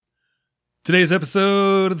Today's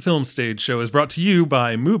episode of the Film Stage Show is brought to you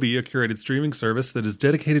by Mubi, a curated streaming service that is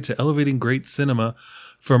dedicated to elevating great cinema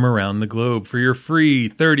from around the globe. For your free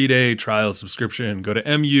 30-day trial subscription, go to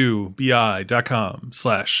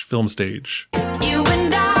mubi.com/filmstage. You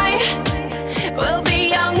and I will be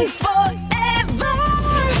young forever.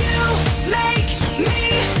 You make me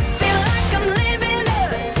feel like I'm living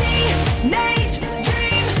a teenage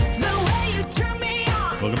dream. The way you turn me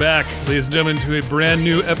on. Welcome back, ladies and gentlemen, to a brand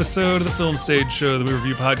new episode of the Film Stage Show, the movie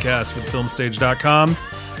review podcast with filmstage.com.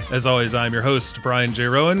 As always, I'm your host, Brian J.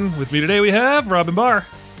 Rowan. With me today, we have Robin Barr.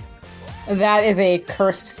 That is a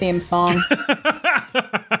cursed theme song.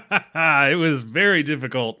 It was very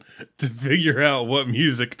difficult to figure out what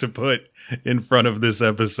music to put in front of this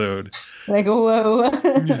episode. Like, whoa.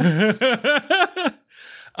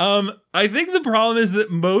 I think the problem is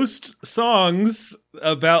that most songs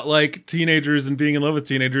about like teenagers and being in love with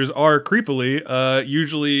teenagers are creepily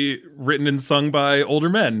usually written and sung by older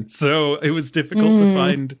men. So it was difficult to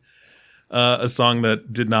find a song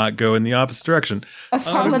that did not go in the opposite direction. A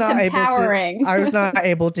song that's empowering. I was not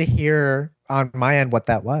able to hear on my end what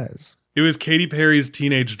that was. It was Katy Perry's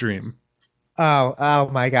Teenage Dream. Oh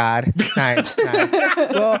my God. Nice.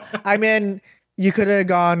 Well, I mean, you could have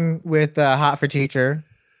gone with Hot for Teacher.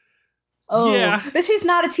 Oh, Yeah. but she's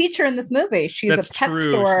not a teacher in this movie. She's That's a pet true.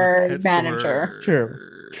 store She's a pet manager. store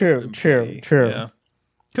True. Yeah.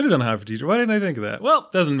 Could have done Hot for Teacher. Why didn't I think of that? Well,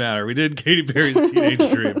 doesn't matter. We did Katy Perry's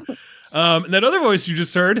Teenage Dream. And that other voice you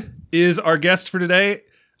just heard is our guest for today.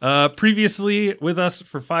 Previously with us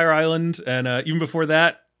for Fire Island, and even before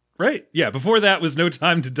that, right? Yeah, before that was No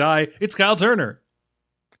Time to Die. It's Kyle Turner.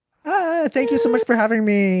 Thank you so much for having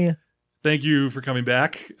me. Thank you for coming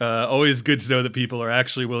back. Always good to know that people are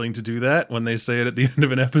actually willing to do that when they say it at the end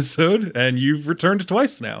of an episode, and you've returned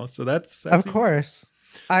twice now, so that's Of course.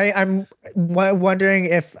 I'm wondering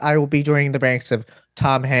if I will be joining the ranks of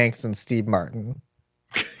Tom Hanks and Steve Martin.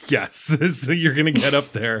 Yes, so you're going to get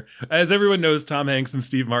up there. As everyone knows, Tom Hanks and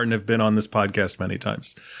Steve Martin have been on this podcast many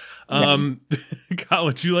times. Kyle,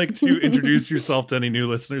 would you like to introduce yourself to any new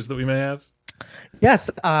listeners that we may have?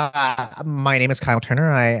 Yes, my name is Kyle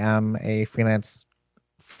Turner. I am a freelance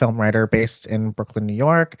film writer based in Brooklyn, New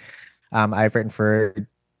York. I've written for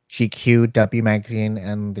GQ, W Magazine,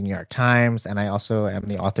 and the New York Times, and I also am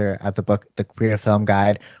the author of the book, The Queer Film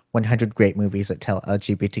Guide, 100 Great Movies That Tell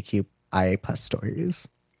LGBTQIA+ Stories.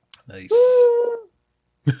 Nice.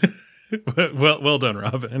 well done,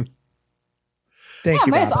 Robin. Thank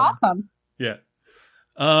you, But it's Robin. awesome. Yeah.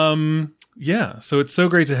 Yeah, so it's so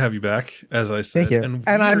great to have you back, as I said. Thank you.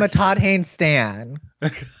 And I'm a Todd Haynes stan.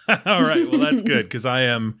 All right, well that's good because I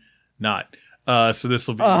am not. So this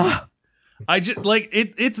will be. I just like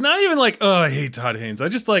it. It's not even like I hate Todd Haynes. I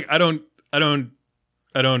just like I don't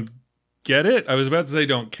get it. I was about to say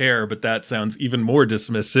don't care, but that sounds even more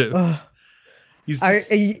dismissive. He's just,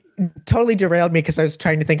 It totally derailed me because I was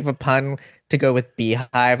trying to think of a pun to go with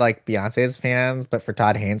Beehive, like Beyonce's fans, but for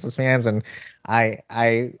Todd Haynes' fans, and I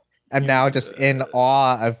am now just in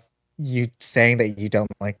awe of you saying that you don't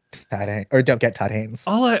like Todd Haynes or don't get Todd Haynes.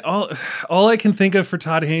 all I can think of for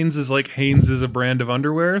Todd Haynes is like Haynes is a brand of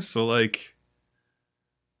underwear. So like,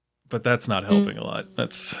 but that's not helping a lot. I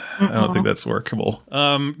don't think that's workable.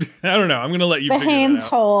 I don't know. I'm gonna let you. The figure that Haynes out.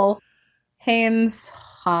 hole. Haynes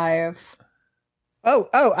hive. Oh,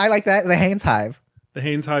 I like that. The Haynes Hive. The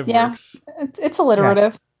Haynes Hive Yeah. works. It's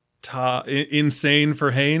alliterative. Insane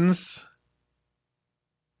for Haynes.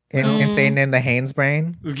 Insane in the Haynes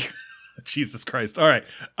brain. Jesus Christ. All right.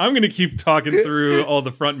 I'm going to keep talking through all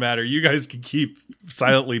the front matter. You guys can keep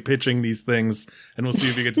silently pitching these things, and we'll see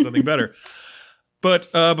if we get to something better.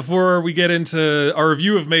 But before we get into our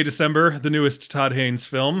review of May December, the newest Todd Haynes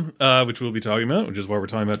film, which we'll be talking about, which is why we're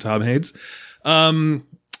talking about Tom Haynes,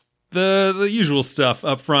 the usual stuff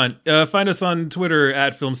up front. Find us on Twitter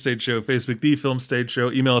at Film Stage Show, Facebook, The Film Stage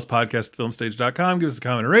Show, email us podcast@filmstage.com, give us a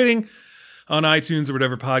comment or rating on iTunes or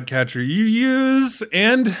whatever podcatcher you use.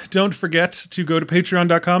 And don't forget to go to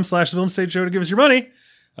patreon.com/filmstageshow to give us your money.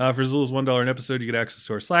 For as little as $1 an episode, you get access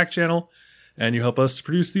to our Slack channel, and you help us to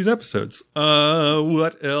produce these episodes.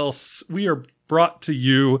 What else? We are brought to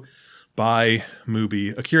you by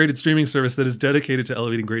Mubi, a curated streaming service that is dedicated to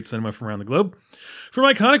elevating great cinema from around the globe. From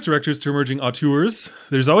iconic directors to emerging auteurs,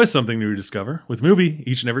 there's always something new to discover. With Mubi,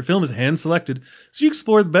 each and every film is hand-selected, so you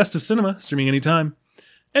explore the best of cinema, streaming anytime,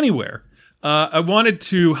 anywhere. I wanted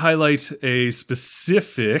to highlight a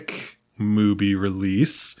specific Mubi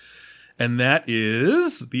release, and that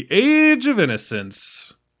is The Age of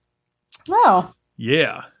Innocence. Oh,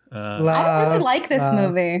 Yeah. I really like this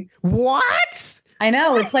movie. What? I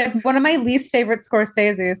know. It's like one of my least favorite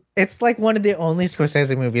Scorsese's. It's like one of the only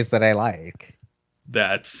Scorsese movies that I like.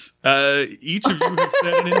 That's each of you have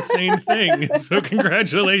said an insane thing. So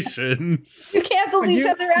congratulations. You canceled each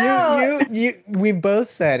other out. We both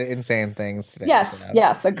said insane things today. Yes,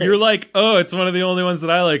 yes, agreed. You're like, oh, it's one of the only ones that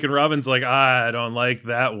I like, and Robin's like, I don't like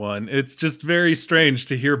that one. It's just very strange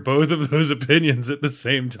to hear both of those opinions at the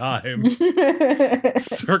same time,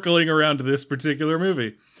 circling around to this particular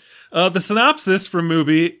movie. The synopsis from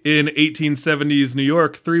Mubi: in 1870s New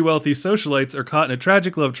York, three wealthy socialites are caught in a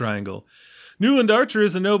tragic love triangle. Newland Archer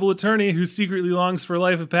is a noble attorney who secretly longs for a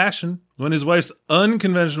life of passion. When his wife's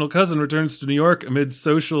unconventional cousin returns to New York amid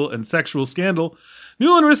social and sexual scandal,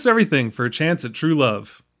 Newland risks everything for a chance at true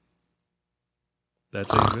love.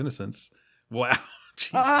 That's Age of Innocence. Wow.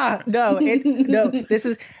 Jeez. No. This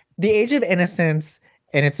is The Age of Innocence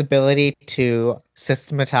and its ability to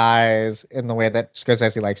systematize in the way that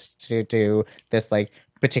Scorsese likes to do this like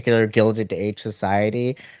particular Gilded Age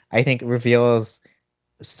society, I think reveals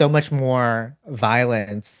so much more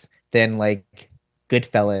violence than like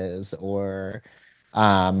Goodfellas or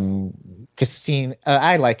Casino.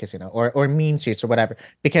 I like Casino or Mean Streets or whatever,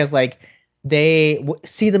 because like they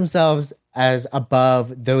see themselves as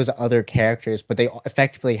above those other characters, but they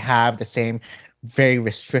effectively have the same very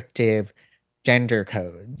restrictive gender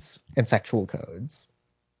codes and sexual codes.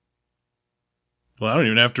 Well, I don't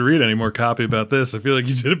even have to read any more copy about this. I feel like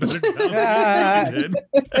you did a better job than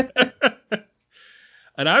you did.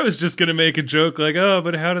 And I was just going to make a joke like, oh,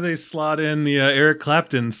 but how do they slot in the Eric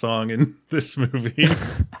Clapton song in this movie?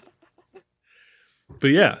 But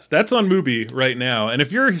yeah, that's on Mubi right now. And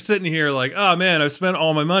if you're sitting here like, oh man, I've spent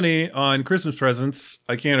all my money on Christmas presents,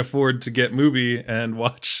 I can't afford to get Mubi and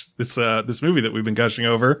watch this movie that we've been gushing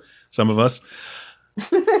over, some of us.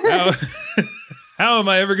 How am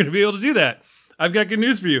I ever going to be able to do that? I've got good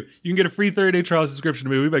news for you. You can get a free 30-day trial subscription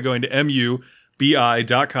to Mubi by going to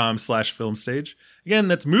mubi.com/filmstage. Again,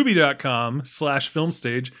 that's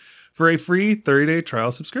mubi.com/filmstage for a free 30-day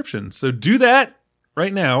trial subscription. So do that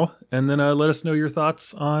right now, and then let us know your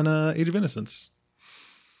thoughts on Age of Innocence.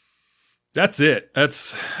 That's it. I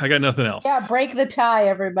got nothing else. Yeah, break the tie,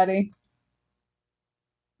 everybody.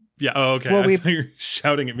 Yeah, oh, okay. Well, I thought you were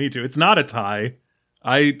shouting at me too. It's not a tie.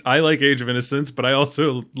 I like Age of Innocence, but I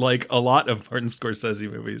also like a lot of Martin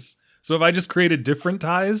Scorsese movies. So have I just created different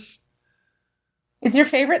ties? Is your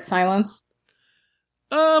favorite Silence?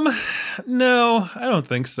 No, I don't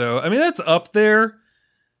think so. I mean, that's up there.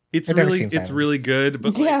 It's I've never really seen it's Silence. really good,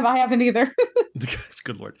 but like, Yeah, I haven't either.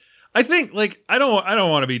 good lord. I think like I don't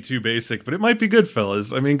want to be too basic, but it might be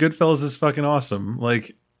Goodfellas. I mean, Goodfellas is fucking awesome.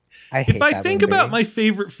 Like if I think about my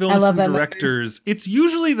favorite films love from that movie. directors, it's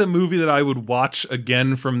usually the movie that I would watch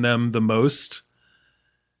again from them the most.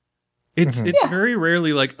 It's Yeah. very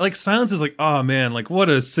rarely like Silence is like, oh man, like what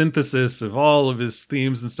a synthesis of all of his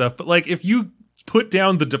themes and stuff. But like if you put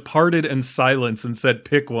down The Departed and Silence and said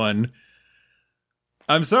pick one,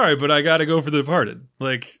 I'm sorry, but I gotta go for The Departed.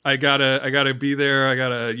 Like I gotta be there. I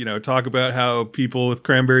gotta, talk about how people with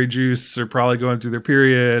cranberry juice are probably going through their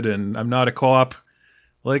period and I'm not a co-op.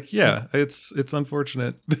 Like, yeah, it's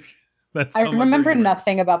unfortunate. That's I how much remember it works.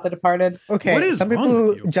 nothing about The Departed. Okay, What is some wrong people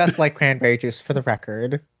with you? just like cranberry juice, for the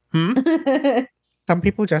record. I Some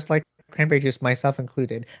people just like cranberry juice, myself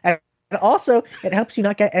included. And also, it helps you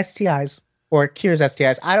not get STIs or cures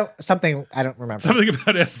STIs. I don't remember. Something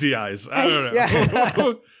about STIs. I don't know. Yeah.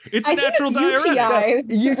 It's think natural it's diuretic.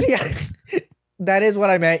 UTIs. UTI. That is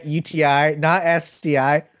what I meant. UTI, not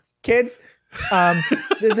STI. Kids,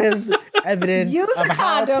 this is evidence Use of a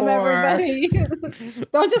how condom, poor. everybody.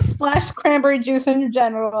 Don't just splash cranberry juice in your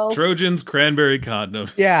genitals. Trojans, cranberry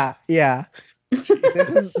condoms. Yeah.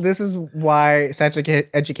 This is why sex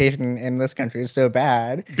education in this country is so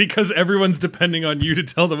bad. Because everyone's depending on you to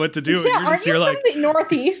tell them what to do. Yeah, and aren't you you're from the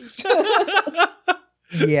Northeast?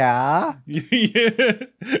 Yeah. yeah.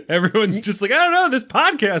 Everyone's just like, I don't know, this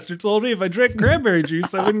podcaster told me if I drank cranberry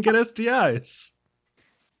juice, I wouldn't get STIs.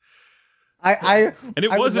 I And it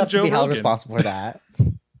I would wasn't love to Joe be held Rogan. responsible for that.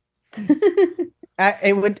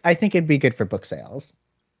 I think it'd be good for book sales.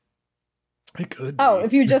 It could Oh, be.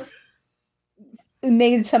 if you just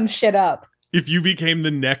made some shit up. If you became the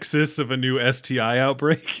nexus of a new STI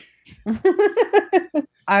outbreak.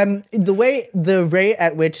 The rate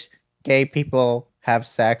at which gay people have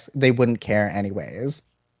sex, they wouldn't care anyways.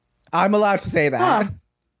 I'm allowed to say that. Huh.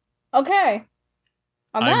 Okay.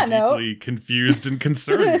 On I'm that note, deeply confused and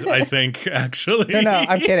concerned, I think, actually. No,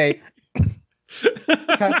 I'm kidding.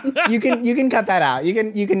 You can cut that out. You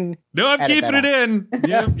can No, I'm Edit keeping that it in.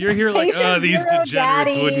 Yep, you're here like, Patient oh, these zero, degenerates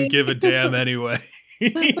daddy." wouldn't give a damn anyway.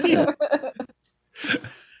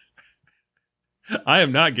 I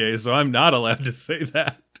am not gay, so I'm not allowed to say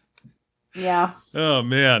that. Yeah. Oh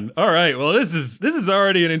man. All right. Well, this is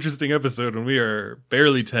already an interesting episode when we are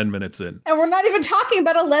barely 10 minutes in. And we're not even talking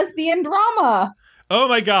about a lesbian drama. Oh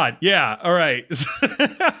my god. Yeah. All right.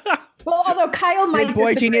 Well, although Kyle might Did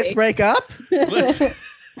Boy disagree. Genius break up? let's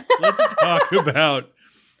talk about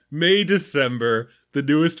May December, the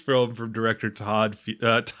newest film from director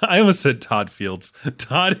I almost said Todd Fields.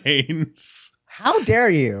 Todd Haynes. How dare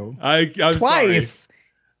you? I'm Twice. sorry.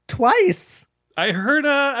 Twice. I heard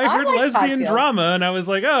like Todd lesbian Fields. drama and I was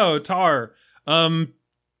like, "Oh, Tar."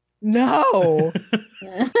 No.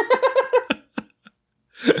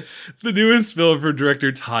 The newest film from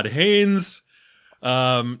director Todd Haynes,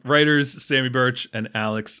 writers Sammy Birch and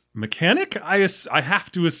Alex Mechanic. I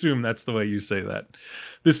have to assume that's the way you say that.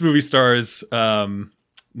 This movie stars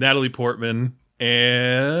Natalie Portman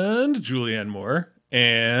and Julianne Moore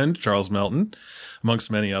and Charles Melton, amongst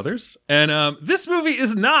many others. And this movie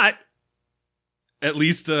is not, at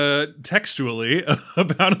least textually,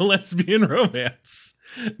 about a lesbian romance.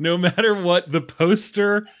 No matter what the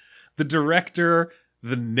poster, the director,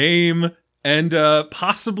 the name, and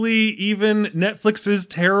possibly even Netflix's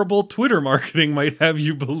terrible Twitter marketing might have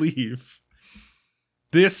you believe.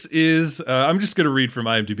 This is, I'm just going to read from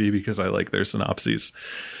IMDb because I like their synopses.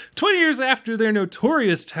 20 years after their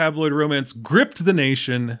notorious tabloid romance gripped the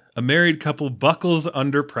nation, a married couple buckles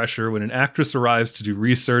under pressure when an actress arrives to do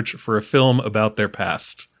research for a film about their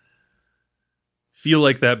past. Feel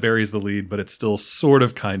like that buries the lead, but it's still sort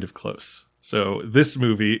of kind of close. So this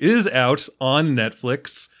movie is out on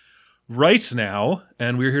Netflix right now,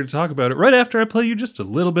 and we're here to talk about it right after I play you just a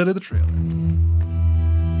little bit of the trailer.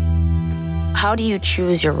 How do you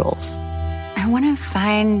choose your roles? I want to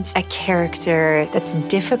find a character that's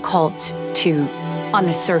difficult to, on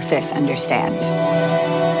the surface, understand.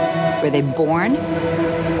 Were they born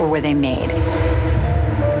or were they made?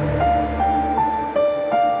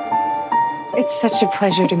 It's such a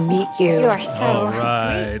pleasure to meet you. You are so All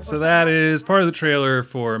right, so that is part of the trailer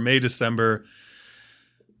for May, December.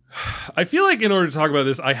 I feel like in order to talk about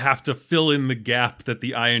this, I have to fill in the gap that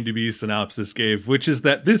the IMDb synopsis gave, which is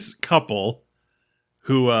that this couple,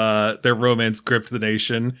 who their romance gripped the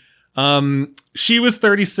nation, she was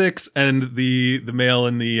 36 and the male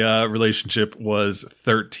in the relationship was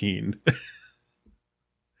 13.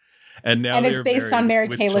 And now it's they're based on Mary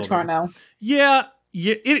with Kay children. Letourneau. Yeah,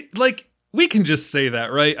 it like we can just say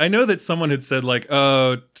that, right? I know that someone had said like,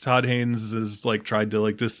 "Oh, Todd Haynes has like tried to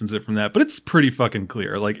like distance it from that," but it's pretty fucking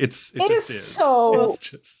clear. Like it It just is so. It's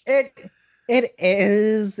just It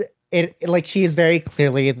is like she is very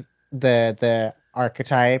clearly the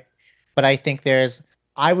archetype, but I think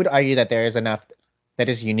I would argue that there is enough that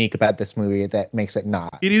is unique about this movie that makes it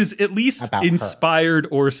not. it is at least About her. inspired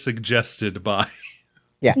or suggested by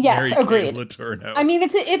Yeah. Yes, Mary Kay agreed. Letourneau. I mean,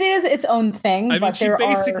 it is its own thing. I mean, but she there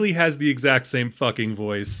basically has the exact same fucking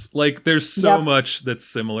voice. Like, there's so Yep. much that's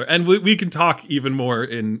similar, and we can talk even more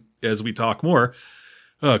as we talk more.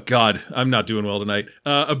 Oh God, I'm not doing well tonight.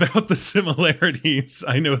 About the similarities.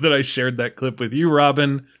 I know that I shared that clip with you,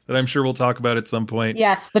 Robin, that I'm sure we'll talk about at some point.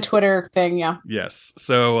 Yes, the Twitter thing. Yeah. Yes.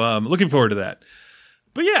 So looking forward to that.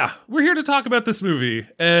 But yeah, we're here to talk about this movie,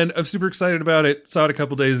 and I'm super excited about it. Saw it a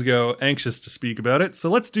couple days ago, anxious to speak about it. So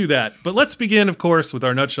let's do that. But let's begin, of course, with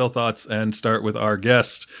our nutshell thoughts and start with our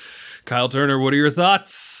guest. Kyle Turner, what are your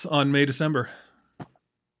thoughts on May, December?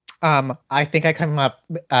 I think I come up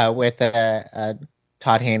with a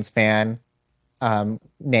Todd Haynes fan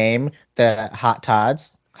name, the Hot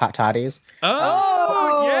Toddies.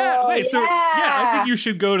 Oh, yeah. Wait, so I yeah. think you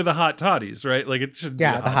should go to the Hot Toddies, right? Like it should be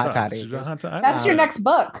Yeah, a the Hot Toddies. It Toddies. should be a Hot Toddies. That's your next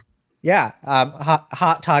book. Yeah,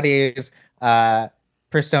 hot toddies,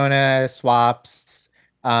 persona swaps,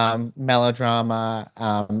 melodrama,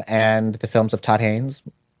 and the films of Todd Haynes.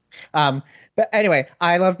 But anyway,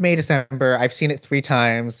 I love May December. I've seen it 3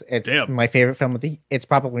 times. It's Damn. my favorite film of the. It's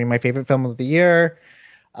probably my favorite film of the year.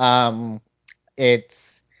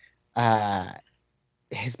 It's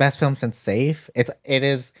his best film since Safe. It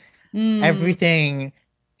is Mm. everything.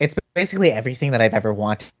 It's basically everything that I've ever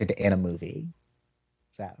wanted in a movie.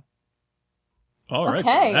 So. All right.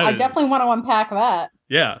 Okay, That I is- definitely want to unpack that.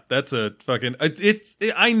 Yeah, that's a fucking.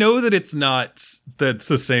 I know that it's not that's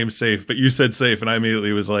the same Safe, but you said Safe, and I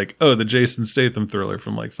immediately was like, oh, the Jason Statham thriller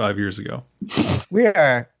from like 5 years ago. We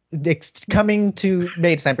are coming to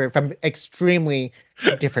May December from extremely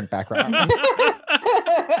different backgrounds.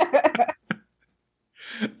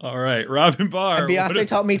 All right, Robin Barr. And Beyonce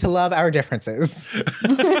taught me to love our differences.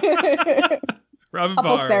 Robin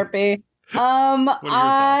Couples Barr. therapy. are your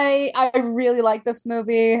I really like this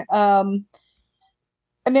movie. I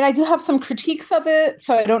mean, I do have some critiques of it,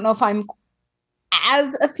 so I don't know if I'm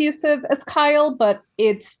as effusive as Kyle, but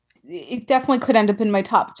it definitely could end up in my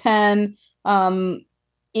top 10.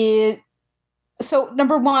 It so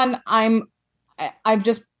number one, I've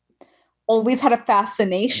just always had a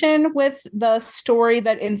fascination with the story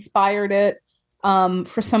that inspired it,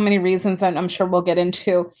 for so many reasons that I'm sure we'll get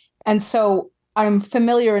into. And so I'm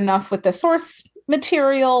familiar enough with the source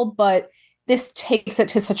material, but this takes it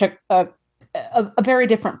to such a very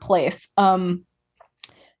different place.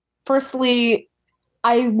 Firstly,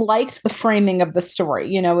 I liked the framing of the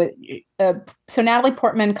story. So Natalie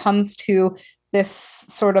Portman comes to this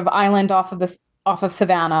sort of island off of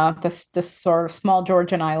Savannah, this sort of small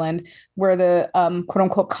Georgian island, where the quote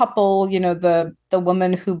unquote couple, the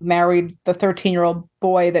woman who married the 13-year-old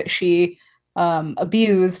boy that she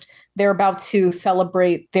abused, they're about to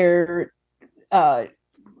celebrate their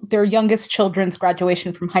youngest children's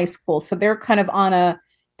graduation from high school. So they're kind of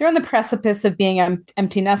they're on the precipice of being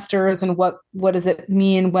empty nesters, and what does it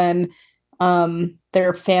mean when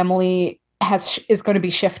their family is going to be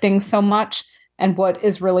shifting so much, and what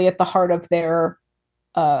is really at the heart of their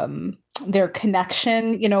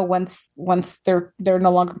connection, once they're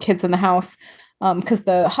no longer kids in the house, because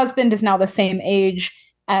the husband is now the same age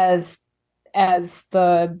as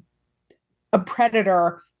a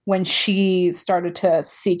predator when she started to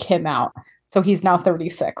seek him out. So he's now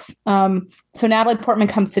 36. So Natalie Portman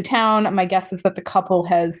comes to town. My guess is that the couple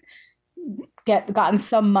has gotten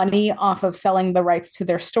some money off of selling the rights to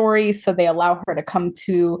their story, so they allow her to come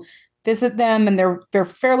to visit them, and they're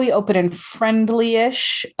fairly open and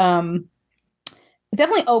friendly-ish.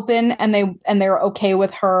 Definitely open, and they're okay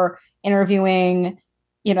with her interviewing,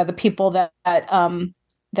 the people that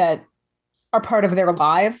are part of their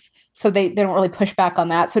lives. So they don't really push back on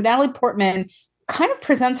that. So Natalie Portman kind of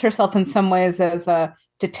presents herself in some ways as a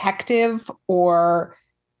detective or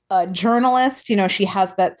a journalist. She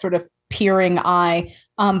has that sort of peering eye,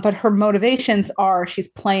 but her motivations are she's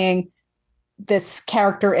playing this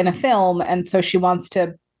character in a film, and so she wants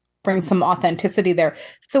to bring some authenticity there.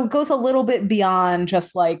 So it goes a little bit beyond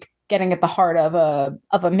just like getting at the heart of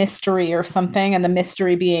a mystery or something, and the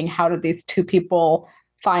mystery being, how did these two people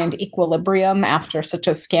find equilibrium after such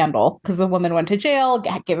a scandal? Because the woman went to jail,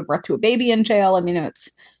 gave birth to a baby in jail. I mean,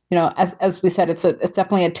 it's as we said, it's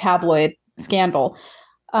definitely a tabloid scandal.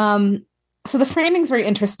 So the framing's very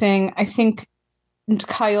interesting. I think,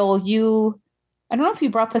 Kyle, I don't know if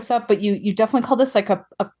you brought this up, but you definitely called this like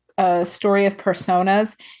a story of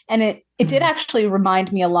personas, and it did actually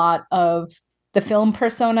remind me a lot of the film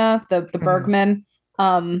Persona, the Bergman,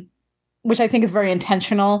 which I think is very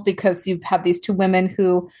intentional, because you have these two women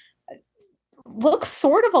who look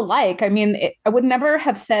sort of alike. I mean, I would never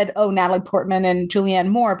have said, oh, Natalie Portman and Julianne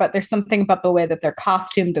Moore, but there's something about the way that they're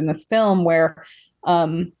costumed in this film where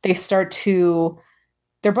they're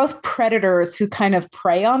both predators who kind of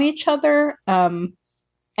prey on each other. And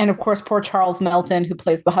of course, poor Charles Melton, who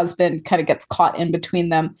plays the husband, kind of gets caught in between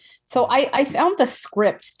them. So I found the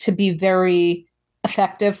script to be very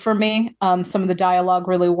effective for me. Some of the dialogue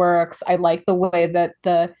really works. I like the way that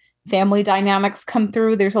the family dynamics come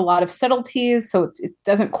through. There's a lot of subtleties, so it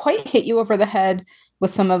doesn't quite hit you over the head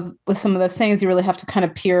with some of those things. You really have to kind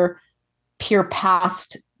of peer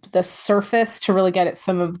past the surface to really get at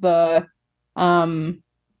some of the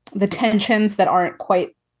tensions that aren't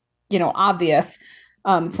quite, obvious.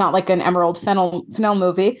 It's not like an Emerald Fennell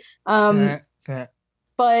movie. But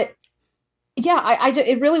yeah,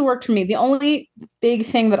 it really worked for me. The only big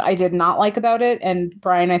thing that I did not like about it, and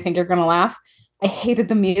Brian, I think you're going to laugh, I hated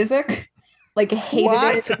the music. Like, I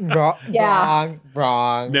hated it. Yeah.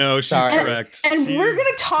 Wrong. No, she's correct. And we're going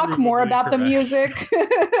to talk more about the music.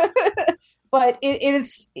 But it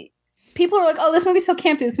is... People are like, oh, this movie's so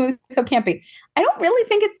campy. This movie's so campy. I don't really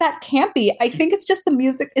think it's that campy. I think it's just the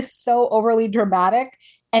music is so overly dramatic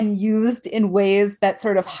and used in ways that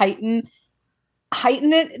sort of heighten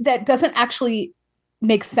it, that doesn't actually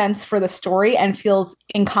make sense for the story and feels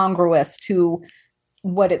incongruous to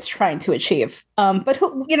what it's trying to achieve. But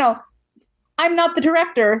I'm not the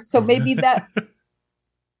director, so maybe that,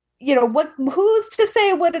 who's to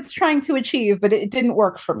say what it's trying to achieve? But it didn't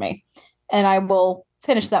work for me, and I will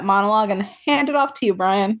finish that monologue and hand it off to you,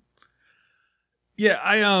 Brian. Yeah,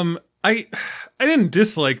 I didn't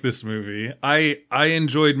dislike this movie. I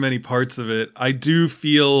enjoyed many parts of it. I do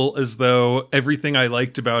feel as though everything I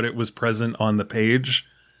liked about it was present on the page,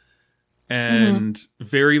 and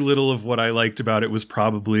very little of what I liked about it was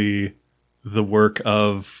probably the work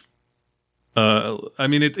of I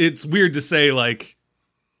mean, it's weird to say like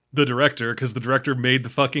the director, because the director made the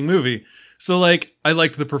fucking movie. So like, I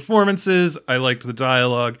liked the performances, I liked the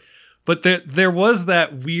dialogue, but there was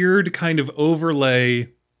that weird kind of overlay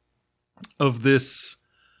of this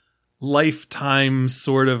Lifetime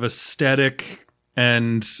sort of aesthetic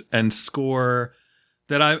and score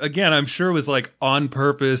that I'm sure was like on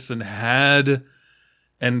purpose and had,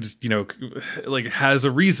 and you know, like has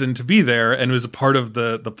a reason to be there and was a part of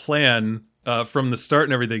the plan from the start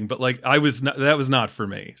and everything. But like that was not for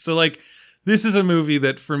me. So like this is a movie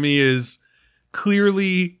that for me is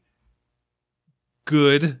clearly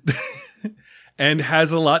good and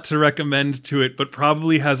has a lot to recommend to it, but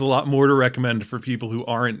probably has a lot more to recommend for people who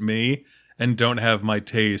aren't me and don't have my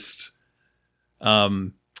taste.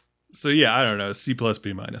 So yeah, I don't know, C plus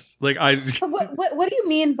B minus. Like So what do you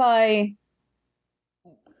mean by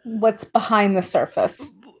what's behind the surface?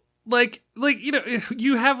 like you know,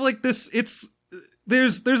 you have like this.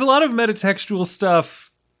 There's a lot of metatextual stuff.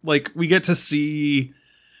 Like we get to see.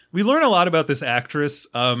 We learn a lot about this actress.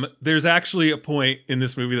 There's actually a point in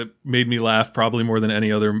this movie that made me laugh probably more than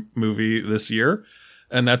any other movie this year.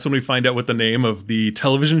 And that's when we find out what the name of the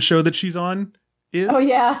television show that she's on is. Oh,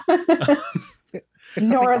 yeah.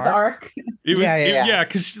 Nora's Ark. It was, Yeah.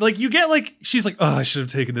 Because like you get like, she's like, oh, I should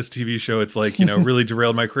have taken this TV show. It's like, you know, really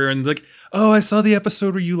derailed my career. And like, oh, I saw the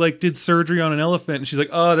episode where you like did surgery on an elephant. And she's like,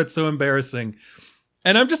 oh, that's so embarrassing.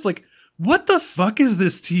 And I'm just like, what the fuck is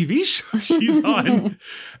this TV show she's on?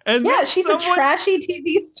 And Yeah, then she's a trashy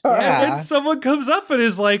TV star. Yeah. and someone comes up and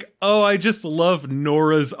is like, oh, I just love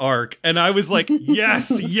Nora's Ark. And I was like,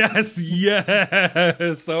 yes.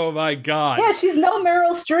 Oh my God. Yeah, she's no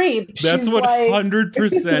Meryl Streep. That's She's what like,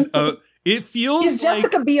 100%. It feels she's like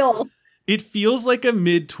Jessica Biel. it feels like a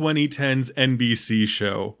mid 2010s NBC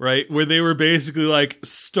show, right? Where they were basically like,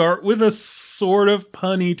 start with a sort of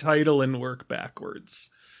punny title and work backwards.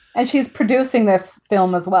 And she's producing this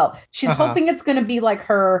film as well. She's Uh-huh. hoping it's going to be like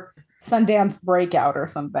her Sundance breakout or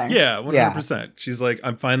something. Yeah, 100%. She's like,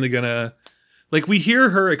 I'm finally gonna, like, we hear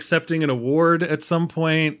her accepting an award at some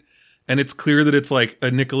point, and it's clear that it's like a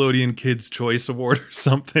Nickelodeon Kids' Choice Award or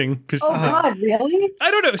something. Cause Oh, God, really?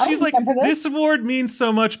 I don't know. I She's don't like, remember this this. award means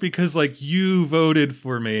so much because like you voted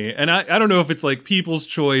for me. And I don't know if it's like People's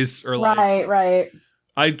Choice or like, Right.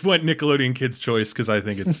 I went Nickelodeon Kids' Choice because I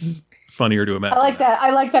think it's funnier to imagine. I like that. I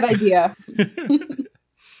like that idea.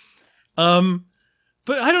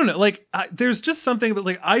 But I don't know. Like, there's just something. But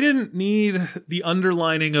like, I didn't need the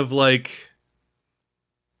underlining of like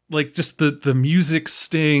just the music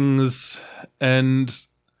stings and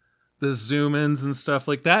the zoom ins and stuff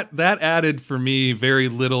like that. That added for me very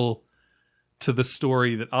little to the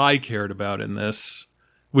story that I cared about in this,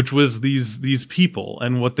 which was these people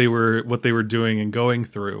and what they were doing and going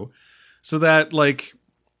through. So that like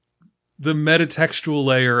the metatextual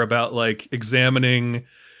layer about like examining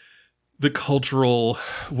the cultural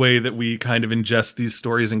way that we kind of ingest these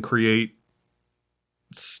stories and create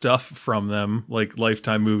stuff from them, like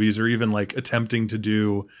Lifetime movies, or even like attempting to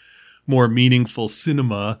do more meaningful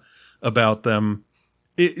cinema about them.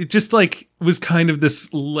 It just like was kind of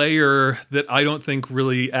this layer that I don't think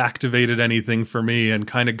really activated anything for me and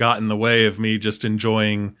kind of got in the way of me just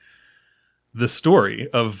enjoying the story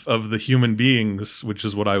of the human beings, which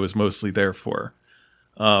is what I was mostly there for.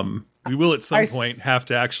 We will at some point have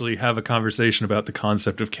to actually have a conversation about the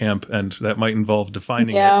concept of camp, and that might involve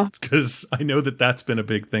defining it, because I know that that's been a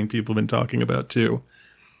big thing people have been talking about too.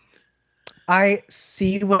 I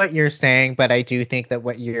see what you're saying, but I do think that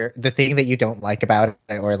the thing that you don't like about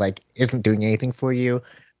it or like isn't doing anything for you,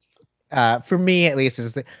 for me at least,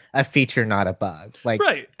 is a feature, not a bug. Like,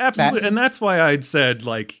 right, absolutely. And that's why I'd said,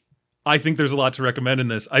 like, I think there's a lot to recommend in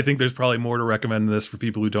this. I think there's probably more to recommend in this for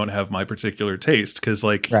people who don't have my particular taste. Because,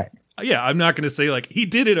 like, right. Yeah, I'm not going to say, like, he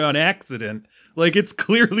did it on accident. Like, it's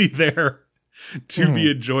clearly there to be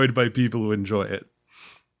enjoyed by people who enjoy it.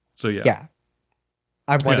 So, yeah. Yeah.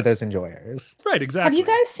 I'm one of those enjoyers. Right, exactly. Have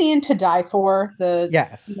you guys seen To Die For, the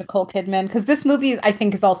Yes. Nicole Kidman? Because this movie, I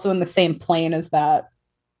think, is also in the same plane as that.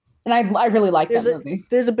 And I really like that movie.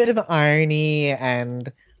 There's a bit of irony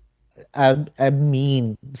and a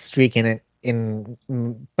mean streak in it in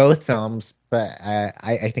both films, but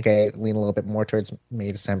I think I lean a little bit more towards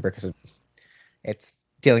May December because it's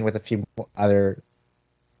dealing with a few other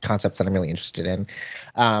concepts that I'm really interested in.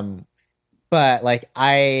 But like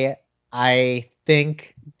I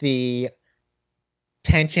think the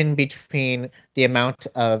tension between the amount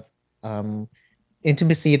of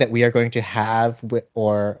intimacy that we are going to have with,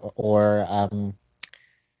 or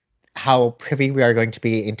how privy we are going to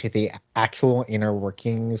be into the actual inner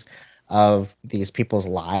workings of these people's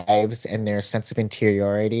lives and their sense of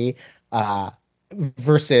interiority,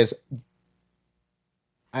 versus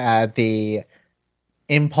the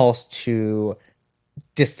impulse to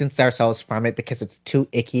distance ourselves from it because it's too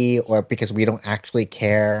icky or because we don't actually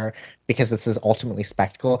care because this is ultimately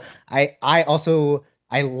spectacle. I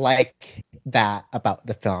like that about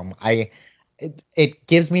the film. It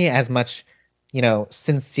gives me as much,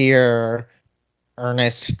 sincere,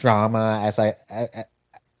 earnest drama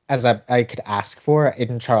as I could ask for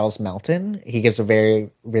in Charles Melton. He gives a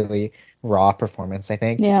very, really raw performance, I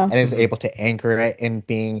think, Yeah. and is able to anchor it in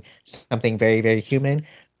being something very, very human.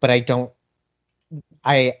 But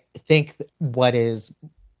I think what is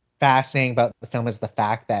fascinating about the film is the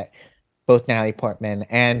fact that both Natalie Portman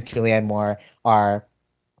and Julianne Moore are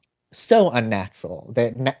so unnatural.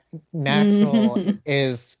 That natural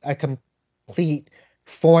is a complete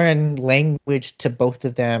foreign language to both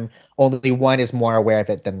of them. Only one is more aware of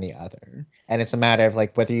it than the other. And it's a matter of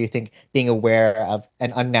like whether you think being aware of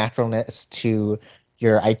an unnaturalness to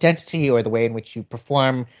your identity or the way in which you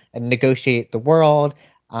perform and negotiate the world,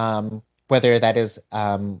 whether that is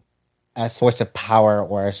a source of power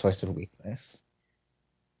or a source of weakness.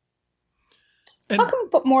 Talk a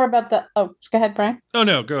bit more about the. Oh, go ahead, Brian. Oh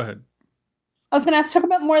no, go ahead. I was going to ask, talk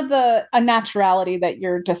about more the unnaturality that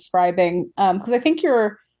you're describing, because I think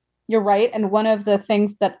you're right, and one of the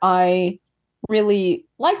things that I really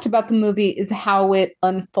liked about the movie is how it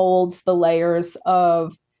unfolds the layers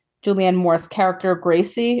of Julianne Moore's character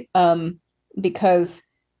Gracie, because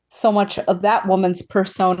so much of that woman's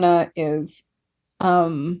persona is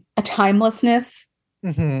a timelessness,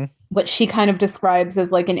 what she kind of describes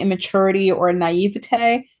as like an immaturity or a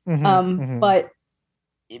naivete,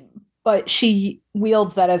 but she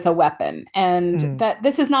wields that as a weapon. And that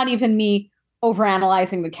this is not even me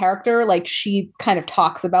overanalyzing the character. Like she kind of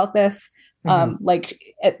talks about this. Like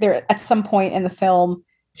at some point in the film,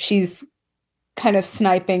 she's kind of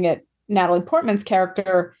sniping at Natalie Portman's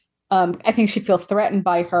character. I think she feels threatened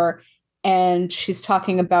by her. And she's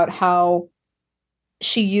talking about how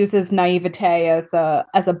she uses naivete as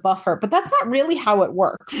a buffer, but that's not really how it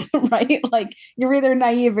works, right? Like you're either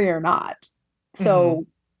naive or you're not. So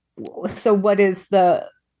what is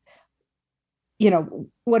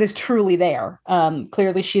what is truly there?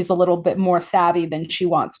 Clearly she's a little bit more savvy than she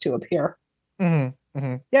wants to appear.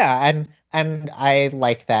 Yeah, and I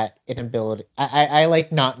like that inability. I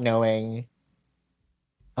like not knowing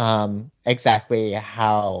exactly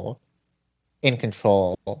how in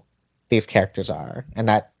control these characters are, and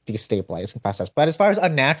that destabilizing process. But as far as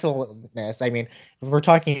unnaturalness, I mean, if we're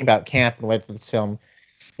talking about camp and whether this film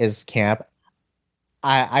is camp,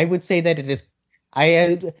 I would say that it is.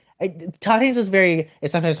 Todd Haynes is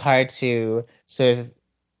it's sometimes hard to sort of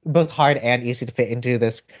both hard and easy to fit into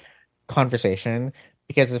this conversation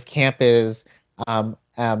because if camp is a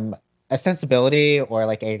sensibility or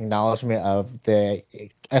like an acknowledgement of a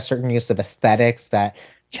certain use of aesthetics that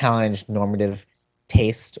challenge normative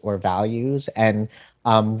taste or values, and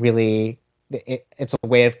really it's a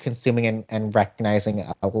way of consuming and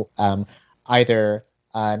recognizing either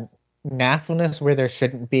naturalness where there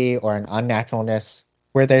shouldn't be or an unnaturalness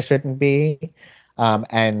where there shouldn't be,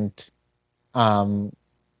 and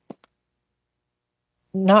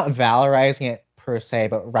not valorizing it per se,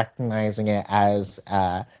 but recognizing it as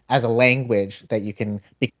a language that you can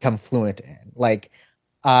become fluent in. Like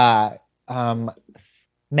Mae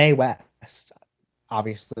West,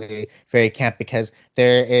 obviously very camp because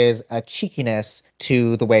there is a cheekiness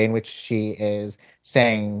to the way in which she is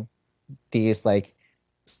saying these like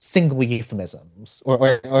single euphemisms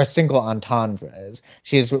or single entendres.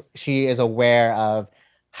 She is aware of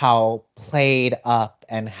how played up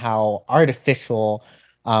and how artificial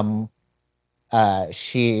that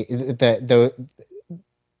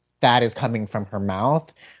is coming from her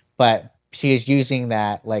mouth, but she is using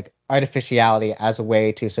that like artificiality as a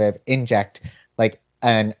way to sort of inject like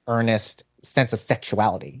an earnest sense of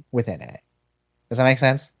sexuality within it. Does that make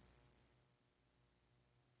sense?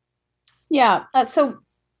 Yeah. So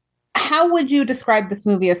how would you describe this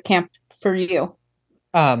movie as camp for you?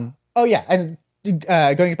 Oh yeah, and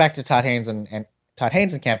going back to Todd Haynes and Todd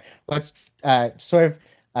Haynes and camp, what's sort of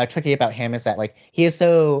tricky about him is that like he is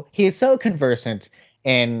so conversant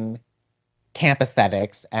in camp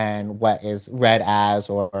aesthetics and what is read as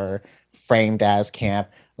or framed as camp,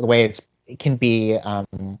 the way it can be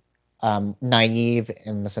naive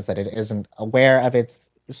in the sense that it isn't aware of its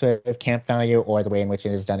sort of camp value or the way in which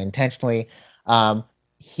it is done intentionally.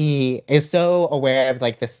 He is so aware of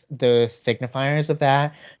like the signifiers of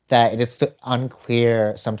that it is so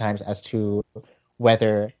unclear sometimes as to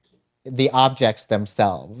whether the objects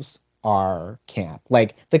themselves are camp.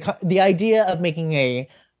 Like the idea of making a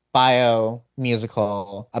bio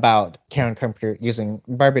musical about Karen Carpenter using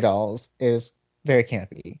Barbie dolls is very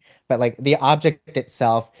campy, but like the object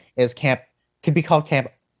itself is camp could be called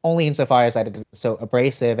camp only insofar as that it is so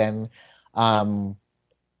abrasive and um,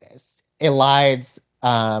 elides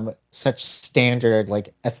such standard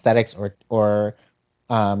like aesthetics or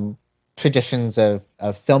traditions of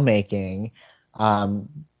filmmaking. Um,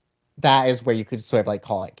 that is where you could sort of like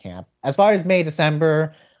call it camp. As far as May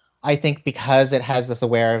December, I think because it has this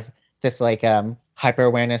like hyper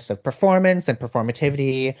awareness of performance and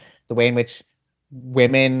performativity, the way in which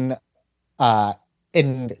women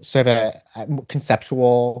in sort of a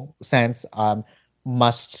conceptual sense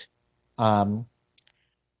must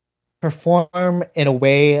perform in a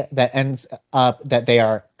way that ends up that they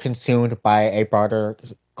are consumed by a broader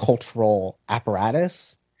cultural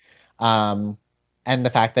apparatus. And the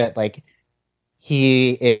fact that like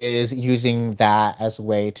he is using that as a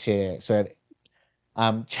way to sort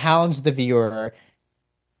of challenge the viewer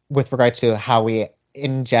with regard to how we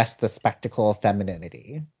ingest the spectacle of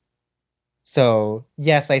femininity. So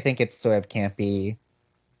yes, I think it's sort of campy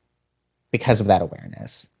because of that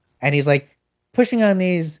awareness. And he's like pushing on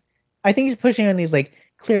these, I think he's pushing on these like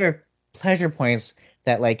clear pleasure points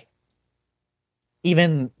that like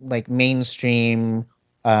even like mainstream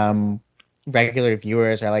regular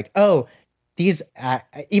viewers are like, oh, these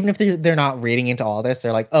even if they're not reading into all this,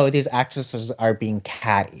 they're like, oh, these actresses are being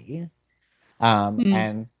catty.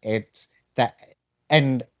 And it's that,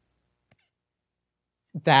 and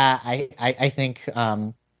that I think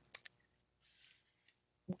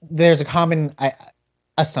there's a common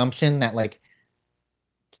assumption that like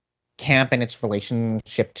camp and its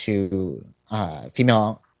relationship to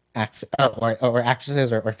female or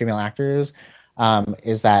actresses or female actors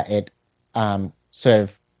is that it sort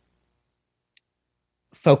of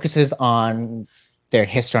focuses on their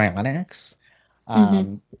histrionics.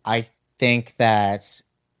 I think that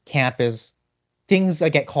camp is things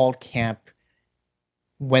that get called camp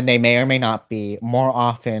when they may or may not be, more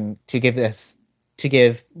often to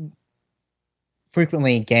give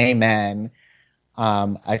frequently gay men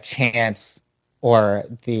a chance or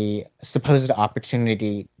the supposed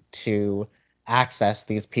opportunity to access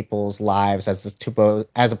these people's lives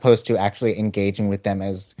as opposed to actually engaging with them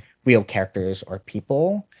as real characters or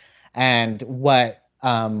people. And what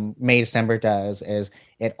May December does is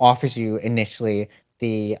it offers you initially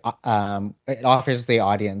it offers the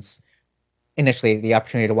audience initially the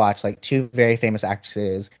opportunity to watch like two very famous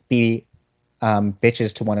actresses be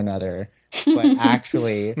bitches to one another, but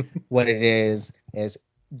actually what it is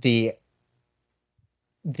the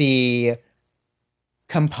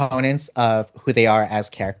components of who they are as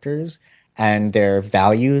characters and their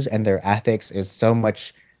values and their ethics is so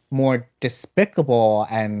much more despicable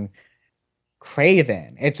and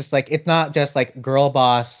craven. It's just like, it's not just like Girl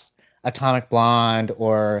Boss, Atomic Blonde,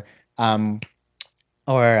 or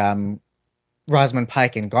Rosamund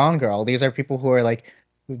Pike and Gone Girl. These are people who are like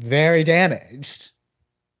very damaged.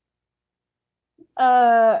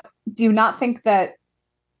 Do you not think that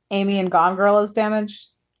Amy in Gone Girl is damaged?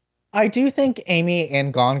 I do think Amy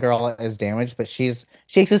in Gone Girl is damaged, but she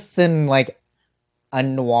exists in like a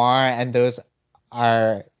noir, and those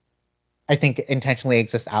are, I think, intentionally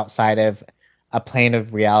exist outside of a plane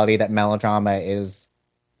of reality that melodrama is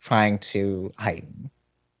trying to heighten.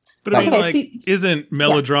 But I mean, Okay, like, so- isn't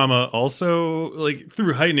melodrama also, like,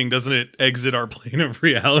 through heightening, doesn't it exit our plane of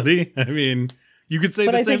reality? I mean, you could say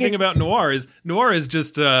But the I same think thing about noir. Noir is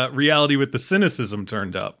just reality with the cynicism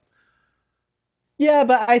turned up. Yeah,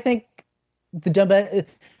 but I think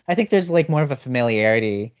I think there's like more of a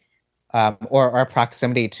familiarity or a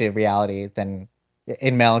proximity to reality than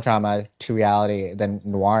in melodrama to reality than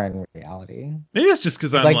noir in reality. Maybe it's just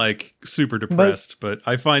because I'm like- like super depressed, but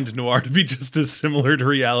I find noir to be just as similar to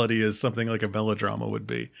reality as something like a melodrama would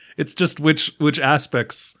be. It's just which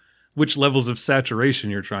aspects, which levels of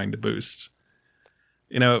saturation you're trying to boost.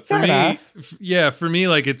 You know, for Fair me, enough. for me,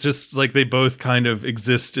 like it's just like they both kind of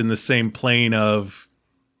exist in the same plane of,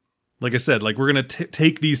 like I said, like we're gonna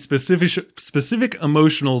take these specific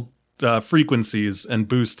emotional frequencies and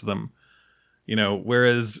boost them. You know,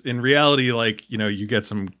 whereas in reality, like, you know, you get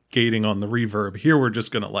some gating on the reverb. Here, we're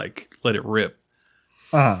just gonna like let it rip.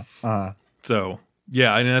 So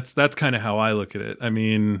yeah, I mean that's kind of how I look at it. I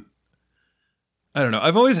mean, I don't know.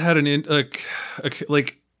 I've always had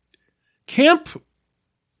like camp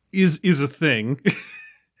is a thing,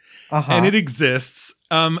 and it exists.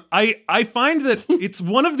 I find that it's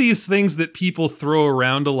one of these things that people throw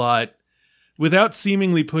around a lot without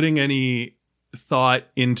seemingly putting any thought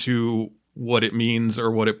into what it means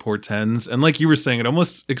or what it portends. And like you were saying, it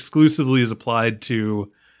almost exclusively is applied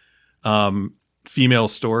to female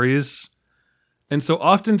stories. And so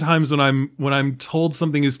oftentimes when I'm told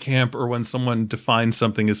something is camp or when someone defines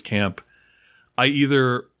something as camp, I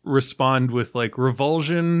either respond with like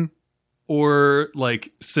revulsion or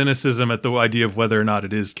like cynicism at the idea of whether or not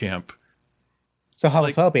it is camp. So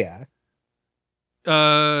homophobia.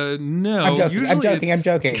 No. I'm joking. I'm it's-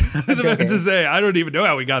 joking. I was about to say, I don't even know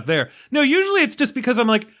how we got there. No, usually it's just because I'm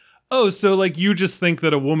like, oh, so like you just think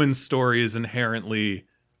that a woman's story is inherently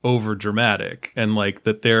over dramatic and like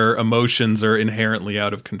that their emotions are inherently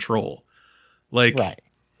out of control. Like, Right.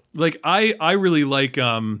 like I really like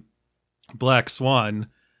Black Swan,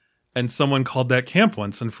 and someone called that camp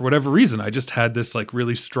once, and for whatever reason I just had this like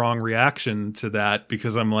really strong reaction to that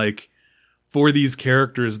because I'm like, for these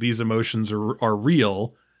characters these emotions are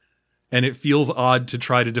real, and it feels odd to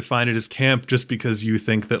try to define it as camp just because you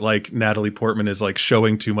think that like Natalie Portman is like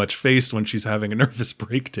showing too much face when she's having a nervous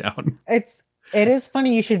breakdown. It is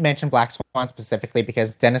funny you should mention Black Swan specifically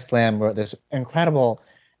because Dennis Lim wrote this incredible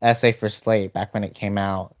essay for Slate back when it came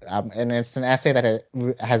out, and it's an essay that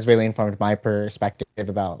has really informed my perspective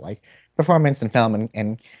about like performance and film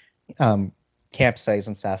and camp studies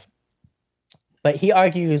and stuff. But he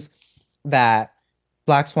argues that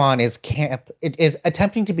Black Swan is camp. It is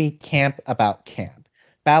attempting to be camp about camp.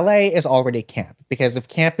 Ballet is already camp because if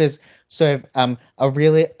camp is sort of a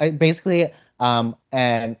really basically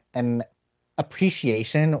an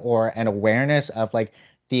appreciation or an awareness of like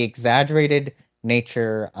the exaggerated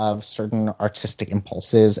nature of certain artistic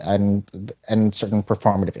impulses and certain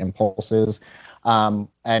performative impulses,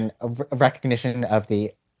 and a recognition of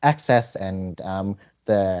the excess and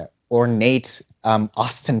the ornate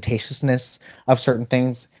ostentatiousness of certain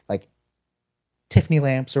things like Tiffany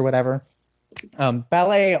lamps or whatever.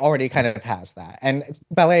 Ballet already kind of has that, and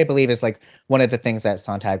ballet I believe is like one of the things that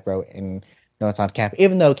Sontag wrote in No, It's Not Camp,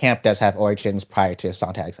 even though camp does have origins prior to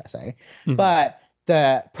Sontag's essay. But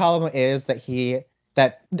the problem is that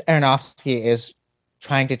Aronofsky is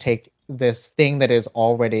trying to take this thing that is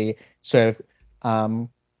already sort of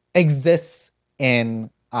exists in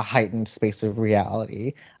a heightened space of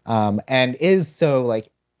reality, and is so like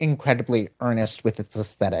incredibly earnest with its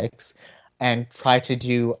aesthetics, and try to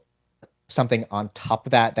do something on top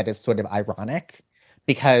of that is sort of ironic,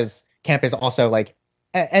 because camp is also like,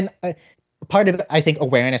 and part of I think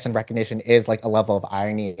awareness and recognition is like a level of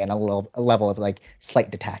irony and a level of like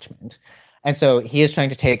slight detachment. And so he is trying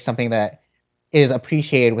to take something that is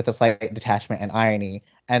appreciated with a slight detachment and irony,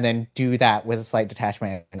 and then do that with a slight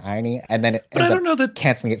detachment and irony, and then it But I don't know that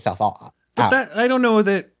canceling itself out. But that I don't know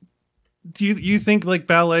that. Do you think like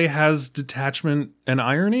ballet has detachment and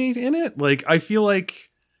irony in it? Like I feel like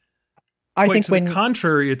I quite think to when the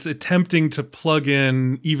contrary, it's attempting to plug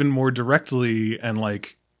in even more directly and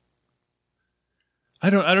like I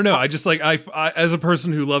don't know. I just like I as a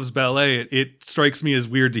person who loves ballet, it strikes me as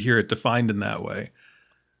weird to hear it defined in that way.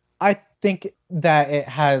 I think that it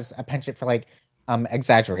has a penchant for like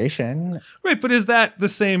exaggeration. Right, but is that the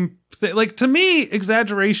same thing? Like to me,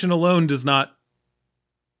 exaggeration alone does not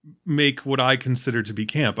make what I consider to be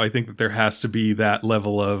camp. I think that there has to be that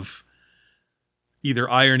level of either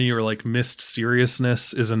irony or like missed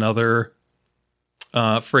seriousness is another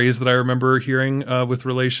phrase that I remember hearing with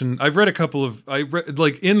relation. I've read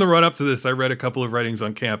like in the run up to this, I read a couple of writings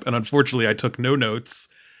on camp, and unfortunately I took no notes,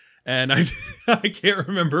 and I can't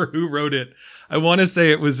remember who wrote it. I want to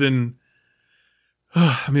say it was in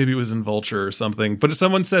maybe it was in Vulture or something, but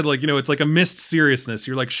someone said like, it's like a missed seriousness.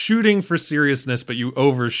 You're like shooting for seriousness, but you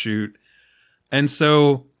overshoot. And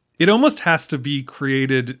so it almost has to be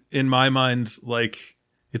created in my mind like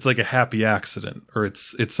it's like a happy accident, or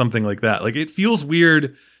it's something like that. Like it feels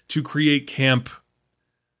weird to create camp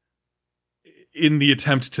in the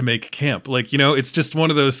attempt to make camp. Like, it's just one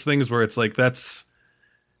of those things where it's like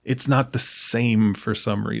it's not the same for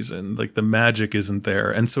some reason. Like the magic isn't there.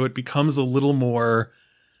 And so it becomes a little more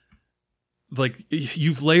like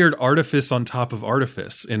you've layered artifice on top of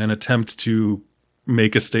artifice in an attempt to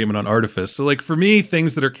make a statement on artifice. So like for me,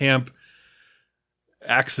 things that are camp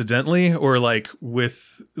accidentally or like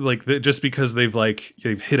with like just because they've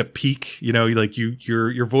hit a peak, like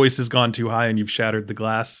your voice has gone too high and you've shattered the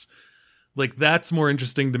glass. Like that's more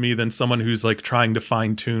interesting to me than someone who's like trying to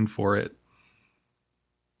fine tune for it.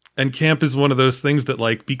 And camp is one of those things that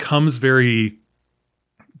like becomes very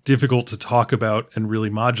difficult to talk about and really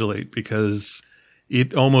modulate, because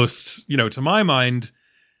it almost, to my mind,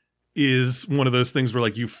 is one of those things where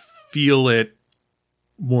like you feel it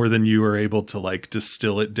more than you are able to like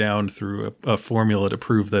distill it down through a formula to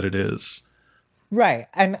prove that it is. Right.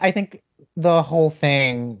 And I think the whole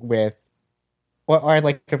thing with, or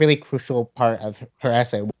like a really crucial part of her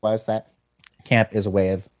essay was that camp is a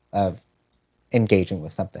way of engaging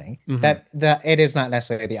with something, that it is not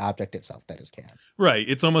necessarily the object itself that is camp. Right.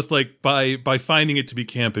 It's almost like by finding it to be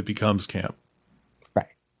camp, it becomes camp. Right.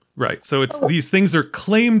 Right. So these things are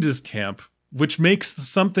claimed as camp, which makes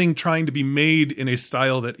something trying to be made in a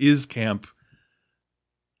style that is camp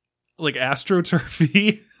like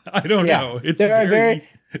astroturfy. I don't know. It's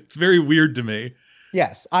it's very weird to me.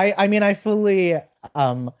 Yes. I mean, I fully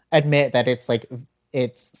admit that it's like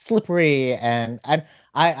it's slippery, and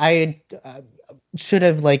I should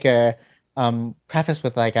have like a preface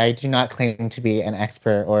with like, I do not claim to be an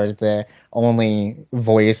expert or the only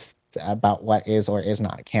voice about what is or is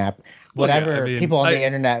not camp. Well, yeah, Whatever I mean, people on the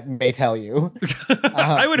internet may tell you.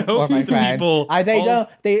 I would hope or my the friends. people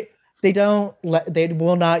They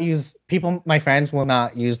will not use people. My friends will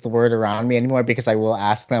not use the word around me anymore because I will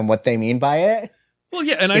ask them what they mean by it. Well,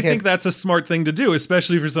 yeah, and I think that's a smart thing to do,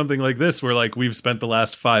 especially for something like this, where like we've spent the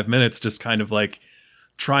last 5 minutes just kind of like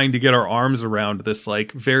trying to get our arms around this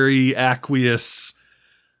like very aqueous,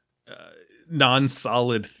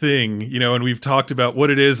 non-solid thing, you know, and we've talked about what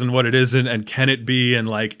it is and what it isn't, and can it be, and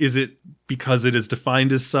like, is it because it is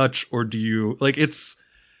defined as such, or do you like it's.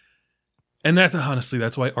 And that, honestly,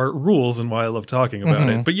 that's why art rules and why I love talking about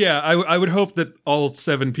it. But yeah, I would hope that all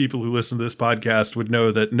 7 people who listen to this podcast would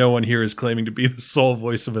know that no one here is claiming to be the sole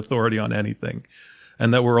voice of authority on anything,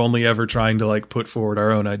 and that we're only ever trying to like put forward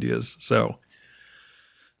our own ideas. So,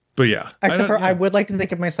 but yeah. I would like to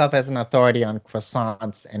think of myself as an authority on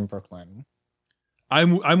croissants in Brooklyn.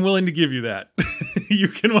 I'm willing to give you that. You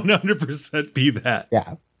can 100% be that.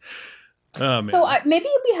 Yeah. Oh, so maybe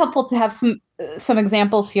it'd be helpful to have some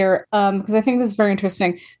examples here, because I think this is very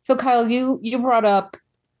interesting. So Kyle, you brought up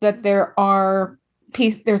that there's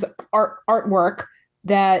artwork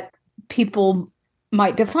that people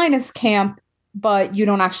might define as camp, but you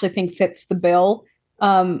don't actually think fits the bill.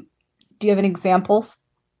 Do you have any examples?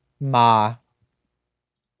 Ma.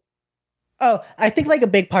 Oh, I think like a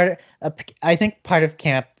big part of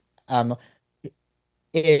camp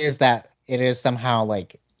is that it is somehow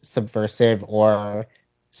like subversive or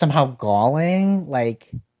somehow galling.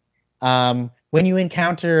 Like when you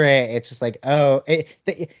encounter it, it's just like, oh,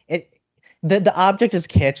 the object is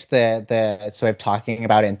kitsch, the sort of talking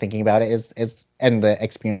about it and thinking about it is and the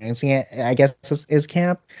experiencing it, I guess, is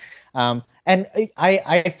camp. And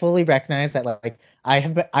I fully recognize that like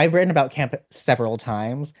I've written about camp several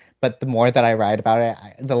times, but the more that I write about it,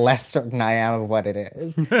 the less certain I am of what it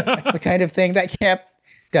is. That's the kind of thing that camp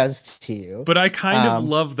does to you. But I kind of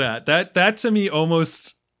love that. That to me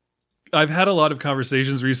almost. I've had a lot of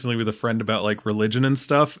conversations recently with a friend about like religion and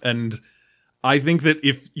stuff, and I think that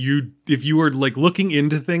if you are like looking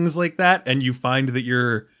into things like that and you find that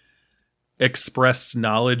your expressed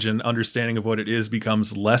knowledge and understanding of what it is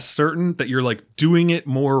becomes less certain, that you're like doing it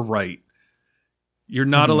more right. You're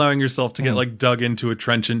not allowing yourself to get like dug into a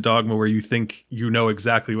trenchant dogma where you think you know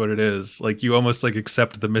exactly what it is. Like you almost like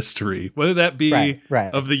accept the mystery, whether that be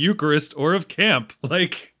right. of the Eucharist or of camp.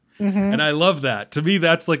 Like, and I love that. To me,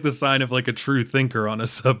 that's like the sign of like a true thinker on a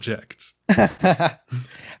subject. But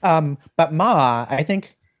I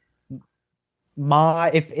think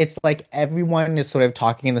if it's like everyone is sort of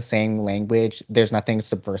talking in the same language, there's nothing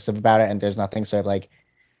subversive about it, and there's nothing sort of like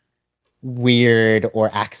weird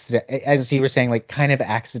or accident, as you were saying, like kind of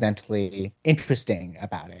accidentally interesting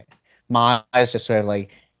about it. Ma is just sort of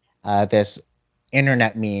like this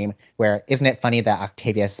internet meme where, isn't it funny that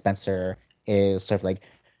Octavia Spencer is sort of like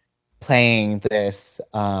playing this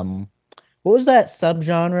what was that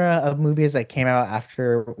subgenre of movies that came out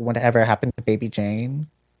after Whatever Happened to Baby Jane?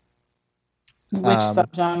 Which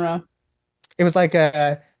subgenre? It was like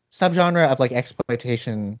a subgenre of like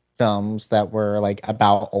exploitation films that were like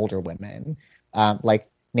about older women, like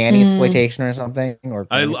nanny exploitation or something. Or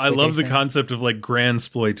I love the concept of like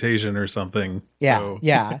grandsploitation or something. Yeah, so.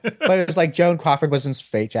 yeah. But it was like Joan Crawford was in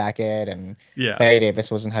Straight Jacket, and Betty Davis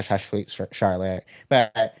was in Hush Hush Sweet Charlotte.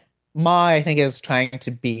 But Ma, I think, is trying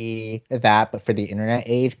to be that, but for the internet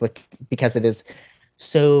age, but because it is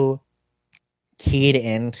so keyed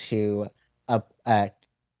into a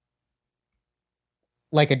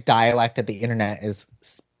like a dialect that the internet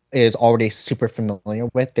is already super familiar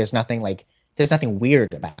with. There's nothing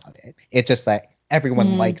weird about it. It's just that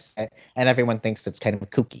everyone likes it and everyone thinks it's kind of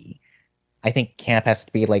kooky. I think camp has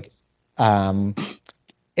to be like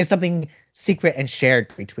it's something secret and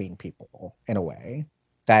shared between people in a way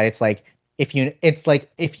that it's like if you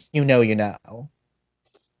know, you know.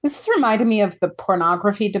 This is reminding me of the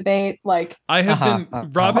pornography debate. Like I have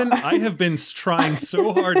been, Robin, I have been trying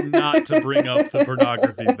so hard not to bring up the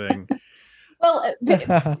pornography thing. Well,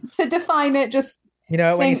 to define it, just you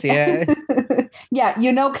know when you see it. Yeah,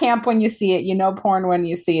 you know camp when you see it. You know porn when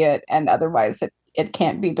you see it, and otherwise it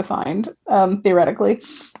can't be defined theoretically.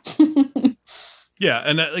 Yeah,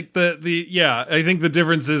 and like I think the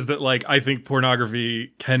difference is that like I think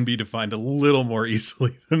pornography can be defined a little more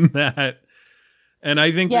easily than that. And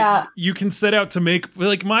I think that you can set out to make,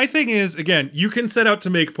 like, my thing is, again, you can set out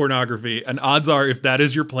to make pornography, and odds are, if that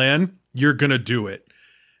is your plan, you're gonna do it.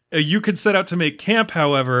 You could set out to make camp,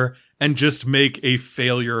 however, and just make a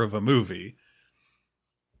failure of a movie.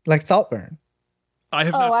 Like Saltburn. I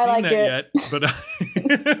have not seen like that it. yet, but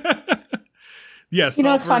yes, You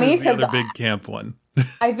know, it's funny the other because big camp one.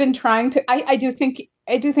 I've been trying to. I do think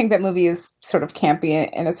that movie is sort of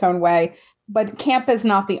campy in its own way, but camp is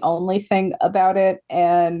not the only thing about it.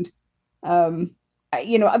 And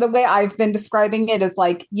the way I've been describing it is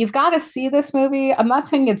like, you've got to see this movie. I'm not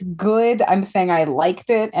saying it's good. I'm saying I liked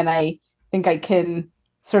it, and I think I can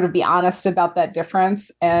sort of be honest about that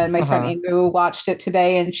difference. And my friend Ingu watched it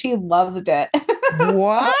today, and she loved it.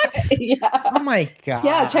 What? Yeah. Oh my god.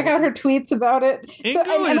 Yeah, check out her tweets about it.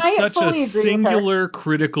 Ingo is such a singular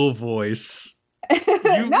critical voice.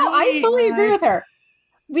 I fully agree with her.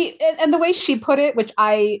 And the way she put it, which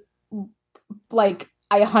I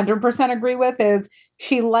 100% agree with, is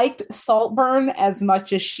she liked Saltburn as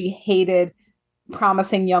much as she hated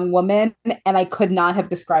Promising Young Woman, and I could not have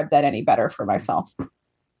described that any better for myself.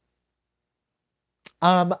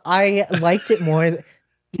 I liked it more.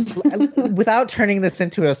 Without turning this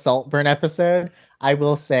into a Saltburn episode, I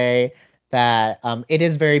will say that it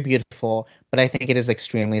is very beautiful, but I think it is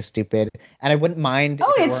extremely stupid. And I wouldn't mind.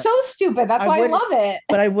 Oh, it's so stupid. That's why I love it.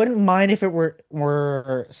 But I wouldn't mind if it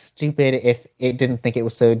were stupid if it didn't think it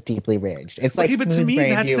was so deeply raged. It's like, but to me,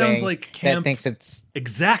 that sounds like camp. That thinks it's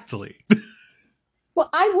exactly. Well,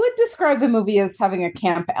 I would describe the movie as having a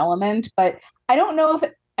camp element, but I don't know if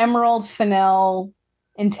Emerald Fennell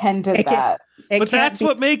intended that. But that's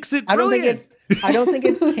what makes it brilliant. I don't think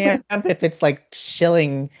it's camp if it's like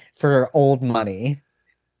shilling for old money.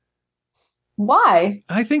 Why?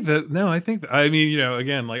 I mean,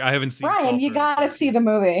 again, like, I haven't seen Brian, you gotta see the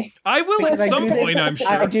movie. I will at some point, I'm sure.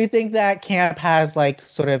 I do think that camp has like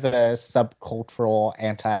sort of a subcultural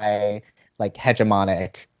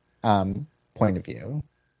hegemonic point of view.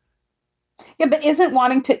 Yeah, but isn't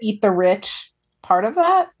wanting to eat the rich part of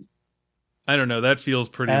that? I don't know. That feels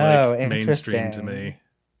pretty mainstream to me.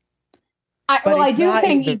 I do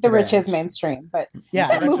think Eat the Rich is mainstream, but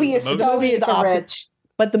that movie is so Eat the Rich.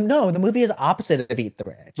 But the movie is opposite of Eat the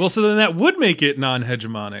Rich. Well, so then that would make it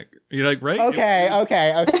non-hegemonic. You're like, right? Okay.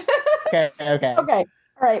 Okay. All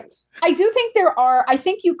right. I do think I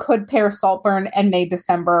think you could pair Saltburn and May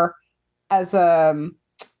December as a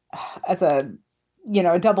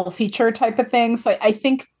double feature type of thing. So I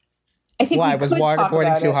think why was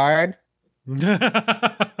waterboarding too hard?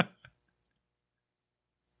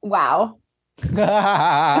 Wow.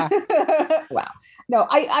 Wow. No,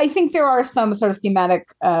 I think there are some sort of thematic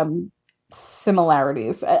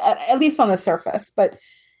similarities, at least on the surface. But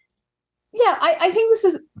yeah, I think this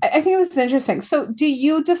is interesting. So, do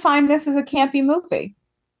you define this as a campy movie?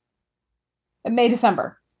 May,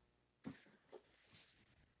 December.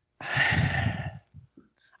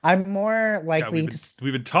 I'm more likely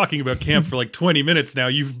we've been talking about camp for like 20 minutes now.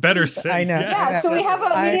 You've better say. I know. Yeah, so we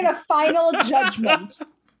need a final judgment.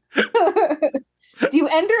 Do you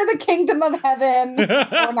enter the kingdom of heaven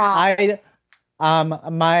or not?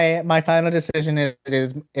 My final decision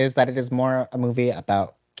is that it is more a movie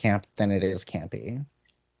about camp than it is campy.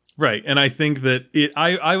 Right, and I think that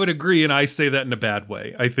I would agree, and I say that in a bad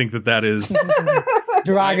way. I think that is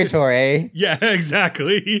derogatory. Yeah,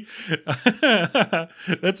 exactly.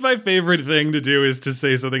 That's my favorite thing to do, is to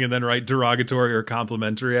say something and then write derogatory or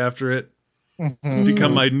complimentary after it. It's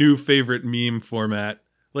become my new favorite meme format.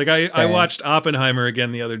 Like I watched Oppenheimer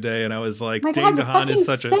again the other day, and I was like, Dane DeHaan is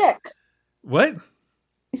such sick. What?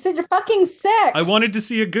 You said you're fucking sick. I wanted to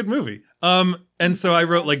see a good movie. And so I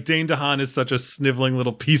wrote, like, Dane DeHaan is such a sniveling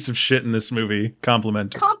little piece of shit in this movie.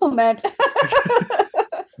 Compliment.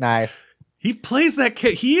 Nice. He plays that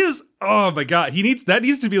kid. He is, oh my God. That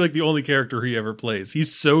needs to be like the only character he ever plays.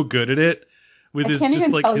 He's so good at it. I can't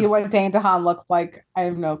even tell you what Dane DeHaan looks like. I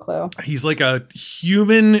have no clue. He's like a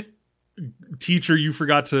human teacher you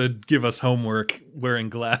forgot to give us homework wearing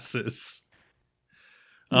glasses.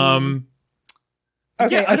 Okay,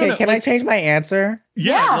 can I change my answer?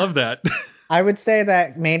 Yeah, I love that. I would say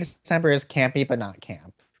that May December is campy, but not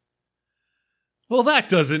camp. Well, that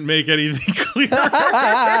doesn't make anything clear.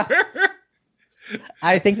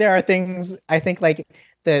 I think there are things, like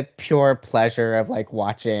the pure pleasure of like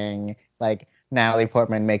watching like Natalie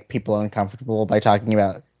Portman make people uncomfortable by talking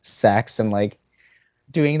about sex and like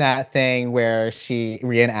doing that thing where she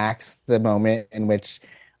reenacts the moment in which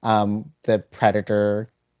the predator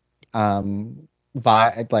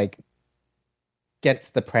gets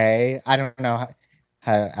the prey. I don't know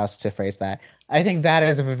how else to phrase that. I think that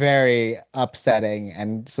is very upsetting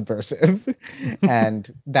and subversive, and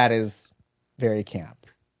that is very camp.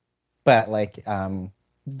 But like,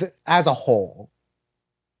 as a whole,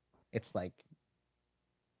 it's like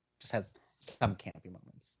just has some campy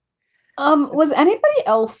moments.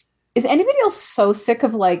 Is anybody else so sick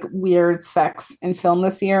of like weird sex in film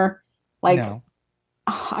this year? Like, No.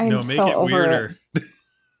 I'm No, make so it over weirder. it.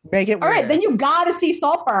 Make it All right, weird. then you gotta see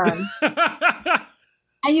Saltburn,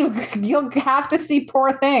 and you'll have to see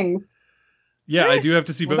Poor Things. Yeah, I do have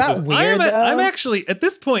to see Was both that those. weird, I'm though? actually, at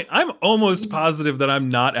this point, I'm almost positive that I'm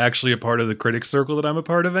not actually a part of the critics circle that I'm a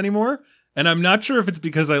part of anymore. And I'm not sure if it's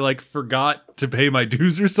because I like forgot to pay my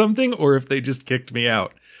dues or something, or if they just kicked me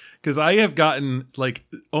out. Because I have gotten like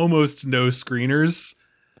almost no screeners.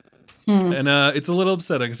 And it's a little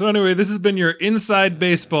upsetting. So anyway, this has been your inside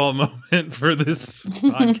baseball moment for this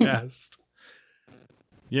podcast.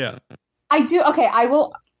 Yeah. I do. Okay, I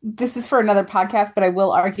will. This is for another podcast, but I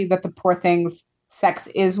will argue that the Poor Things sex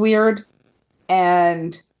is weird,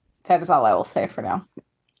 and that is all I will say for now.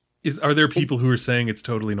 Are there people who are saying it's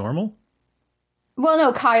totally normal? Well,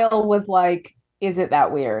 no, Kyle was like, "Is it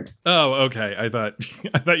that weird?" Oh, okay. I thought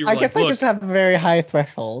you were I like, guess I look, just have a very high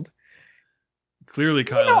threshold. clearly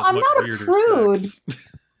Kyle know, has I'm much not a weirder prude. sex.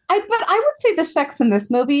 But I would say the sex in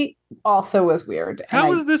this movie also was weird. How And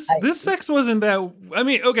was this? This sex wasn't that. I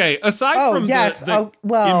mean, okay. Aside Oh, from yes. the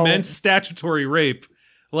Well, immense statutory rape,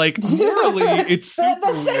 like morally, it's super the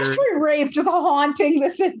weird. statutory rape just haunting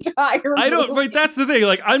this entire. I don't. movie. But that's the thing.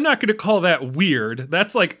 Like, I'm not going to call that weird.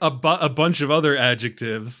 That's like a bunch of other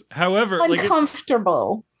adjectives. However, like,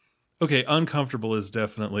 Uncomfortable. okay, uncomfortable is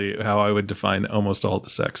definitely how I would define almost all the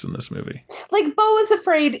sex in this movie. Like Beau is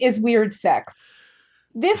Afraid is weird sex.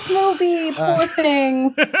 This movie, Poor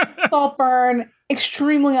Things, Saltburn,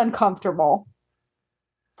 extremely uncomfortable.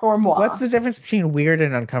 For moi. what's the difference between weird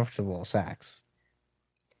and uncomfortable sex?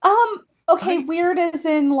 Okay, weird as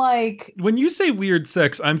in like When you say weird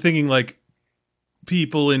sex, I'm thinking like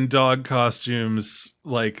people in dog costumes,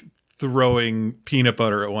 like throwing peanut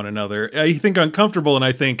butter at one another. I think uncomfortable, and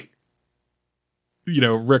I think,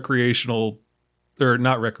 recreational or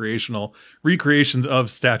not recreational recreations of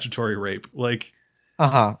statutory rape. Like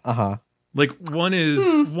one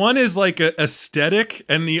is like a aesthetic,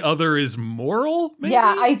 and the other is moral. Maybe?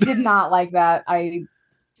 yeah, I did not like that.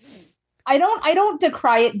 I don't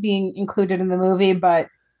decry it being included in the movie, but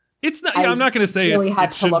It's not. I I'm not going to say really it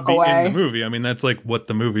had to shouldn't look be in away. the movie. I mean, that's like what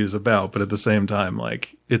the movie is about. But at the same time,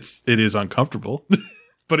 like it is uncomfortable,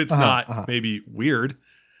 but it's not maybe weird.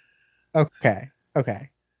 Okay.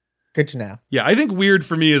 Good to know. Yeah, I think weird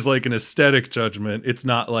for me is like an aesthetic judgment. It's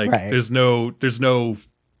not like Right. there's no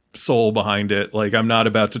soul behind it. Like I'm not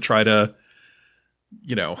about to try to,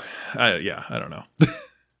 I don't know.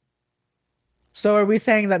 So are we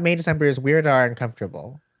saying that May December is weird or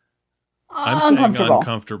uncomfortable? I'm saying uncomfortable.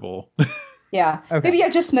 uncomfortable. Yeah, Okay. maybe I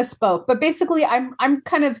just misspoke. But basically, I'm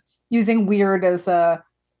kind of using weird as a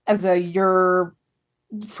your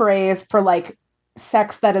phrase for like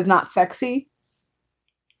sex that is not sexy.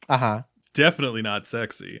 Definitely not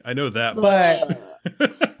sexy. I know that. But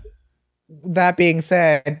that being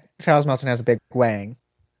said, Charles Melton has a big wang.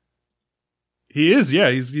 He is. Yeah,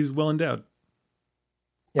 he's well endowed.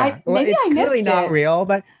 Yeah. Maybe it's I missed clearly not it. real,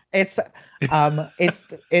 but it's I must have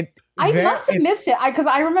it's missed it because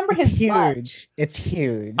I remember his butt. huge. It's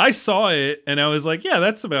huge. I saw it and I was like, yeah,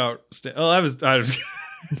 that's about. I was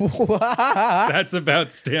that's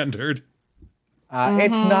about standard.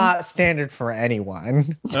 It's not standard for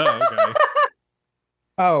anyone. Oh, okay.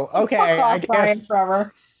 Oh, okay. Fuck I off, Brian guess.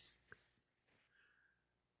 Forever.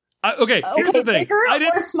 Okay, here's Okay, the thing. bigger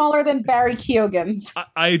or smaller than Barry Keoghan's?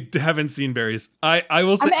 I haven't seen Barry's. I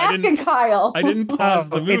will say I'm I asking didn't. Kyle. I didn't pause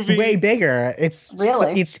the movie. It's way bigger. It's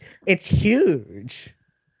Really? It's huge.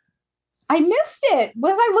 I missed it.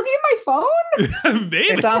 Was I looking at my phone? Maybe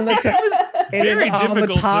It's on the. It is very on the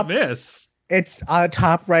difficult top. to miss. It's on the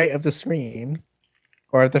top right of the screen,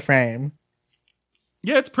 or of the frame.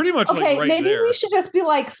 Yeah, it's pretty much Okay, like right maybe there. we should just be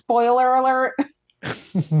like, spoiler alert.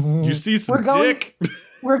 You see some We're going- dick?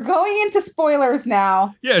 We're going into spoilers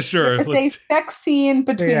now. Yeah, sure. There's a Let's- sex scene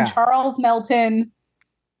between Yeah. Charles Melton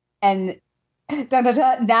and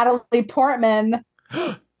Natalie Portman,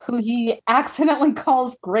 who he accidentally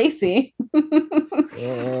calls Gracie.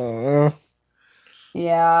 Uh,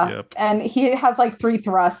 Yeah. Yep. And he has like 3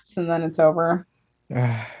 thrusts and then it's over.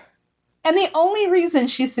 uh, And the only reason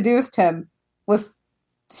she seduced him was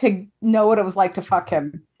to know what it was like to fuck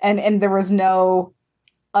him. And there was no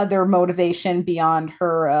other motivation beyond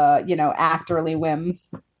her actorly whims.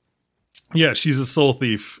 Yeah, she's a soul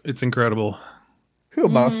thief. It's incredible. Who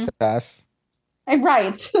amongst us?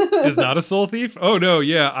 Right. Is not a soul thief? Oh no,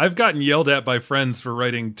 yeah. I've gotten yelled at by friends for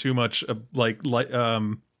writing too much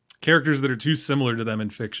characters that are too similar to them in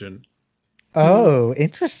fiction. Oh,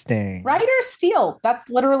 interesting. Writer steal. That's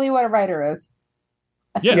literally what a writer is.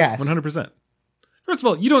 Yeah, Yes. 100%. First of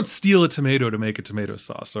all, you don't steal a tomato to make a tomato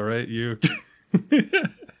sauce, all right? You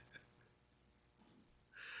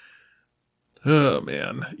Oh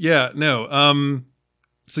man. Yeah, no.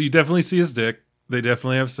 So you definitely see his dick. They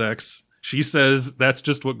definitely have sex. She says that's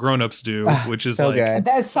just what grown-ups do, which is so like good.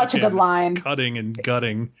 That is such a good fucking line. cutting and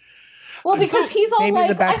gutting. Well, because he's all Maybe the like,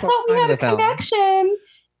 I best thought we line had a of the film. connection.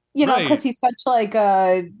 You know, Right. because he's such like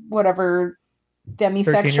a whatever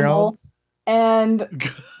 13-year-old? demisexual. And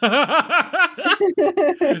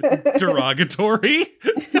Derogatory.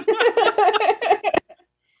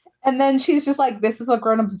 and then she's just like, this is what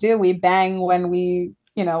grown-ups do. We bang when we,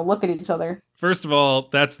 look at each other. First of all,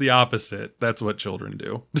 that's the opposite. That's what children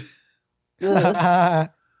do. Ugh.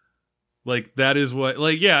 Like that is what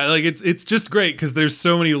it's just great because there's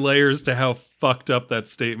so many layers to how fucked up that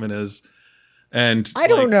statement is. And I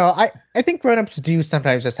don't know. I think grown-ups do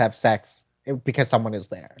sometimes just have sex because someone is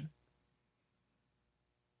there.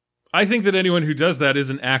 I think that anyone who does that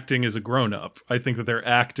isn't acting as a grown-up. I think that they're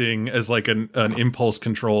acting as like an impulse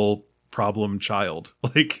control problem child.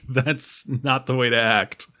 Like that's not the way to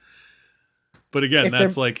act. But again, If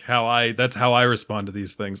that's they're- like how I respond to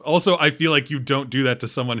these things. Also, I feel like you don't do that to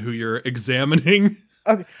someone who you're examining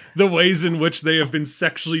Okay. the ways in which they have been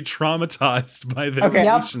sexually traumatized by their Okay.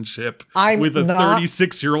 Yep. relationship I'm with a not-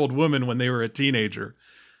 36-year-old woman when they were a teenager.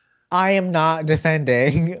 I am not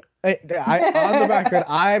defending. On the record,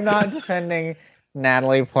 I'm not defending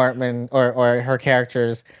Natalie Portman or her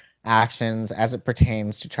character's actions as it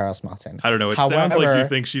pertains to Charles Melton. I don't know. It sounds like you However,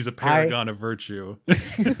 think she's a paragon of virtue.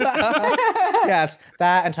 Yes,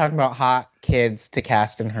 that and talking about hot kids to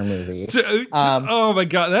cast in her movie. Oh my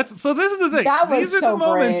god, this is the thing. That was These are so the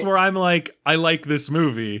moments great. where I'm like, I like this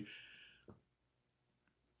movie.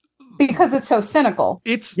 Because it's so cynical.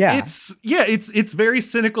 It's Yeah. it's very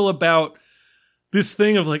cynical about this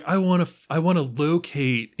thing of like I want to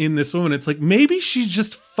locate in this woman. It's like maybe she's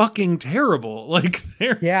just fucking terrible. Like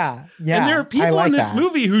there's Yeah, and there are I people like in this that.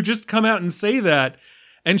 movie who just come out and say that,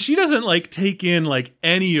 and she doesn't like take in like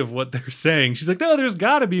any of what they're saying. She's like, no, there's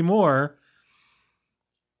got to be more.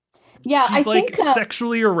 Yeah, She's I like think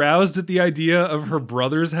sexually aroused at the idea of her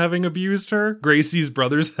brothers having abused her, Gracie's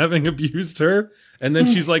brothers having abused her, and then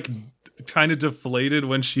she's like kind of deflated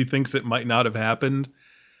when she thinks it might not have happened.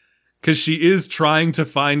 Because she is trying to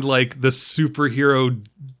find like the superhero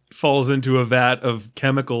falls into a vat of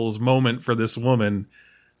chemicals moment for this woman.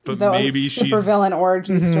 But the maybe super she's villain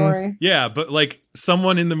origin Mhm. story. yeah, but like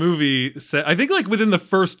someone in the movie said, I think like within the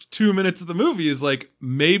first 2 minutes of the movie is like,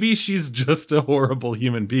 maybe she's just a horrible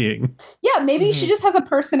human being. Yeah, maybe she just has a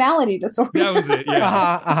personality disorder. That was it.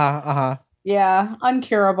 Yeah. Uh-huh. Yeah,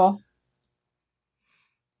 uncurable.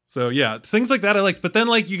 So yeah, things like that I liked. But then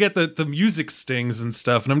like you get the music stings and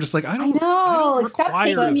stuff, and I'm just like, I I don't know. don't Like, stop require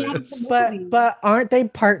taking me out of this. the movie. But aren't they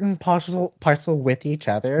part and parcel with each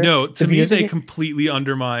other? No, to The me music- they completely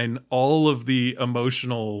undermine all of the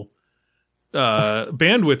emotional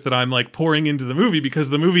bandwidth that I'm like pouring into the movie, because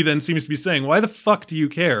the movie then seems to be saying, why the fuck do you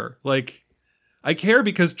care? Like, I care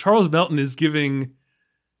because Charles Melton is giving,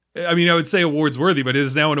 I mean, I would say awards worthy, but it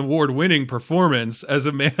is now an award winning performance as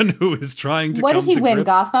a man who is trying to What come did he to win? grips-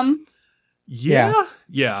 Gotham? Yeah.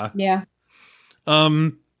 Yeah.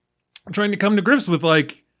 I'm trying to come to grips with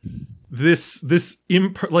like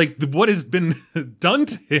what has been done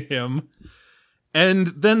to him, and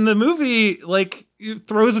then the movie like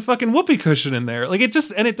throws a fucking whoopee cushion in there, like it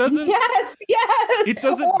doesn't. Yes. It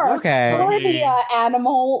doesn't Or, work Okay. for or me. the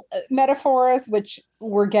animal metaphors, which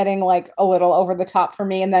were getting like a little over the top for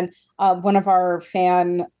me. And then one of our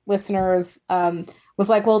fan listeners was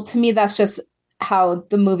like, well, to me, that's just how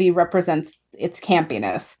the movie represents its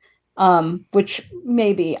campiness. Which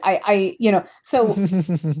maybe so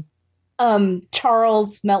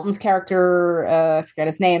Charles Melton's character, I forget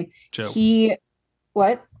his name. Joe.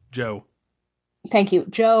 Joe. Thank you.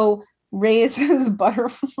 Joe raises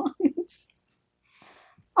butterflies.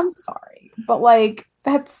 I'm sorry, but like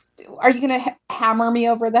are you going to hammer me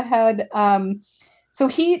over the head? So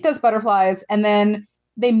he does butterflies, and then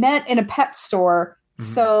they met in a pet store. Mhm.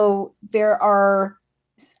 So there are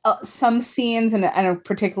some scenes and a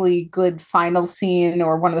particularly good final scene,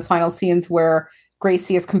 or one of the final scenes, where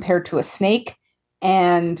Gracie is compared to a snake.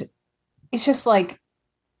 And it's just like,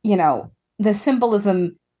 the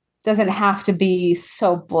symbolism doesn't have to be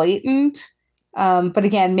so blatant. But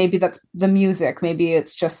again, maybe that's the music. Maybe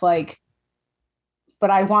it's just like but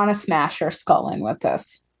I want to smash her skull in with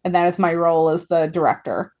this. And that is my role as the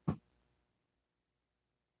director.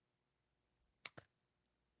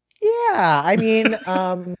 Yeah, I mean,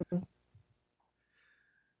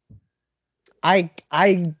 I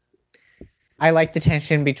like the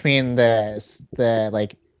tension between the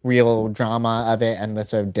like real drama of it and the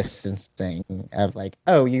sort of distancing of like,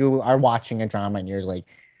 oh, you are watching a drama and you're like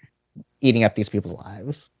eating up these people's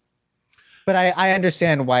lives. But I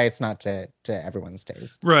understand why it's not to everyone's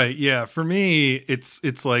taste. Right. Yeah. For me,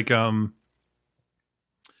 it's like I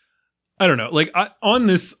don't know. Like on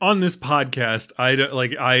this podcast,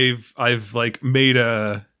 I've like made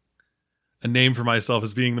a name for myself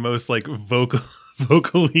as being the most like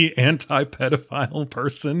vocally anti-pedophile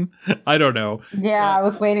person. I don't know. Yeah, I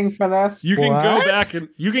was waiting for this. You can go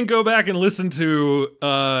What? back and listen to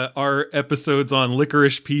our episodes on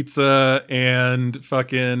Licorice Pizza and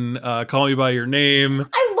fucking Call Me by Your Name.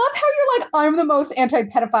 I love how you're like, I'm the most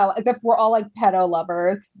anti-pedophile, as if we're all like pedo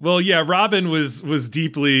lovers. Well, yeah, Robin was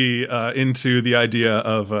deeply into the idea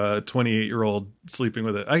of a 28-year-old sleeping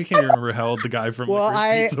with it. I can't remember how old the guy from Well,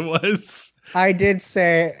 Licorice Pizza was. I did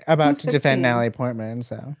say about Who's to defend 15? Natalie Portman,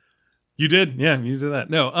 so You did, yeah, you did that.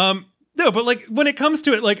 No, but like when it comes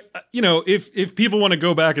to it, like you know, if people want to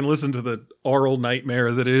go back and listen to the oral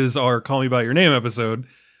nightmare that is our Call Me by Your Name episode,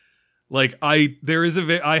 like I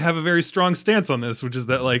have a very strong stance on this, which is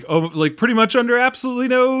that like pretty much under absolutely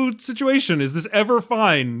no situation is this ever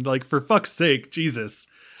fine. Like for fuck's sake, Jesus.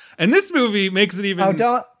 And this movie makes it even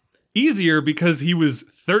easier because he was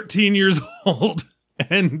 13 years old,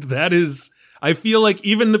 and that is. I feel like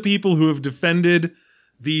even the people who have defended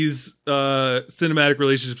these cinematic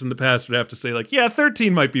relationships in the past would have to say, like, yeah,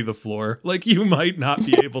 13 might be the floor. Like, you might not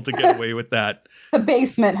be able to get away with that. The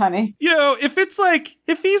basement, honey. You know, if it's like,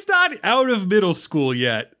 if he's not out of middle school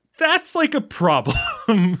yet, that's like a problem.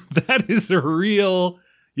 That is a real,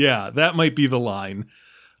 yeah, that might be the line.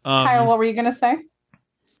 Kyle, what were you going to say?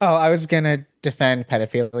 Oh, I was gonna defend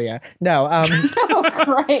pedophilia. No, Oh,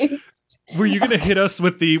 Christ. Were you going to hit us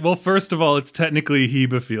with the, well, first of all, it's technically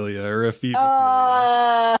hebephilia or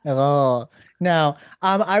ephebophilia. oh no.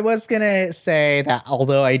 I was gonna say that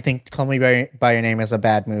although I think Call Me by Your Name is a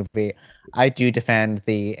bad movie, I do defend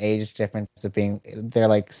the age difference of being they're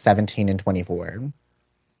like 17 and 24.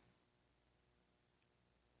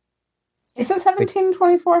 Is it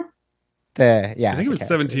 1724? I I think it was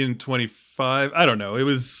 17 and 25. I don't know. It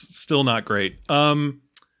was still not great.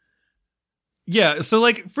 Yeah, so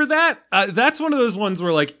like for that, that's one of those ones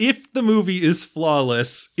where like if the movie is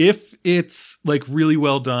flawless, if it's like really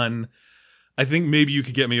well done, I think maybe you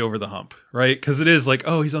could get me over the hump, right? Because it is like,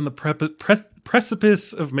 oh, he's on the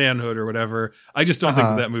precipice of manhood or whatever. I just don't think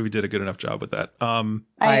that movie did a good enough job with that. I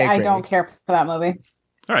agree. don't care for that movie.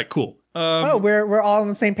 All right, cool. We're all on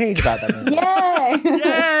the same page about that movie. Yay!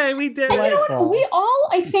 Yay, we did And it. you know what? We all,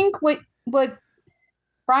 I think, what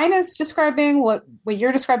Brian is describing, what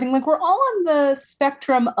you're describing, like we're all on the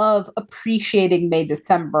spectrum of appreciating May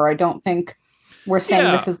December. I don't think we're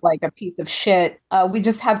saying this is like a piece of shit. We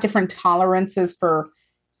just have different tolerances for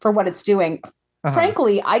what it's doing.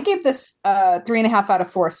 Frankly, I gave this 3.5 out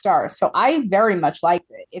of 4 stars, so I very much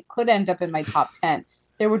liked it. It could end up in my top 10.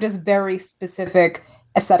 There were just very specific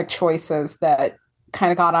aesthetic choices that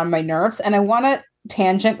kind of got on my nerves, and I want to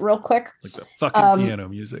tangent real quick. Like the fucking piano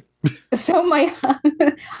music. So I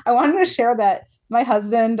wanted to share that my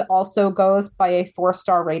husband also goes by a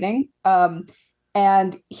 4-star rating.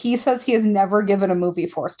 And he says he has never given a movie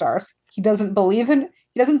 4 stars. He doesn't believe in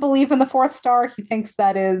the 4th star. He thinks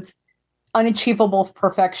that is unachievable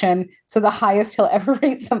perfection. So the highest he'll ever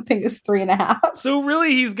rate something is 3.5. So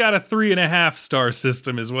really, he's got a 3.5 star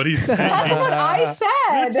system, is what he's saying. That's what I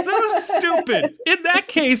said. It's so stupid. In that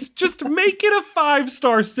case, just make it a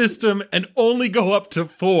 5-star system and only go up to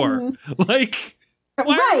 4. Like,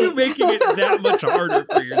 why are you making it that much harder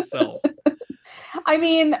for yourself? I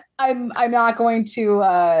mean, I'm not going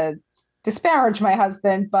to disparage my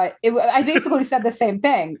husband, but I basically said the same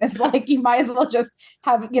thing. It's like you might as well just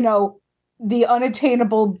have, the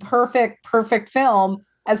unattainable perfect film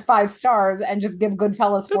as 5 stars and just give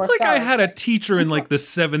Goodfellas 4 stars. It's like I had a teacher in like the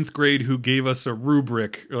 7th grade who gave us a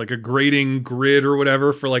rubric or like a grading grid or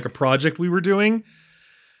whatever for like a project we were doing.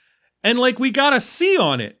 And like we got a C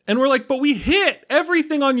on it. And we're like, but we hit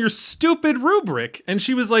everything on your stupid rubric. And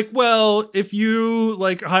she was like, well, if you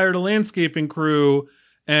like hired a landscaping crew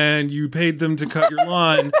and you paid them to cut your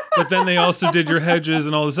lawn, but then they also did your hedges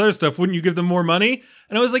and all this other stuff, wouldn't you give them more money?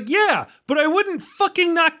 And I was like, yeah, but I wouldn't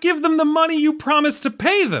fucking not give them the money you promised to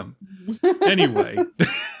pay them. Anyway.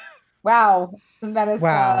 Wow. That is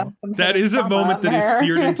Wow. some That hidden is a trauma moment that is there.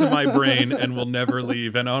 seared into my brain and will never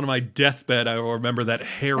leave. And on my deathbed, I will remember that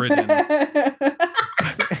Harridan.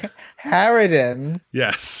 Harridan.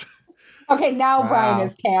 Yes. Okay, now Wow. Brian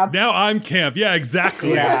is camp. Now I'm camp. Yeah,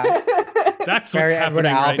 exactly. Yeah. That's what's Very Edward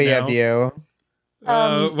happening right Albee now. of you.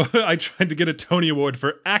 I tried to get a Tony Award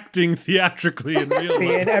for acting theatrically in real In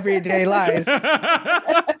life. everyday life.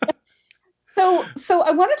 So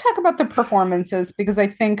I want to talk about the performances because I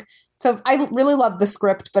think I really love the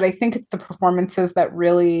script, but I think it's the performances that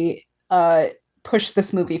really push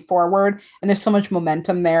this movie forward, and there's so much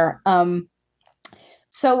momentum there. And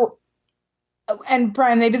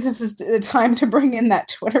Brian, maybe this is the time to bring in that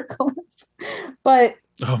Twitter clip, but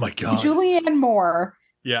Oh my god. Julianne Moore,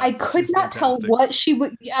 Yeah. I could she's not tell fantastic. what she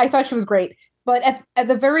was. I thought she was great, but at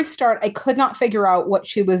the very start, I could not figure out what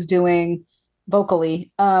she was doing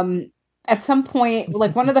vocally. At some point,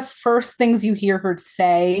 like one of the first things you hear her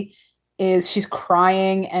say is she's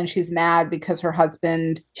crying and she's mad because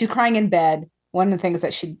she's crying in bed. One of the things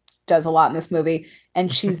that she does a lot in this movie,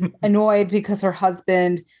 and she's annoyed because her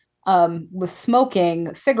husband was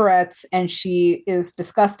smoking cigarettes, and she is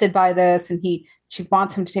disgusted by this, and she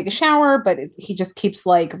wants him to take a shower, but he just keeps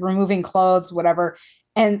like removing clothes, whatever.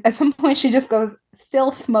 And at some point, she just goes,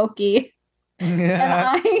 "Still smoky." And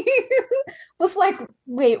I was like,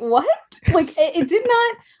 wait, what? Like it did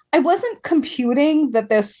not, I wasn't computing that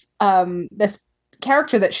this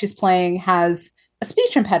character that she's playing has a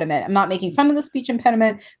speech impediment. I'm not making fun of the speech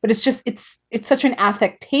impediment, but it's just it's such an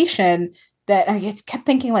affectation that I just kept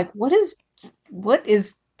thinking like, what is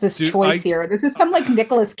this Dude, choice here? This is some like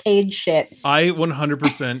Nicolas Cage shit. I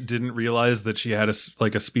 100% didn't realize that she had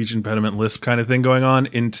a speech impediment lisp kind of thing going on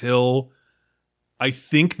until I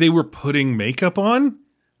think they were putting makeup on,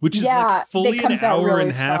 which is Yeah, like fully it an comes out hour really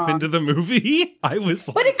and a half strong. into the movie. I was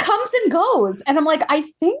like, But it comes and goes. And I'm like, I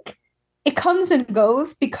think it comes and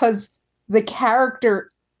goes because the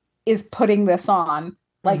character is putting this on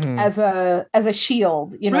like Mhm. as a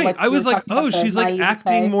shield, you know, right. like I we was were like, talking about oh, the she's like naivete.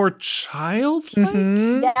 acting more childlike.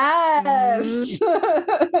 Mhm. Yes.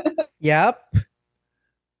 Yep.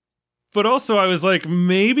 But also, I was like,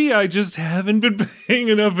 maybe I just haven't been paying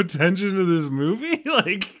enough attention to this movie.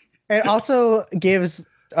 Like, It also gives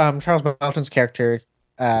Charles Melton's character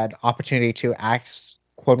an opportunity to act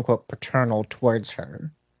quote unquote paternal towards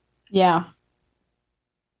her. Yeah.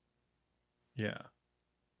 yeah.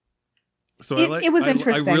 So It was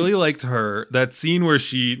interesting. I really liked her. That scene where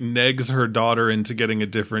she negs her daughter into getting a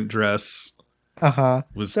different dress Uh-huh.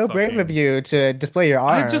 was So brave fucking- of you to display your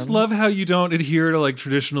arms. I just love how you don't adhere to like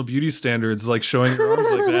traditional beauty standards, like showing your arms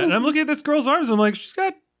like that. And I'm looking at this girl's arms. I'm like, she's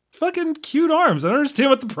got fucking cute arms. I don't understand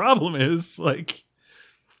what the problem is. Like,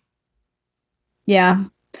 Yeah.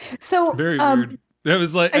 So very weird. That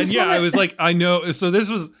was like, I and just yeah, wanna- I was like, I know. So this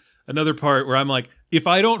was another part where I'm like, if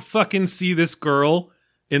I don't fucking see this girl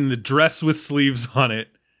in the dress with sleeves on it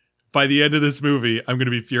by the end of this movie, I'm going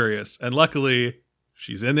to be furious. And luckily,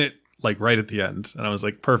 she's in it like right at the end. And I was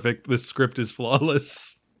like, perfect. This script is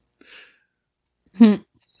flawless. Hmm.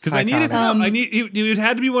 Because I needed to know. It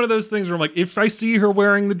had to be one of those things where I'm like, if I see her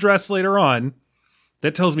wearing the dress later on,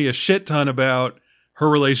 that tells me a shit ton about her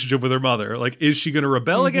relationship with her mother. Like, is she going to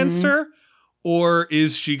rebel against her? Or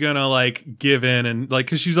is she going to like give in and like,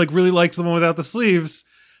 because she's like really likes the one without the sleeves.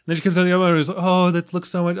 And then she comes on the other one and is like, oh, that looks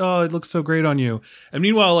so much. Oh, it looks so great on you. And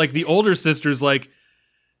meanwhile, like the older sister's like,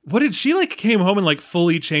 what did she like came home and like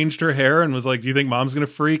fully changed her hair and was like, do you think mom's going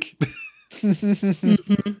to freak?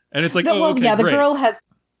 Mhm. And it's like, The- oh, well, okay, yeah, the great. girl has.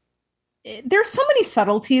 There's so many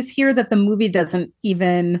subtleties here that the movie doesn't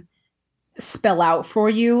even spell out for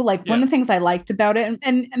you. Like one Yeah. of the things I liked about it,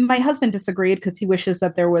 and my husband disagreed because he wishes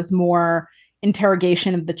that there was more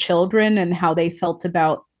interrogation of the children and how they felt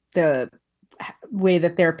about the way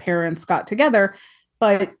that their parents got together.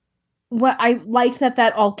 But what I like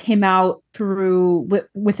that all came out through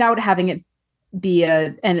without having it be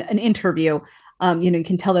an interview. You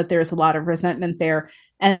can tell that there's a lot of resentment there.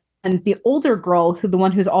 And the older girl, the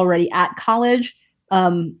one who's already at college,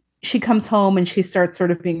 she comes home and she starts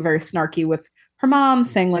sort of being very snarky with her mom,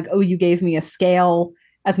 saying like, "Oh, you gave me a scale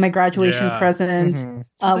as my graduation Yeah. present," Mhm.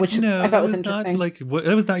 It's which like, no, I thought that was not, interesting. like,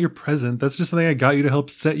 that was not your present. That's just something I got you to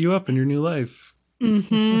help set you up in your new life.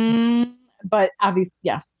 Mhm. But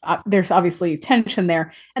there's obviously tension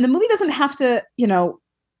there, and the movie doesn't have to,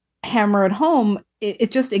 hammer it home.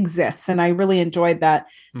 It just exists, and I really enjoyed that.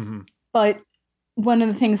 Mhm. But one of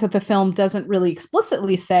the things that the film doesn't really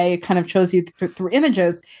explicitly say, it kind of shows you through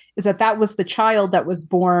images, is that was the child that was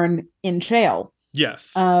born in jail.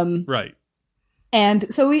 Yes. Right.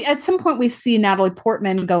 And so at some point we see Natalie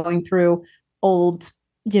Portman going through old,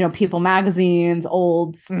 People magazines,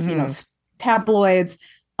 old, Mhm. tabloids,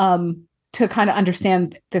 to kind of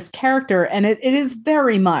understand this character. And it is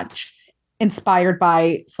very much inspired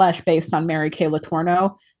by / based on Mary Kay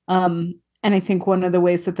Letourneau. And I think one of the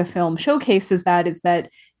ways that the film showcases that is that,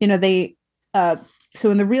 you know, they, so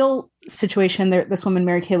in the real situation, this woman,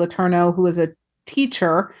 Mary Kay Letourneau, who was a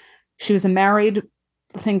teacher, she was a married,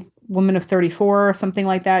 I think, woman of 34 or something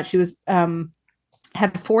like that. She was,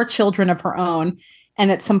 had 4 children of her own. And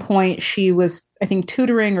at some point she was, I think,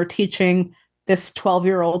 tutoring or teaching this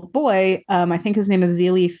 12-year-old boy. I think his name is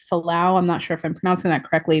Vili Falau. I'm not sure if I'm pronouncing that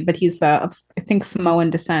correctly, but he's, I think, Samoan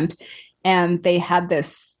descent. And they had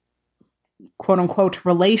this quote unquote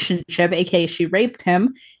relationship, aka she raped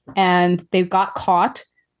him, and they got caught.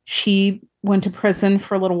 She went to prison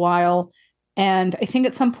for a little while. And I think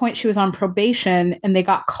at some point she was on probation and they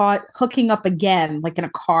got caught hooking up again, like in a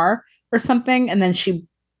car or something. And then she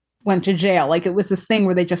went to jail. Like it was this thing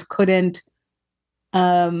where they just couldn't,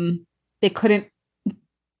 they couldn't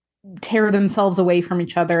tear themselves away from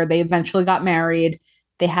each other. They eventually got married.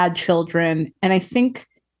 They had children. And I think,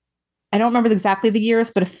 I don't remember exactly the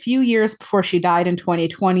years, but a few years before she died in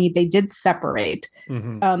 2020, they did separate.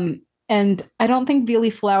 Mm-hmm. And I don't think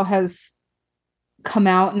Vili Falau has come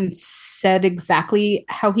out and said exactly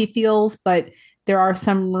how he feels, but there are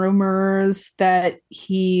some rumors that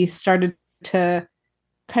he started to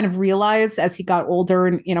kind of realize as he got older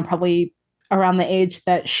and, you know, probably around the age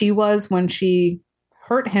that she was when she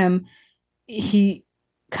hurt him, he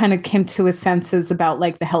kind of came to his senses about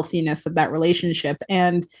like the healthiness of that relationship.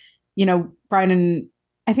 And, you know, Brian, and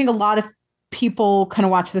I think a lot of people kind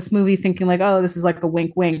of watch this movie thinking like, oh, this is like a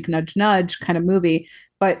wink, wink, nudge, nudge kind of movie.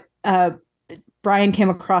 But Brian came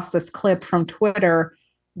across this clip from Twitter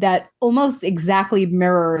that almost exactly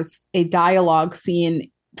mirrors a dialogue scene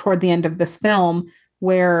toward the end of this film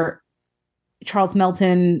where Charles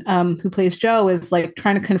Melton, who plays Joe, is like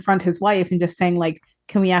trying to confront his wife and just saying like,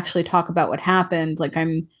 can we actually talk about what happened? Like,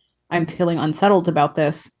 I'm feeling unsettled about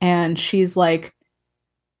this. And she's like,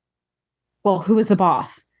 well, who is the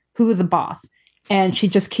boss? Who is the boss? And she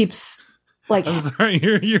just keeps like, I'm sorry,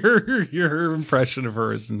 your impression of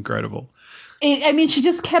her is incredible. I mean, she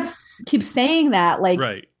just keeps saying that, like,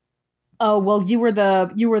 right. Oh, well, you were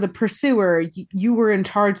the pursuer. You were in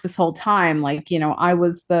charge this whole time. Like, you know, I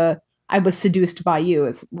was seduced by you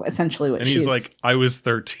is essentially what she's. And he's like, I was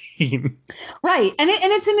 13. Right. And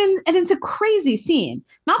it's a crazy scene.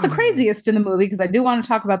 Not the craziest in the movie, because I do want to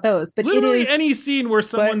talk about those, but literally it is any scene where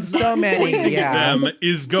someone's not pointing at them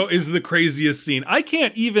is the craziest scene. I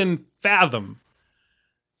can't even fathom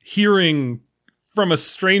hearing from a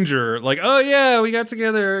stranger, like, oh yeah, we got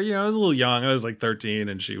together. You know, I was a little young. I was like 13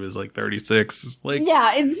 and she was like 36. Like,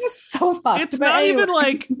 yeah, it's just so fucked. It's not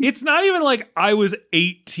even like I was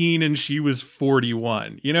 18 and she was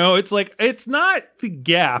 41. You know, it's like, it's not the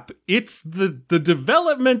gap. It's the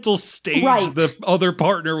developmental stage the other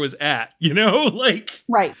partner was at, you know, like.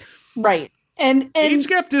 Right. And age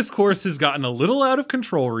gap discourse has gotten a little out of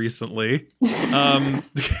control recently.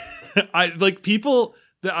 I like people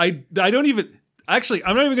that I don't even. Actually,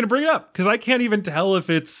 I'm not even going to bring it up because I can't even tell if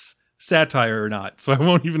it's satire or not. So I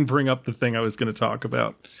won't even bring up the thing I was going to talk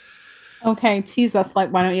about. Okay, tease us.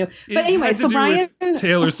 Like, why don't you? But anyway, so Brian,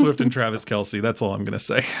 Taylor Swift and Travis Kelce. That's all I'm going to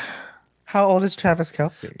say. How old is Travis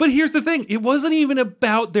Kelce? But here's the thing: it wasn't even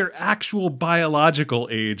about their actual biological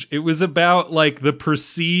age. It was about like the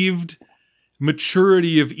perceived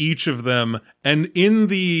maturity of each of them. And in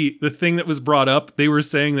the thing that was brought up, they were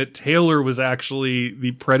saying that Taylor was actually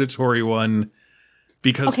the predatory one.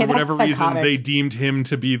 Because for whatever reason, they deemed him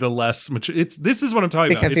to be the less mature. This is what I'm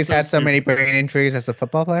talking about. Because he's had so many brain injuries as a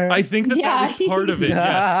football player? I think that was part of it,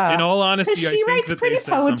 yes. In all honesty, because she writes pretty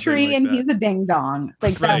poetry like and he's a ding-dong.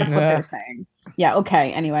 Like, that's what they're saying. Yeah,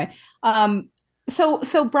 okay, anyway.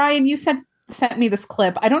 So Brian, you sent me this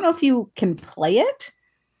clip. I don't know if you can play it.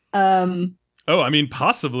 Oh, I mean,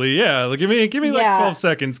 possibly, yeah. Like, give me like 12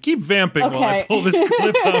 seconds. Keep vamping while I pull this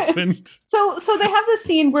clip up. And so they have this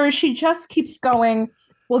scene where she just keeps going,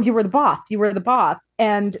 well, you were the boss.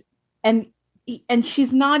 And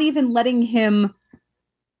she's not even letting him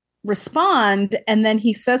respond. And then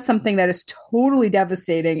he says something that is totally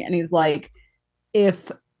devastating. And he's like,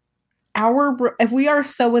 if we are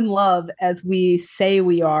so in love as we say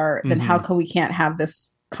we are, then how come we can't have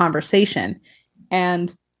this conversation?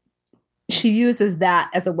 And she uses that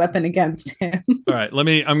as a weapon against him. All right, I'm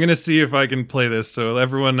going to see if I can play this. So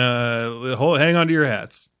everyone, hang on to your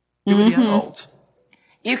hats. You were the adult.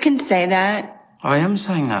 You can say that. I am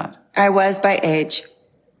saying that. I was by age.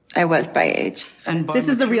 And this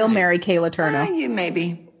is the real Mary Kay Letourneau. You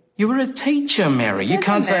maybe. You were a teacher, Mary. You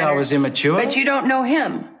can't say I was immature. But you don't know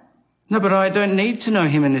him. No, but I don't need to know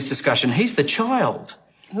him in this discussion. He's the child.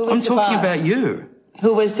 Who was I'm the talking boss? about you.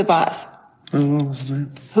 Who was the boss? What was his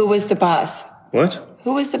name? Who was the boss? What?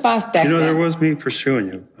 Who was the boss back You know, then? there was me pursuing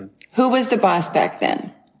you, but Who was the boss back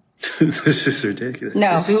then? this is ridiculous.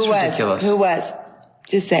 No, This who is was? ridiculous. Who was?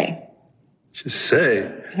 Just say. Just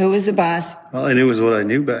say. Who was the boss? All I knew was what I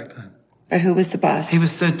knew back then. But who was the boss? He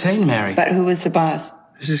was 13, Mary. But who was the boss?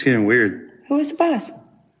 This is getting weird. Who was the boss?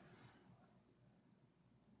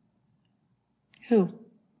 Who?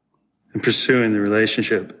 I'm pursuing the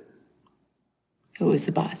relationship. Who was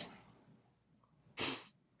the boss?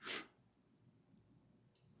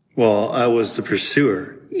 Well, I was the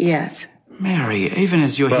pursuer. Yes. Mary, even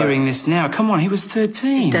as you're But- hearing this now, come on, he was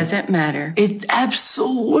 13. Doesn't matter. It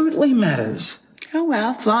absolutely matters. Oh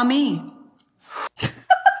well, flaw me.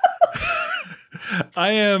 I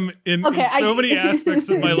am in Okay, so I- many aspects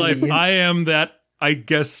of my life. I am that, I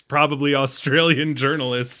guess, probably Australian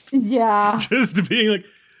journalist. Yeah. Just being like,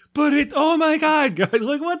 but it, oh my God, guys,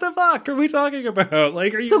 like, what the fuck are we talking about?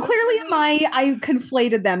 Like, are you. So clearly I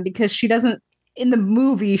conflated them because she doesn't, in the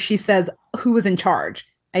movie, she says, who was in charge?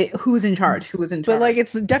 Who's in charge? Who was in charge? But like,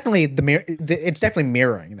 it's definitely it's definitely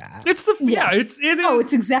mirroring that. It's the, yeah, it is. Oh,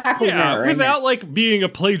 it's exactly yeah, mirroring without like being a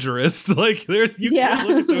plagiarist. Like, there's, you Yeah. can't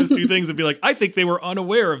look at those two things and be like, I think they were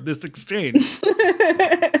unaware of this exchange.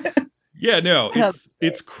 Yeah, no,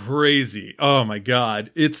 it's crazy. Oh my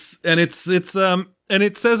God. And it says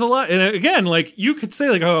a lot. And again, like, you could say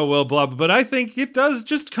like, oh, well, blah, blah, but I think it does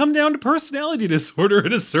just come down to personality disorder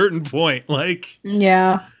at a certain point. Like,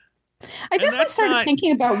 Yeah. I definitely that's started not-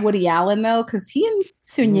 thinking about Woody Allen though, because he and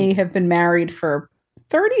Soon-Yi have been married for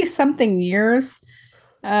 30 something years.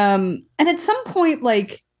 And at some point,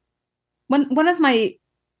 like one of my,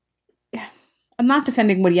 I'm not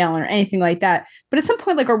defending Woody Allen or anything like that, but at some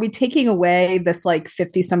point, like, are we taking away this like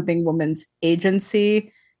 50 something woman's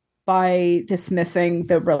agency by dismissing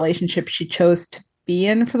the relationship she chose to be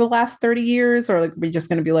in for the last 30 years? Or like, are we just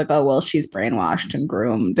going to be like, oh, well, she's brainwashed and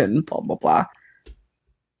groomed and blah, blah, blah.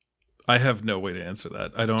 I have no way to answer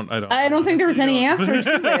that. I don't think there was any honestly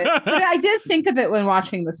answer to don't. it. But I did think of it when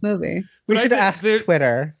watching this movie. We But should I think ask there-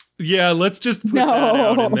 Twitter. Yeah, let's just put that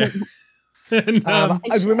out in there. And,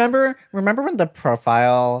 I remember when the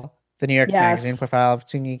profile, the New York Yes. Magazine profile of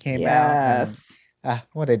Soon-Yi came out. Yes.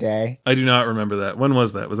 What a day! I do not remember that. When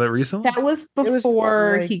was that? Was that recent? That was was,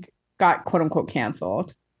 before like- he got quote unquote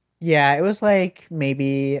canceled. Yeah, it was like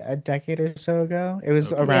maybe a decade or so ago. It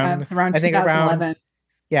was Okay. Yeah, around. it was around I think 2011.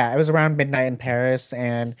 Yeah, it was around midnight in Paris,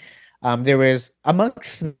 and there was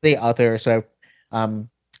amongst the other sort of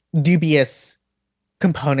dubious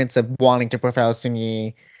components of wanting to profile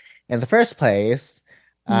Soon-Yi in the first place.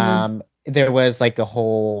 There was like a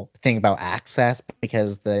whole thing about access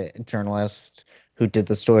because the journalist who did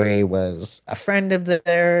the story was a friend of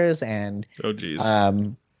theirs, and Oh, geez.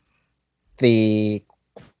 the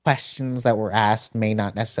questions that were asked may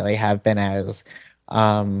not necessarily have been as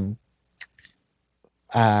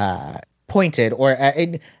pointed or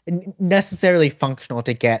necessarily functional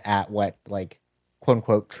to get at what, like, quote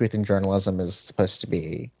unquote truth in journalism is supposed to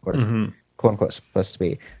be, or Mhm. quote unquote supposed to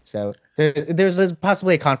be. So there's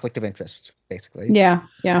possibly a conflict of interest, basically. Yeah,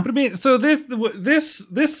 yeah. But I mean, so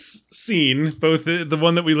this scene, both the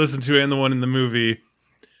one that we listened to and the one in the movie,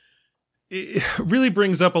 it really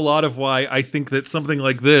brings up a lot of why I think that something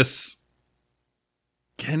like this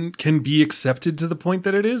can be accepted to the point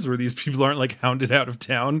that it is, where these people aren't like hounded out of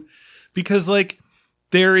town, because like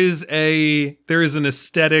there is an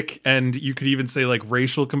aesthetic, and you could even say like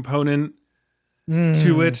racial component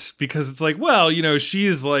to it, because it's like, well, you know,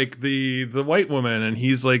 she's like the white woman and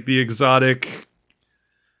he's like the exotic,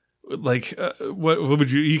 like what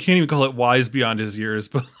would you can't even call it wise beyond his years,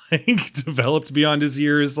 but like developed beyond his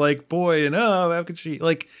years, like boy, and oh, how could she,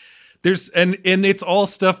 like there's and it's all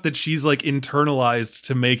stuff that she's like internalized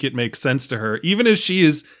to make it make sense to her, even as she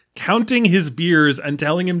is counting his beers and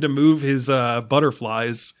telling him to move his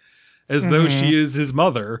butterflies as though she is his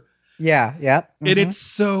mother. Yeah. And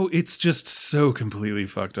it's just so completely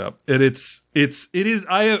fucked up. And it is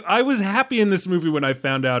I was happy in this movie when I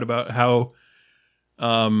found out about how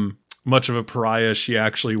much of a pariah she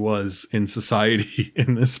actually was in society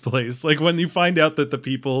in this place. Like when you find out that the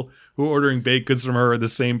people who are ordering baked goods from her are the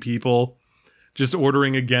same people just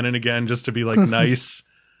ordering again and again just to be like nice.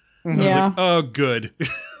 I was Yeah. like, oh good.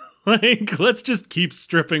 Like let's just keep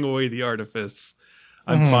stripping away the artifice.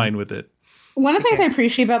 I'm fine with it. One of the things I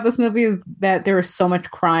appreciate about this movie is that there is so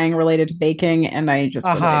much crying related to baking, and I just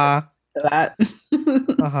related to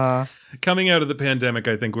that. Coming out of the pandemic,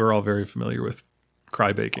 I think we're all very familiar with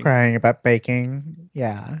cry baking. Crying about baking.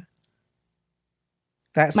 Yeah.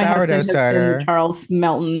 That My husband sourdough has been starter. the Charles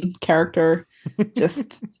Melton character,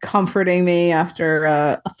 just comforting me after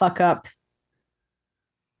a fuck up.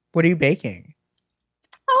 What are you baking?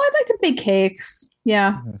 Oh, I'd like to bake cakes.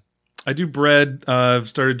 Yeah. I do bread. I've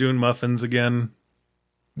started doing muffins again.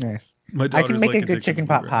 Nice. My I daughter's can make like a good addicted to chicken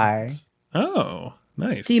pot blueberry pie. muffins. Oh,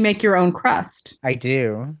 nice. Do you make your own crust? I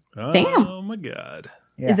do. Oh Damn. my god.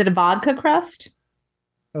 Yeah. Is it a vodka crust?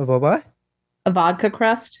 Oh, what? A vodka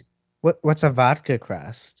crust? What's a vodka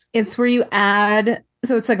crust? It's where you add,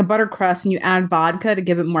 so it's like a butter crust and you add vodka to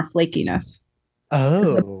give it more flakiness. 'Cause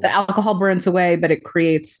Oh. The alcohol burns away, but it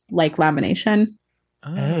creates like lamination.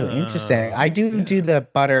 Oh, interesting. I do yeah. do the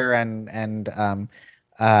butter and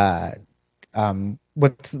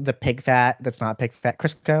what's the pig fat that's not pig fat?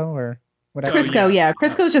 Crisco or whatever. Crisco, yeah. yeah.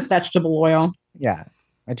 Crisco is just vegetable oil. Yeah,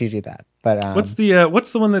 I do that. But What's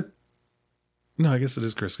the one that? No, I guess it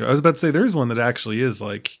is Crisco. I was about to say there's one that actually is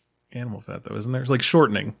like animal fat though, isn't there? Like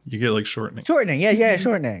shortening. You get like shortening. shortening? Yeah,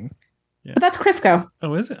 shortening. But that's Crisco.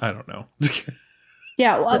 Oh, is it? I don't know.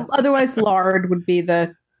 Yeah. Well, otherwise, lard would be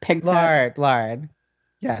the pig fat. Lard.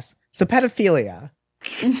 Yes. So pedophilia.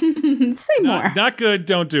 Say more. Not good.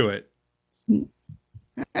 Don't do it. Do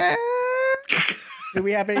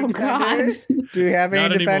we have any Oh, God. defenders? Do we have any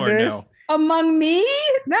Not anymore. defenders? No. Among me?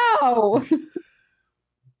 No.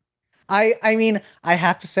 I mean, I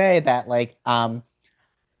have to say that like one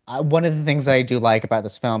of the things that I do like about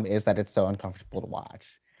this film is that it's so uncomfortable to watch.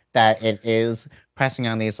 That it is pressing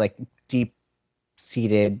on these like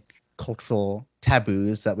deep-seated cultural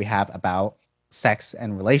taboos that we have about sex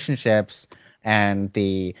and relationships and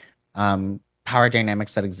the power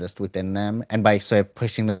dynamics that exist within them, and by sort of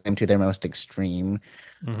pushing them to their most extreme,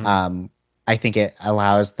 I think it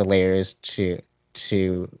allows the layers to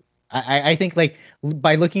I think like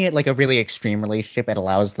by looking at like a really extreme relationship, it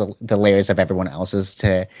allows the layers of everyone else's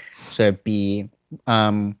to sort of be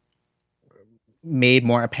made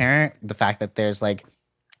more apparent. The fact that there's like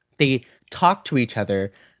they talk to each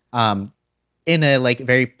other in a like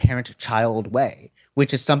very parent-child way,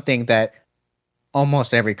 which is something that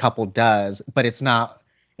almost every couple does, but it's not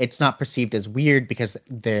perceived as weird because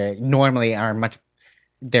they normally are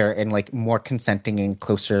they're in like more consenting and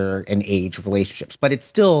closer in age relationships, but it's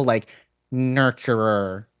still like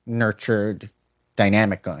nurtured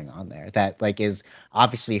dynamic going on there that like is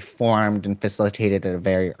obviously formed and facilitated at a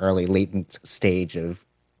very early latent stage of,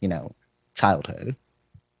 you know, childhood.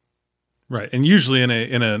 Right. And usually in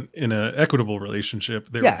a equitable relationship,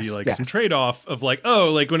 there would be like some trade-off of like,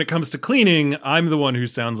 oh, like when it comes to cleaning, I'm the one who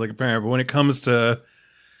sounds like a parent. But when it comes to,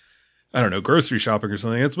 I don't know, grocery shopping or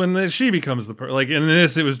something, it's when she becomes the like in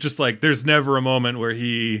this, it was just like, there's never a moment where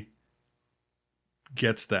he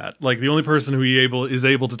gets that. Like the only person who is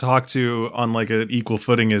able to talk to on like an equal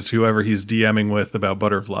footing is whoever he's DMing with about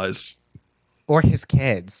butterflies. Or his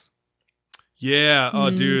kids. Yeah.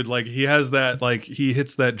 Oh, dude. Like he has that, like he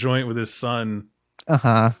hits that joint with his son.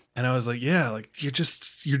 Uh-huh. And I was like, yeah, like you're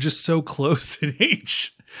just so close in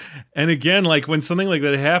age. And again, like when something like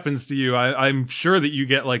that happens to you, I'm sure that you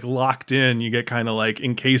get like locked in, you get kind of like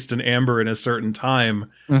encased in amber in a certain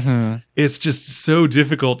time. Mm-hmm. It's just so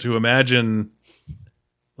difficult to imagine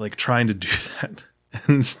like trying to do that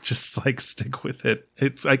and just like stick with it.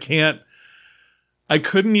 I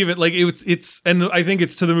couldn't even like it's and I think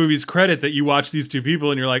it's to the movie's credit that you watch these two people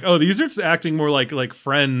and you're like, oh, these are acting more like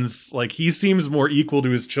friends. Like he seems more equal to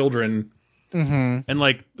his children. Mm-hmm. And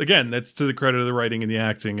like again, that's to the credit of the writing and the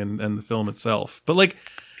acting and the film itself. But like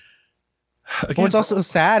again, what's also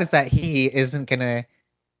sad is that he doesn't get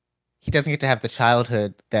to have the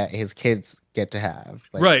childhood that his kids get to have.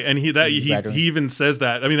 Like, right. And he even says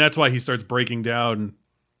that. I mean, that's why he starts breaking down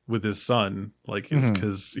with his son. Like it's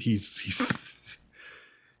because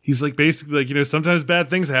he's like basically like, you know, sometimes bad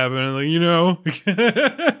things happen and like, you know.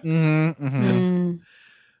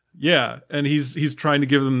 Yeah, and he's trying to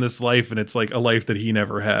give them this life and it's like a life that he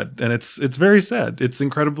never had. And it's very sad. It's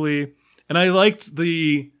incredibly, and I liked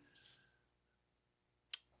the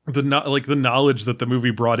knowledge that the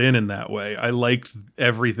movie brought in that way. I liked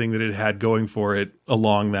everything that it had going for it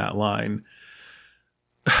along that line.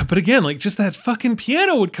 But again, like just that fucking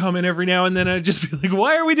piano would come in every now and then. I'd just be like,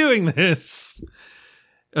 why are we doing this?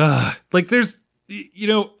 Like there's, you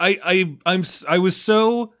know, I was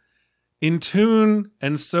so in tune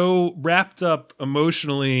and so wrapped up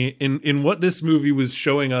emotionally in what this movie was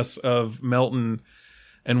showing us of Melton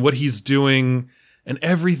and what he's doing and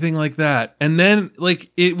everything like that. And then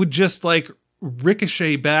like it would just like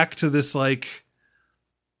ricochet back to this like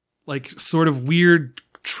sort of weird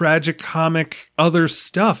tragic comic other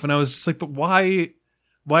stuff. And I was just like, but why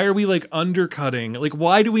Why are we like undercutting? Like,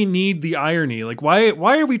 why do we need the irony? Like, why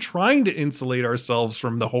are we trying to insulate ourselves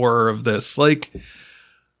from the horror of this? Like,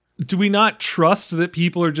 do we not trust that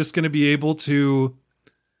people are just going to be able to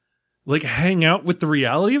like hang out with the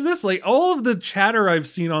reality of this? Like, all of the chatter I've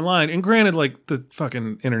seen online, and granted, like, the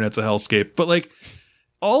fucking internet's a hellscape, but like,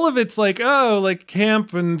 all of it's like, oh, like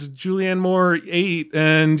Camp and Julianne Moore ate,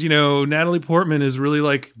 and, you know, Natalie Portman is really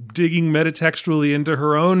like digging metatextually into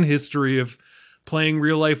her own history of playing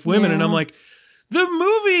real life women. Yeah. And I'm like, the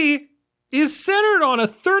movie is centered on a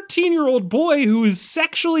 13-year-old boy who is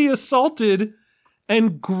sexually assaulted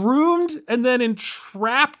and groomed and then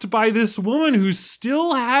entrapped by this woman who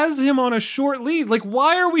still has him on a short lead. Like,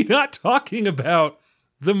 why are we not talking about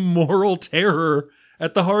the moral terror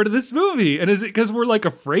at the heart of this movie? And is it because we're like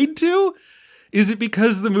afraid to? Is it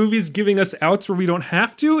because the movie's giving us outs where we don't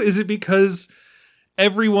have to? Is it because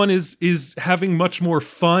everyone is having much more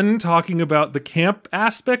fun talking about the camp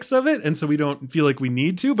aspects of it, and so we don't feel like we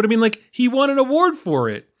need to? But I mean, like, he won an award for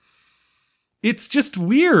it. It's just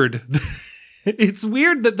weird. It's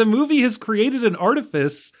weird that the movie has created an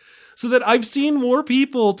artifice so that I've seen more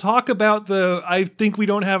people talk about the "I think we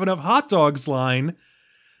don't have enough hot dogs" line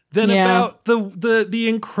than about the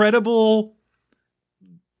incredible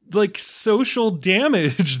like social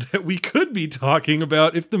damage that we could be talking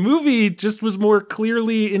about if the movie just was more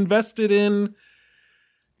clearly invested in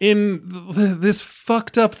this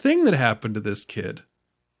fucked up thing that happened to this kid.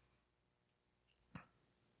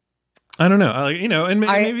 I don't know. You know, and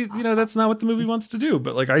maybe you know, that's not what the movie wants to do,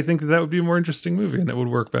 but like, I think that would be a more interesting movie and it would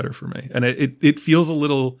work better for me. And it feels a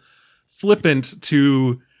little flippant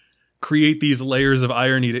to create these layers of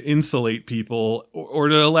irony to insulate people or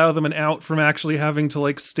to allow them an out from actually having to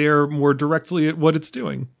like stare more directly at what it's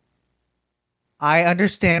doing. I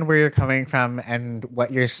understand where you're coming from and what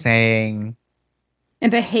you're saying.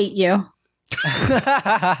 And I hate you.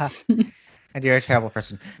 And you're a terrible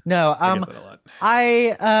person. No, I get that a lot.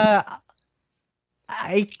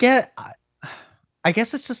 I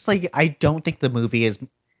guess it's just like, I don't think the movie is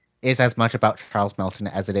as much about Charles Melton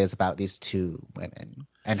as it is about these two women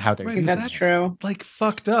and how they're Right, that's true. Like,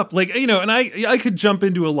 fucked up. Like, you know, and I could jump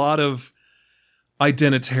into a lot of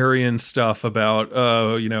identitarian stuff about,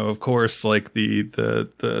 you know, of course, like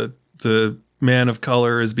the man of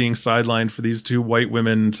color is being sidelined for these two white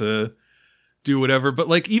women to do whatever. But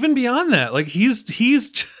like, even beyond that, like, he's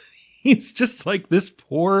just like this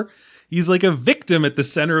poor, he's like a victim at the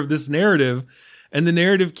center of this narrative. And the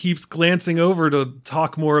narrative keeps glancing over to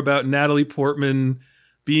talk more about Natalie Portman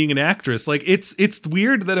being an actress. Like, it's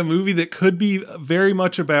weird that a movie that could be very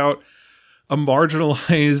much about a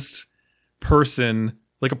marginalized person,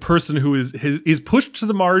 like a person who is pushed to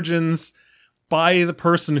the margins by the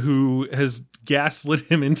person who has gaslit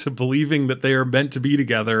him into believing that they are meant to be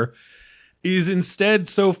together, is instead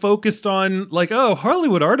so focused on like, oh,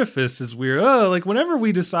 Hollywood artifice is weird. Oh, like, whenever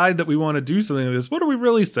we decide that we want to do something like this, what are we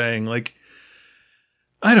really saying? Like,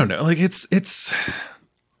 I don't know. Like, it's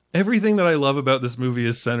everything that I love about this movie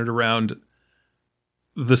is centered around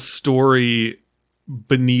the story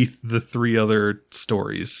beneath the three other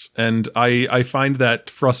stories. And I find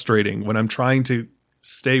that frustrating when I'm trying to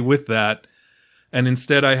stay with that. And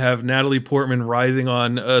instead I have Natalie Portman writhing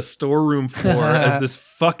on a storeroom floor as this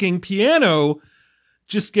fucking piano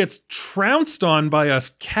just gets trounced on by a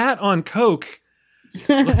cat on coke.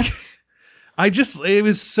 Like, it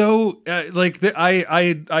was so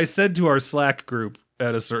I said to our Slack group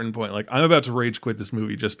at a certain point, like, I'm about to rage quit this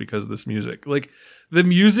movie just because of this music. Like, the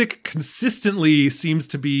music consistently seems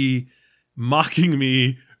to be mocking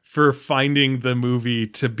me for finding the movie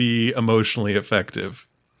to be emotionally effective.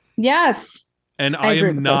 Yes. And I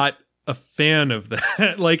am not a fan of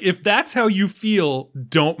that. Like, if that's how you feel,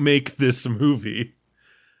 don't make this movie.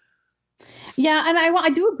 Yeah, and I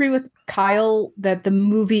do agree with Kyle that the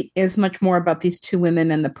movie is much more about these two women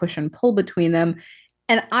and the push and pull between them.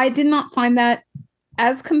 And I did not find that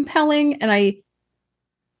as compelling. And I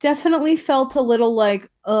definitely felt a little like,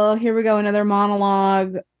 oh, here we go, another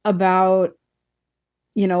monologue about,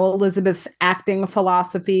 you know, Elizabeth's acting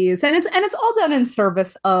philosophies. And it's all done in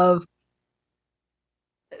service of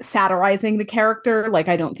satirizing the character. Like,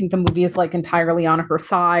 I don't think the movie is like entirely on her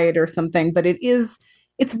side or something, but it's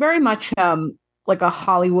very much like a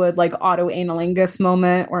Hollywood, like autoanalingus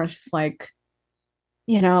moment where it's just like,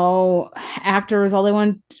 you know, actors, all they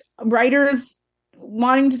want, writers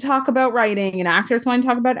wanting to talk about writing and actors wanting to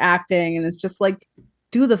talk about acting. And it's just like,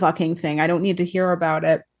 do the fucking thing. I don't need to hear about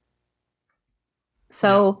it.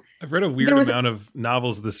 So yeah. I've read a weird amount of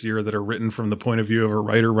novels this year that are written from the point of view of a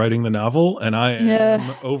writer writing the novel, and I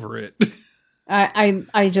am over it.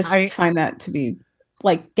 I just find that to be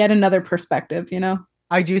like, get another perspective, you know?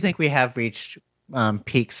 I do think we have reached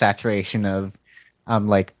peak saturation of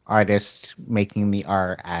like artists making the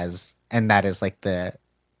art and that is like the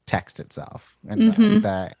text itself and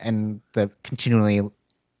the continually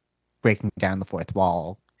breaking down the fourth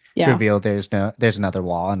wall to reveal there's another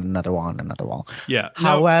wall and another wall and another wall. Yeah.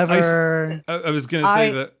 However, I was going to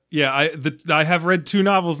say that. Yeah, I have read 2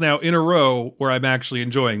 novels now in a row where I'm actually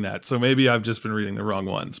enjoying that. So maybe I've just been reading the wrong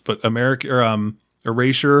ones. But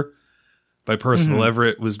Erasure by Percival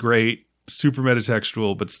Everett was great, super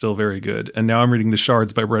metatextual, but still very good. And now I'm reading The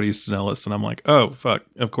Shards by Bret Easton Ellis, and I'm like, oh fuck,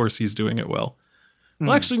 of course he's doing it well.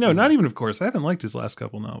 Well, actually, no, not even of course. I haven't liked his last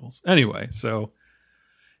couple novels. Anyway, so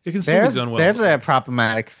it can still be done well. There's a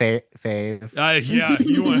problematic fave.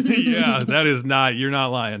 That is not. You're not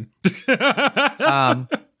lying.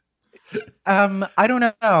 I don't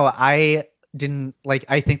know. I didn't like.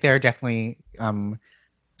 I think there are definitely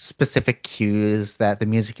specific cues that the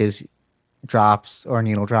music is drops or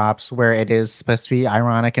needle drops where it is supposed to be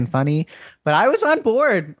ironic and funny. But I was on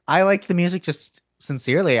board. I like the music just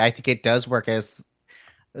sincerely. I think it does work as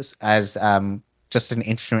just an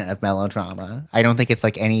instrument of melodrama. I don't think it's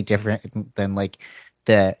like any different than like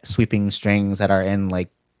the sweeping strings that are in like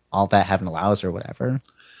All That Heaven Allows or whatever.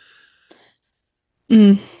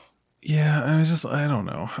 Yeah, I don't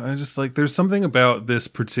know. I just like, there's something about this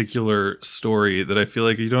particular story that I feel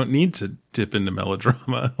like you don't need to dip into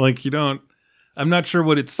melodrama. Like I'm not sure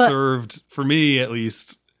what it served for me, at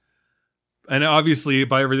least. And obviously,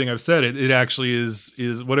 by everything I've said, it actually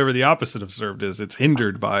is whatever the opposite of served is. It's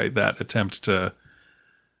hindered by that attempt to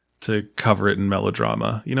cover it in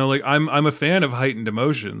melodrama. Like I'm a fan of heightened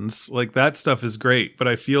emotions. Like that stuff is great, but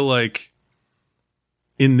I feel like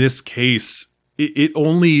in this case, it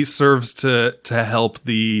only serves to help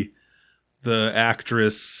the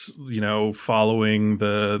actress, following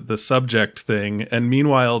the subject thing. And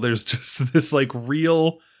meanwhile, there's just this like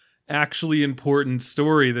real, actually important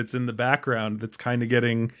story that's in the background that's kind of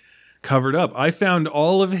getting covered up. I found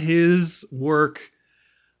all of his work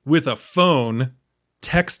with a phone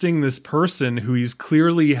texting this person who he's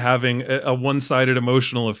clearly having a one-sided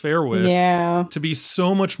emotional affair with to be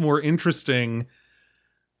so much more interesting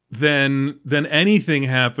than anything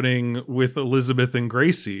happening with Elizabeth and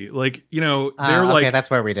Gracie. Like, they're like, that's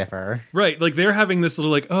where we differ. Right. Like they're having this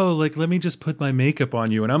little like, oh, like, let me just put my makeup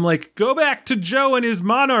on you. And I'm like, go back to Joe and his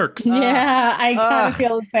monarchs. Yeah, I kind of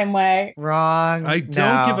feel the same way. Wrong. I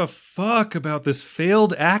don't give a fuck about this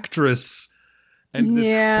failed actress and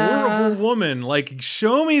this horrible woman. Like,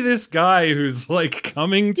 show me this guy who's like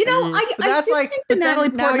coming to... I do think the Natalie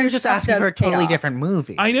Portman just asking for a totally different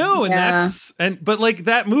movie. I know, but like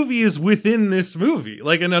that movie is within this movie.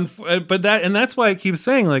 Like, and that's why I keep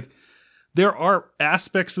saying, like, there are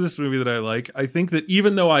aspects of this movie that I like. I think that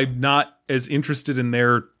even though I'm not as interested in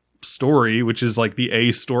their story, which is like the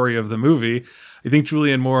A story of the movie, I think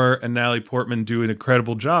Julianne Moore and Natalie Portman do an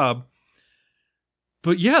incredible job.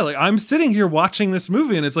 But yeah, like I'm sitting here watching this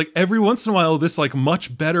movie and it's like every once in a while this like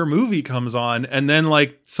much better movie comes on and then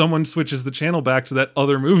like someone switches the channel back to that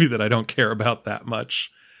other movie that I don't care about that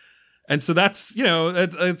much. And so that's,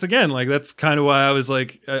 it's again, like that's kind of why I was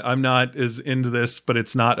like, I'm not as into this, but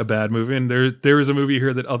it's not a bad movie. And there is a movie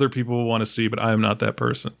here that other people will want to see, but I am not that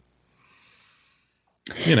person.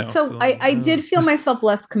 So I did feel myself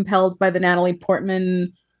less compelled by the Natalie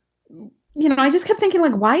Portman. I just kept thinking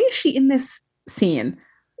like, why is she in this scene?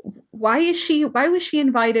 Why was she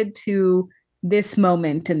invited to this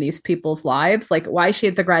moment in these people's lives? Like, why is she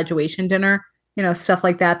at the graduation dinner? Stuff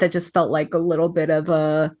like that just felt like a little bit of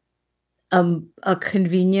a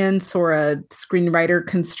convenience or a screenwriter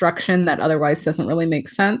construction that otherwise doesn't really make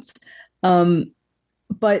sense.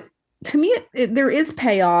 But to me, there is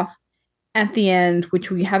payoff at the end, which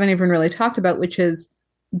we haven't even really talked about, which is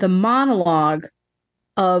the monologue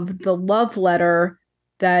of the love letter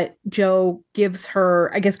that Joe gives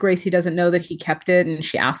her. I guess Gracie doesn't know that he kept it and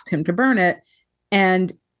she asked him to burn it.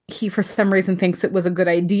 And he, for some reason, thinks it was a good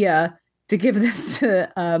idea to give this to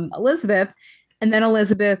Elizabeth. And then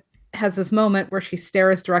Elizabeth has this moment where she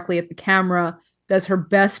stares directly at the camera, does her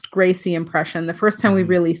best Gracie impression. The first time we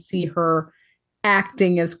really see her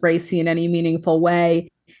acting as Gracie in any meaningful way,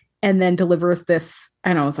 and then delivers this, I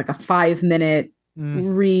don't know, it's like a 5-minute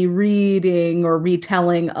rereading or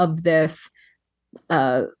retelling of this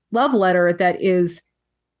love letter that is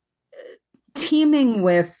teeming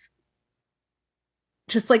with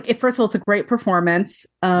just like, first of all, it's a great performance.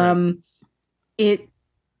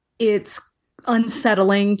 It's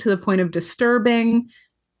unsettling to the point of disturbing.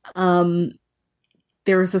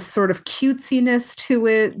 There's a sort of cutesiness to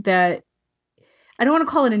it that I don't want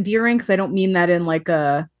to call it endearing, because I don't mean that in like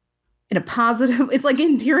a in a positive, it's like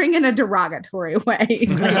endearing in a derogatory way.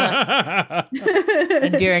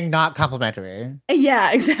 Endearing, not complimentary.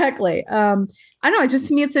 Yeah, exactly. I don't know. Just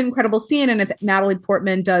to me, it's an incredible scene. And if Natalie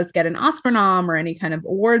Portman does get an Oscar nom or any kind of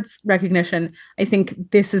awards recognition, I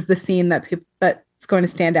think this is the scene that's going to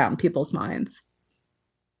stand out in people's minds.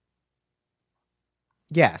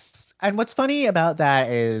 Yes. And what's funny about that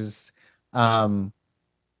is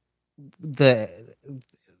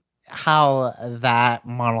how that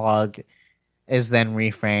monologue is then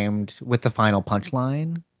reframed with the final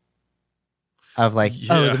punchline of like,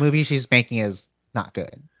 oh, the movie she's making is not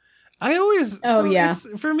good. I always,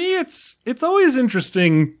 for me, it's always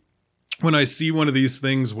interesting when I see one of these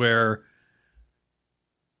things where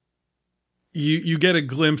you get a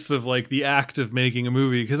glimpse of like the act of making a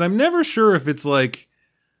movie, because I'm never sure if it's like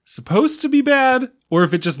supposed to be bad or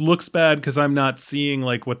if it just looks bad because I'm not seeing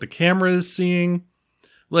like what the camera is seeing.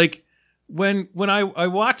 Like when I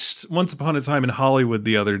watched Once Upon a Time in Hollywood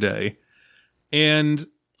the other day, and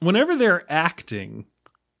whenever they're acting,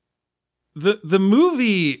 the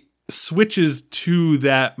movie switches to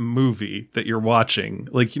that movie that you're watching.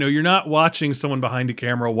 Like, you're not watching someone behind a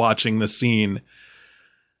camera watching the scene.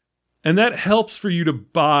 And that helps for you to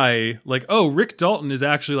buy, like, oh, Rick Dalton is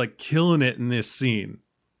actually like killing it in this scene.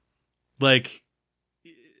 Like,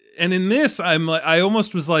 and in this, I'm like, I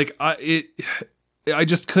almost was like, I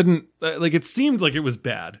just couldn't, like, it seemed like it was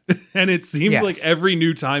bad. And it seemed like every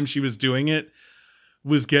new time she was doing it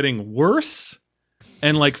was getting worse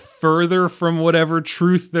and like further from whatever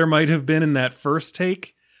truth there might have been in that first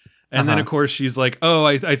take. And then of course she's like, oh,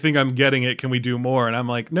 I think I'm getting it. Can we do more? And I'm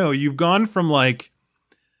like, no, you've gone from like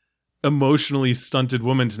emotionally stunted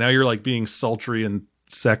woman to now you're like being sultry and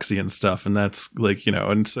sexy and stuff. And that's like,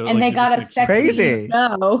 and so. And like, they got a sexy crazy.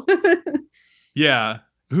 No. Yeah.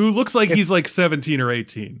 Who looks like he's like 17 or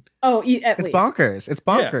 18. Oh, at least. It's bonkers. It's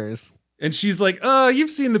bonkers. Yeah. And she's like, oh,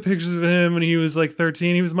 you've seen the pictures of him when he was like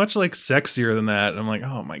 13. He was much like sexier than that. And I'm like,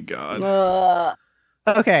 oh my God.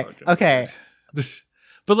 Okay.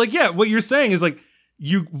 But like, yeah, what you're saying is like,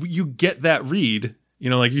 you get that read,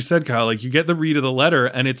 like you said, Kyle, like you get the read of the letter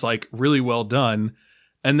and it's like really well done.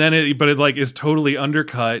 And then it like is totally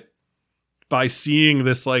undercut by seeing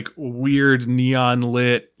this like weird neon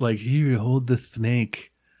lit, like, here, hold the snake.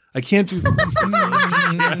 I can't do this.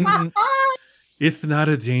 It's not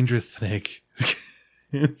a dangerous snake.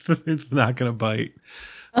 It's not gonna bite.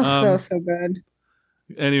 Oh, so good.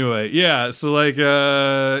 Anyway, yeah. So like,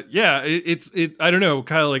 it's I don't know,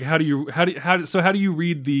 Kyle. Like, how do you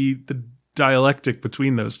read the dialectic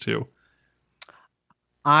between those two?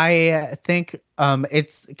 I think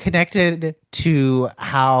it's connected to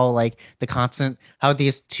how like how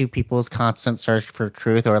these two people's constant search for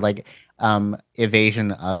truth or like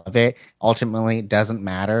evasion of it ultimately doesn't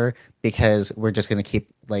matter, because we're just going to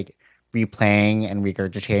keep like replaying and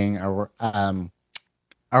regurgitating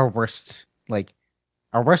our worst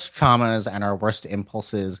traumas and our worst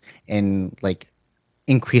impulses in like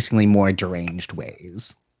increasingly more deranged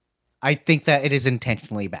ways. I think that it is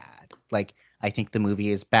intentionally bad. Like, I think the movie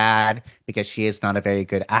is bad because she is not a very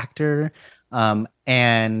good actor.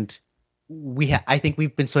 And I think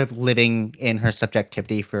we've been sort of living in her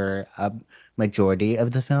subjectivity for a majority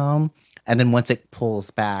of the film. And then once it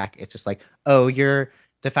pulls back, it's just like, oh, the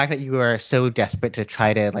fact that you are so desperate to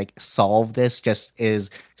try to like solve this just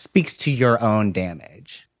speaks to your own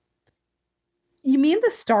damage. You mean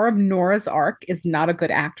the star of Noah's Ark is not a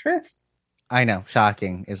good actress? I know,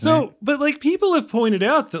 shocking, isn't it? So, but like people have pointed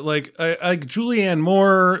out that like Julianne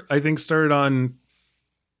Moore, I think started on.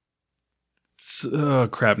 Oh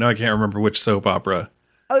crap! Now I can't remember which soap opera.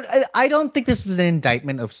 I don't think this is an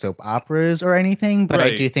indictment of soap operas or anything, but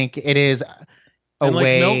right. I do think it is a and like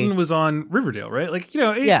way. Melton was on Riverdale, right? Like,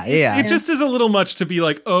 Yeah. It just is a little much to be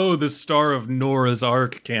like, oh, the star of Noah's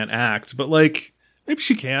Ark can't act, but like maybe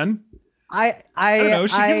she can. I don't know.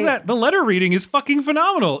 She gives that. The letter reading is fucking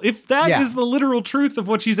phenomenal. If that is the literal truth of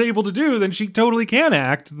what she's able to do, then she totally can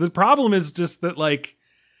act. The problem is just that like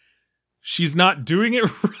she's not doing it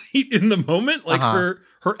right in the moment. Like her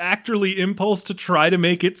actorly impulse to try to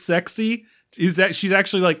make it sexy is that she's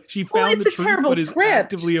actually like she found the truth but is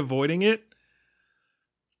actively avoiding it.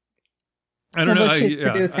 I don't know. She's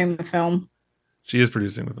producing the film. She is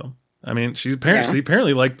producing the film. I mean, she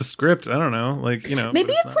apparently liked the script. I don't know, like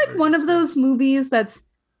maybe it's like one of those movies that's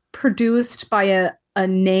produced by a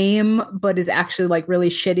name, but is actually like really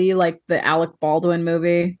shitty, like the Alec Baldwin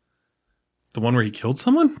movie. The one where he killed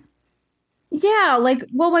someone? Yeah, like,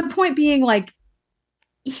 well, my point being, like,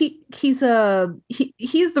 he's the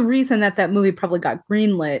reason that movie probably got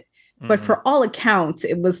greenlit, but for all accounts,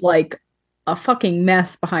 it was like a fucking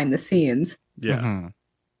mess behind the scenes. Yeah. Mm-hmm.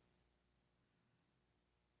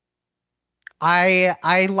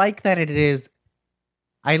 I like that it is.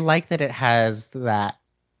 I like that it has that.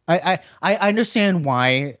 I understand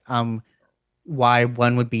why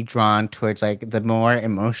one would be drawn towards like the more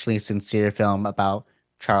emotionally sincere film about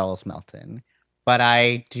Charles Melton, but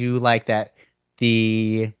I do like that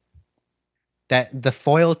the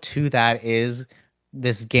foil to that is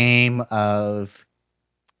this game of,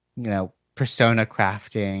 you know, persona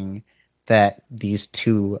crafting that these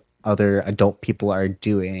two other adult people are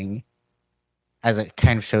doing, as it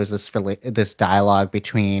kind of shows this dialogue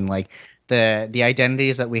between like the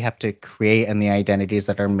identities that we have to create and the identities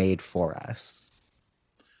that are made for us.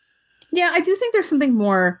 Yeah, I do think there's something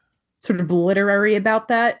more sort of literary about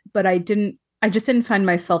that, but I just didn't find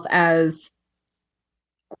myself as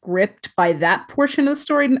gripped by that portion of the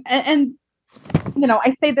story. And you know,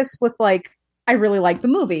 I say this with like, I really like the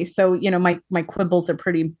movie, so you know, my quibbles are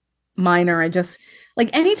pretty minor. I just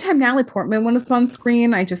like anytime Natalie Portman was on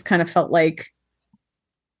screen, I just kind of felt like,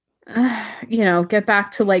 you know, get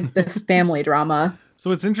back to like this family drama. So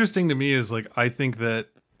what's interesting to me is like, I think that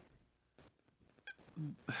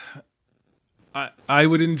I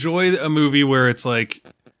would enjoy a movie where it's like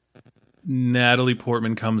Natalie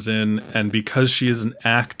Portman comes in, and because she is an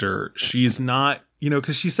actor, she's not, you know,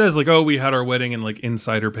 because she says like, oh, we had our wedding and like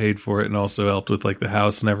Insider paid for it and also helped with like the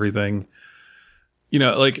house and everything. You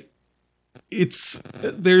know, like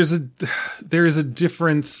there's a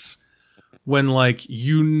difference when like,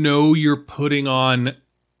 you know, you're putting on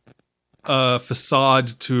a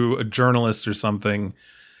facade to a journalist or something,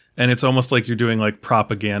 and it's almost like you're doing like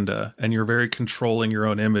propaganda and you're very controlling your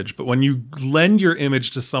own image. But when you lend your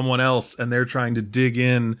image to someone else and they're trying to dig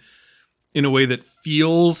in a way that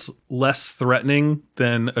feels less threatening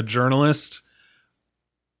than a journalist,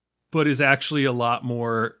 but is actually a lot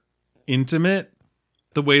more intimate,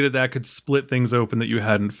 the way that could split things open that you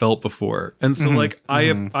hadn't felt before. And so like,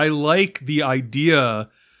 I like the idea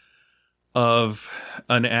of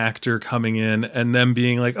an actor coming in and them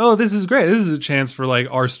being like, oh, this is great. This is a chance for like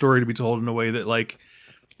our story to be told in a way that like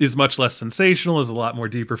is much less sensational, is a lot more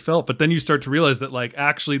deeper felt. But then you start to realize that like,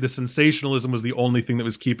 actually the sensationalism was the only thing that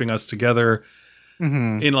was keeping us together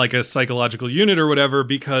in like a psychological unit or whatever,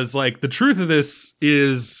 because like the truth of this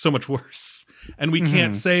is so much worse. And we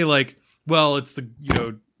can't say like, well, it's the, you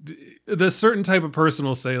know, the certain type of person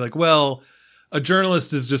will say like, well, a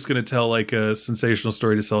journalist is just going to tell like a sensational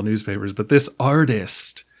story to sell newspapers, but this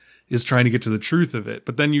artist is trying to get to the truth of it.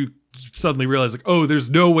 But then you suddenly realize like, oh, there's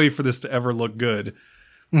no way for this to ever look good.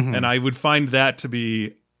 And I would find that to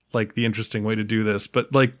be like the interesting way to do this.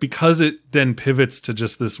 But like, because it then pivots to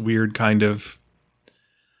just this weird kind of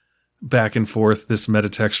back and forth, this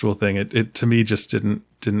metatextual thing, it to me just didn't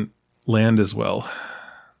land as well.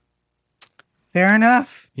 Fair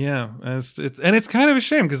enough. Yeah, it's kind of a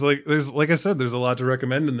shame because like there's, like I said, there's a lot to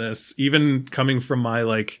recommend in this, even coming from my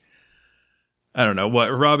like, I don't know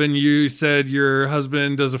what, Robin, you said your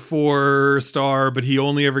husband does a 4-star, but he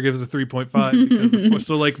only ever gives a 3.5 because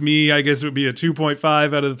so like me, I guess it would be a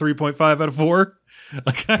 2.5 out of the 3.5 out of 4.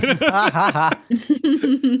 Like,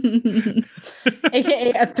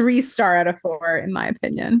 AKA a 3-star out of 4 in my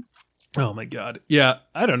opinion. Oh my god. Yeah,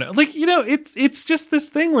 I don't know. Like, you know, it's just this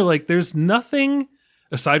thing where like there's nothing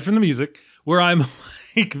aside from the music where I'm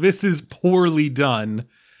like, this is poorly done.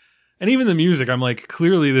 And even the music, I'm like,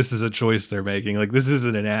 clearly this is a choice they're making. Like, this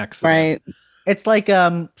isn't an accident. Right. It's like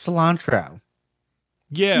cilantro.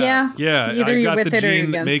 Yeah. Either I you're got with the it or you're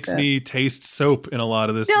gene that against makes it. me taste soap in a lot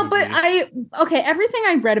of this No, movie. but everything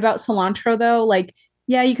I read about cilantro though, like,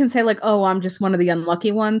 yeah, you can say like, oh, I'm just one of the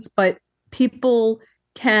unlucky ones, but people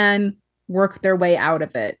can work their way out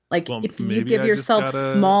of it. Like, Well, if you maybe give I yourself just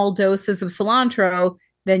gotta- small doses of cilantro,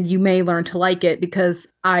 then you may learn to like it, because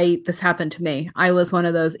this happened to me. I was one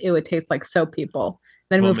of those, it would taste like soap people.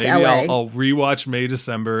 Then moved to maybe LA. I'll rewatch May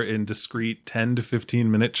December in discrete 10 to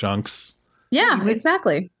 15 minute chunks. Yeah,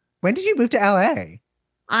 exactly. When did you move to LA?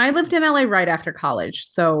 I lived in LA right after college.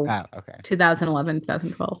 So Oh, okay. 2011,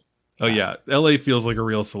 2012. Oh yeah, LA feels like a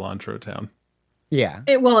real cilantro town. Yeah.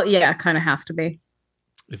 It kind of has to be.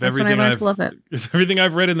 If That's when I learned to love it. If everything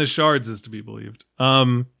I've read in the shards is to be believed.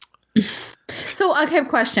 So, okay,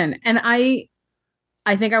 question. And I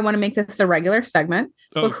think I want to make this a regular segment.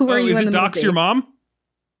 But who are you is in it the Dox movie? Your Mom?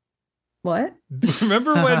 What?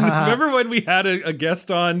 Remember when we had a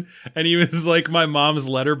guest on and he was like, my mom's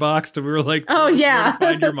letterboxed, and we were like, Oh, where yeah. to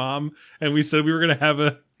find your mom, and we said we were gonna have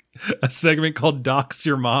a segment called Dox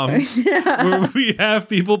Your Mom, Yeah. where we have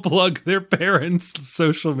people plug their parents'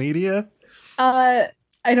 social media. I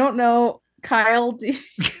don't know. Kyle, do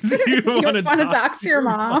you want to dox your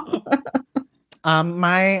mom?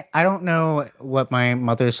 I don't know what my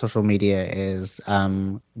mother's social media is.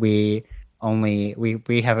 We only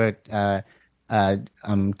we have a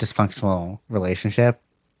dysfunctional relationship.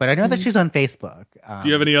 But I know that she's on Facebook. Do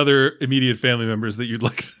you have any other immediate family members that you'd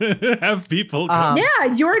like to have people? Yeah,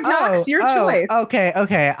 your docs, your choice. Okay.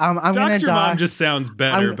 I'm gonna dox your mom dox. just sounds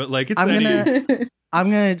better, but like it's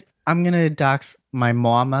I'm gonna dox my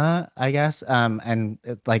mama, I guess. And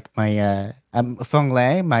like my Fong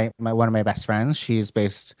Lei, my one of my best friends. She's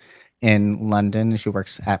based in London. She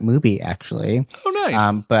works at Mubi, actually. Oh,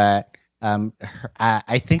 nice.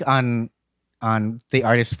 I think on the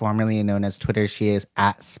artist formerly known as Twitter, she is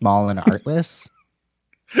at Small and Artless.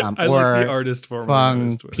 I like the artist formerly known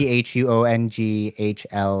as Twitter.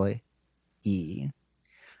 PHUNGHLE.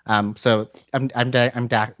 So I'm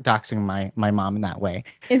doxing my mom in that way.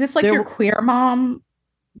 Is this like your queer mom?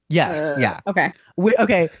 Yes. Yeah. Okay.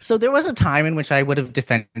 Okay. So there was a time in which I would have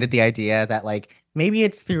defended the idea that like maybe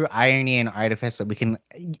it's through irony and artifice that we can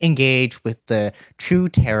engage with the true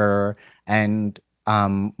terror and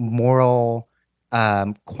moral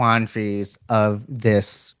quandaries of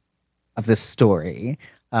this story,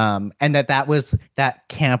 and that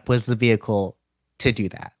camp was the vehicle to do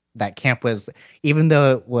that. That camp was, even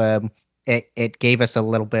though it gave us a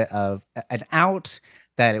little bit of an out,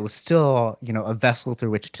 that it was still, a vessel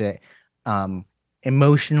through which to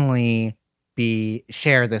emotionally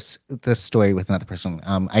share this story with another person.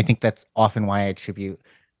 I think that's often why I attribute,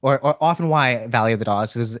 or often why Valley of the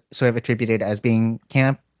Dolls is sort of attributed as being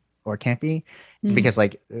camp or campy. It's because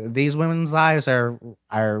like these women's lives are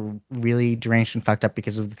really deranged and fucked up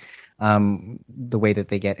because of the way that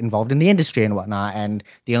they get involved in the industry and whatnot. And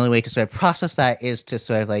the only way to sort of process that is to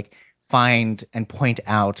sort of like find and point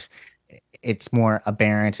out its more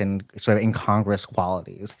aberrant and sort of incongruous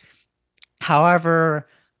qualities. However,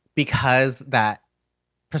 because that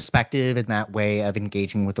perspective and that way of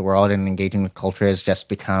engaging with the world and engaging with culture has just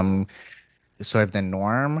become sort of the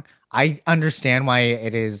norm, I understand why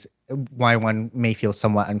one may feel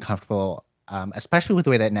somewhat uncomfortable, especially with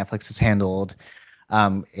the way that Netflix has handled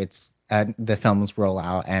the film's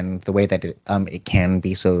rollout and the way that it can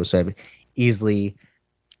be so sort of easily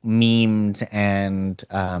memed and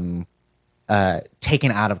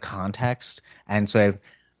taken out of context and sort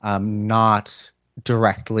of not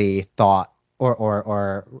directly thought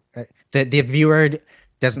or the viewer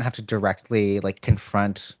doesn't have to directly like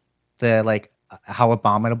confront the like how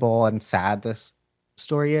abominable and sad this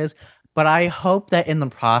story is. But I hope that in the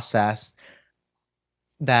process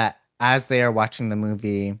that as they are watching the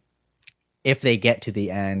movie, if they get to the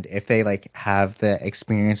end, if they like have the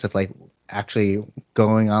experience of like actually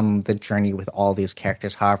going on the journey with all these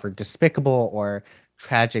characters, however despicable or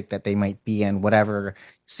tragic that they might be, and whatever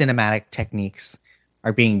cinematic techniques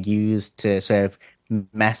are being used to sort of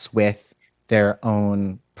mess with their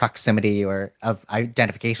own proximity or of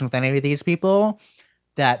identification with any of these people,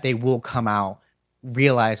 that they will come out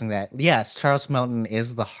realizing that yes, Charles Melton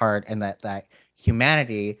is the heart, and that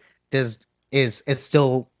humanity is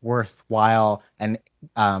still worthwhile and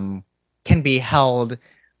can be held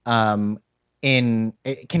can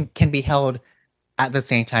be held at the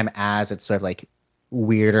same time as it's sort of like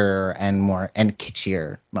weirder and more and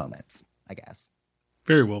kitschier moments, I guess.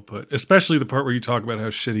 Very well put. Especially the part where you talk about how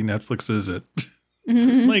shitty Netflix is at.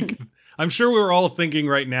 Like, I'm sure we were all thinking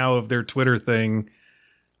right now of their Twitter thing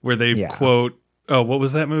where they quote, oh, what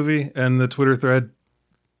was that movie? And the Twitter thread?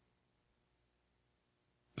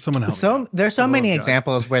 Someone help me. There's so many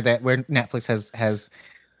examples where Netflix has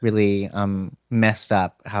really messed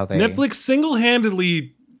up how they... Netflix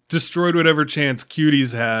single-handedly destroyed whatever chance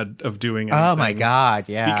Cuties had of doing anything. Oh my God,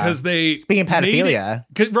 yeah. Because they... Speaking of pedophilia.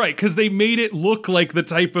 Right, because they made it look like the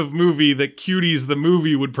type of movie that Cuties, the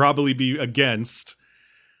movie, would probably be against.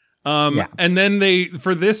 And then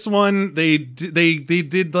for this one, they did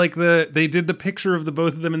the picture of the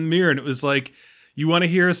both of them in the mirror, and it was like, you want to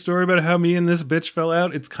hear a story about how me and this bitch fell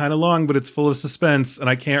out? It's kind of long, but it's full of suspense, and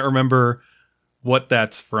I can't remember what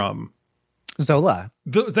that's from. Zola.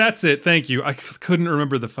 That's it. Thank you. I couldn't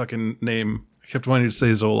remember the fucking name. I kept wanting to say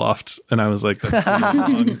Zoloft, and I was like, that's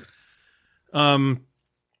pretty wrong.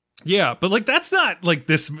 Yeah, but like that's not like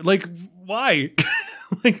this. Like, why?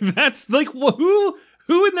 Like that's like who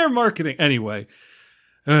in their marketing anyway.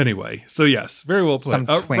 So yes, very well put. Some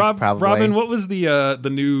twink, probably. Robin, what was the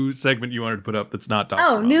new segment you wanted to put up that's not Dr.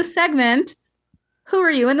 Who? New segment. Who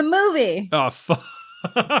are you in the movie? Oh,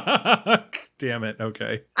 fuck. Damn it.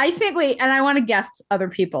 Okay. I think, and I want to guess other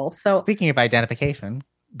people. So speaking of identification,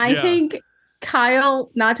 I think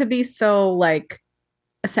Kyle, not to be so like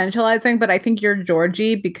essentializing, but I think you're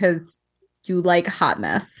Georgie because you like hot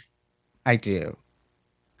mess. I do.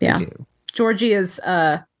 Yeah. Georgie is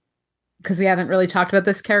because we haven't really talked about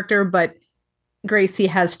this character, but Gracie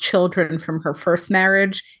has children from her first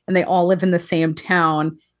marriage, and they all live in the same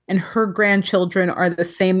town. And her grandchildren are the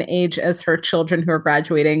same age as her children who are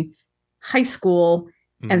graduating high school.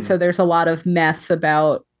 And so there's a lot of mess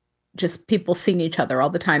about just people seeing each other all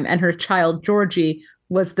the time. And her child, Georgie,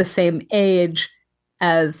 was the same age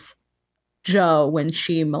as Joe when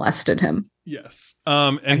she molested him. Yes.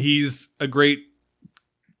 And he's a great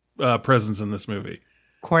presence in this movie.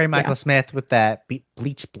 Corey Michael Smith with that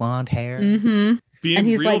bleach blonde hair. Mm-hmm. Being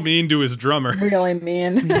he's real like, mean to his drummer. Really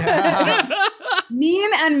mean.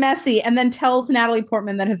 Mean and messy. And then tells Natalie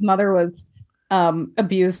Portman that his mother was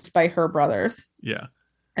abused by her brothers. Yeah.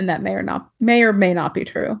 And that may or may not be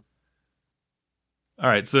true. All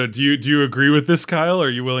right. So do you agree with this, Kyle? Are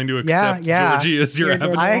you willing to accept Georgie as your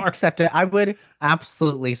avatar? I accept it. I would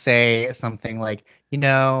absolutely say something like,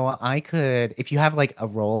 I could, if you have like a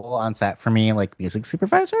role on set for me, like music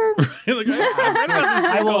supervisor. Like,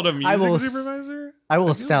 I will a music I will supervisor. I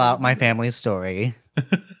will sell out my family's story.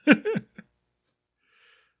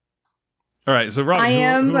 All right. So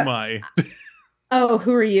Robin, who am I? Oh,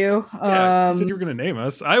 who are you? Yeah, you said you were going to name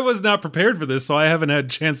us. I was not prepared for this, so I haven't had a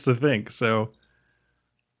chance to think. So,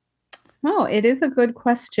 oh, it is a good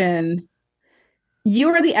question. You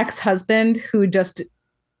are the ex-husband who just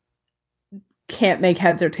can't make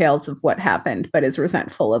heads or tails of what happened, but is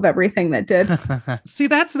resentful of everything that did. See,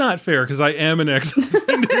 that's not fair because I am an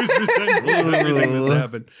ex-husband who's resentful of everything that's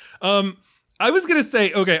happened. I was going to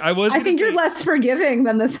say, okay, I think you're less forgiving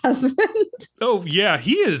than this husband. Oh, yeah.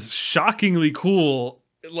 He is shockingly cool.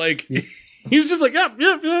 Like, he's just like, yeah,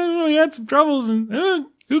 he had some troubles and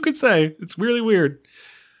who could say? It's really weird.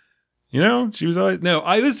 She was always, no,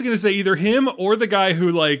 I was going to say either him or the guy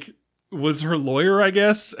who, like, was her lawyer, I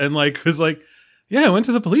guess. And, like, was like, yeah, I went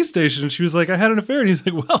to the police station and she was like, I had an affair. And he's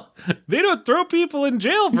like, well, they don't throw people in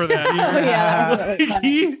jail for that.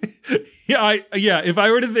 If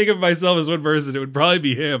I were to think of myself as one person, it would probably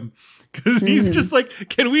be him. Because he's just like,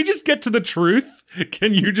 can we just get to the truth?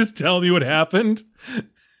 Can you just tell me what happened?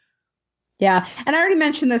 Yeah. And I already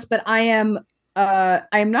mentioned this, but I am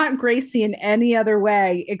not Gracie in any other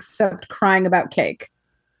way except crying about cake.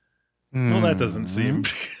 Well, that doesn't seem...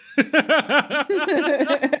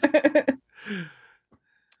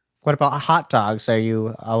 What about hot dogs? Are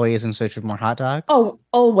you always in search of more hot dogs? Oh,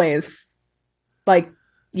 always. Like,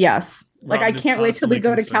 yes. Like, Robin I can't wait till we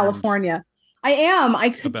go to California. I am.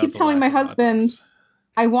 I keep telling my husband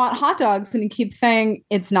I want hot dogs, and he keeps saying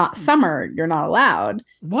it's not summer. You're not allowed.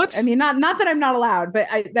 What? I mean, not that I'm not allowed, but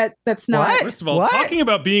that's not. What? First of all, talking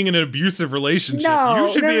about being in an abusive relationship,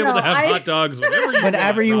 you should be able to have hot dogs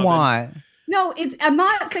whenever you want. No, I'm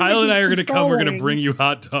not saying Kyle and I are going to come. We're going to controlling. bring you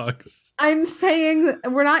hot dogs. I'm saying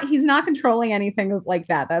he's not controlling anything like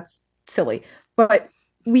that. That's silly. But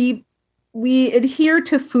we adhere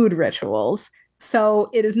to food rituals. So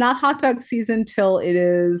it is not hot dog season till it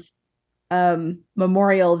is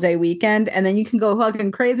Memorial Day weekend. And then you can go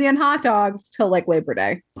fucking crazy on hot dogs till like Labor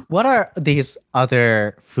Day. What are these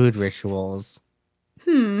other food rituals?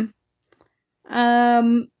 We'd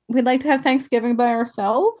like to have Thanksgiving by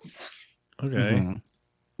ourselves. Okay.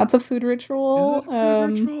 That's a food ritual. Is it a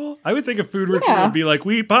food ritual? I would think a food ritual would be like,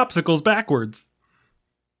 we eat popsicles backwards.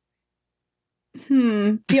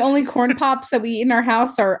 The only corn pops that we eat in our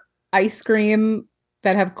house are ice cream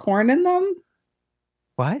that have corn in them.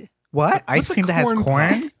 What? Ice cream that has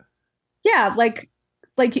corn? Pop? Yeah, like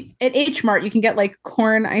at H Mart, you can get like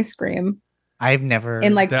corn ice cream. I've never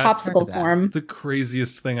in like popsicle form. The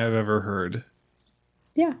craziest thing I've ever heard.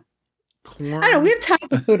 Yeah. Corn. I don't know. We have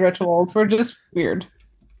tons of food rituals. We're just weird.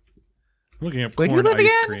 Looking at Where do corn you live ice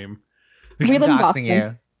again? cream. We live in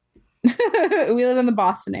Doxing Boston. We live in the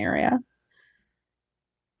Boston area.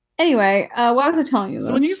 Anyway, what was I telling you?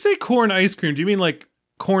 So when you say corn ice cream, do you mean like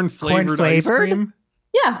corn flavored ice cream?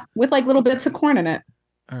 Yeah, with like little bits of corn in it.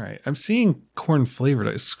 All right, I'm seeing corn flavored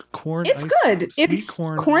ice cream. It's good. It's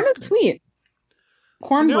corn is sweet.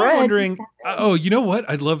 Cornbread. So now I'm wondering, you know what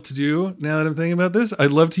I'd love to do now that I'm thinking about this? I'd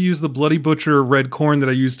love to use the Bloody Butcher red corn that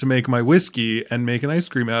I used to make my whiskey and make an ice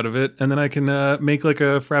cream out of it. And then I can make like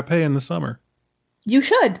a frappe in the summer. You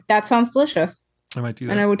should. That sounds delicious. I might do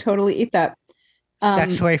that. And I would totally eat that.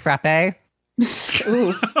 Statutory frappe?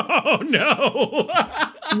 Ooh. Oh, no.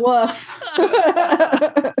 Woof.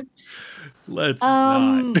 Let's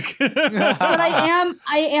not. But I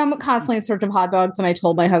am constantly in search of hot dogs, and I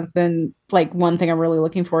told my husband like one thing I'm really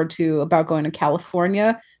looking forward to about going to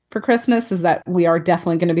California for Christmas is that we are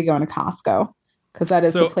definitely going to be going to Costco because that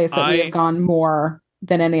is the place that we have gone more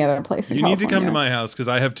than any other place in California. You need to come to my house because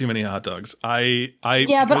I have too many hot dogs. But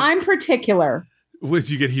I'm particular. Did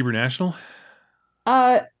you get Hebrew National?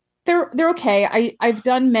 They're okay. I've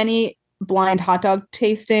done many blind hot dog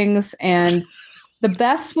tastings, and the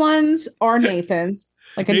best ones are Nathan's,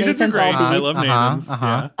 like a Nathan's are Nathan's great. all beef. I love Nathan's.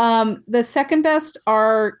 Yeah. The second best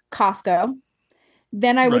are Costco.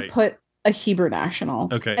 Then I would Right. put a Hebrew National.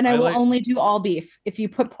 Okay, And I I will like- only do all beef. If you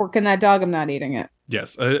put pork in that dog, I'm not eating it.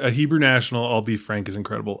 Yes, a Hebrew National all beef frank is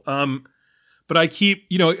incredible. But I keep,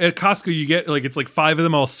 at Costco you get like it's like 5 of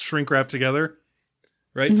them all shrink wrapped together,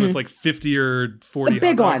 right? So Mhm. it's like 50 or 40 The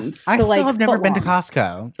big hot dogs. ones. I the, still like, have never been to footlongs.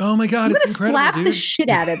 Costco. Oh my god, I'm it's gonna incredible, slap dude. the shit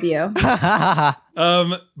out of you.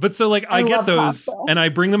 But so like I I get love those Costco. and I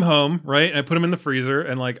bring them home, right? And I put them in the freezer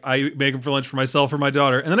and like I make them for lunch for myself or my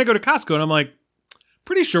daughter. And then I go to Costco and I'm like,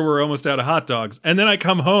 pretty sure we're almost out of hot dogs. And then I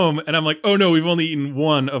come home and I'm like, oh no, we've only eaten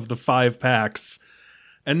 1 of the 5 packs.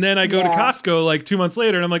 And then I go to Yeah. Costco like 2 months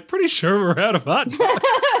later and I'm like, pretty sure we're out of hot dogs.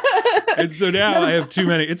 And so now I have too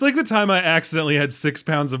many. It's like the time I accidentally had 6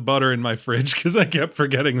 pounds of butter in my fridge because I kept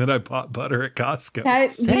forgetting that I bought butter at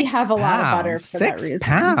Costco. We have a lot of butter for that 6 reason.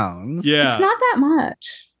 pounds. Yeah. It's not that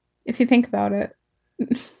much if you think about it.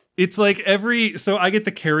 It's like so I get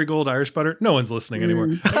the Kerrygold Irish butter. No one's listening anymore.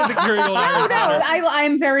 I get the Kerrygold Oh Irish no, butter.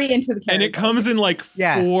 I'm very into the And it Kerrygold. comes in like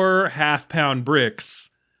Yes. 4 half-pound bricks.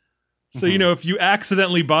 So, Mhm. if you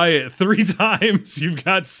accidentally buy it 3 times, you've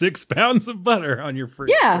got 6 pounds of butter on your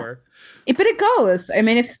fridge. Yeah. floor. But it goes. I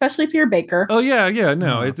mean, especially if you're a baker. Oh yeah,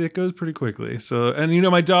 no, Mhm. it goes pretty quickly. So, and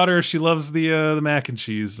my daughter, she loves the mac and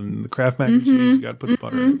cheese and the Kraft mac and Mhm. cheese. You got to put the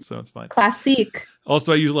butter in it, so it's fine. Classique.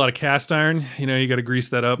 Also, I use a lot of cast iron. You got to grease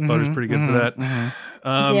that up. Butter's pretty good for that.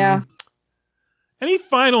 Yeah. Any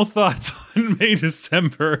final thoughts on May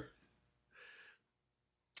December?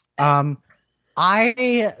 I'm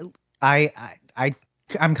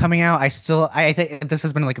coming out. I think this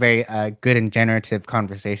has been like a very good and generative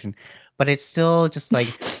conversation, but it still just like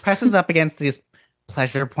presses up against these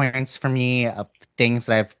pleasure points for me of things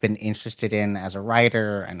that I've been interested in as a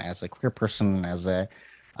writer and as a queer person, as a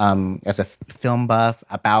film buff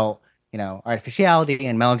about artificiality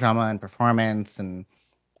and melodrama and performance and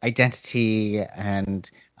identity and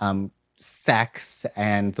sex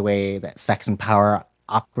and the way that sex and power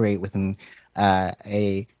operate within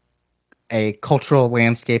a cultural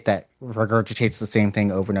landscape that regurgitates the same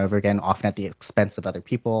thing over and over again, often at the expense of other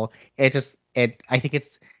people. I think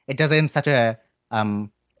it does it in such a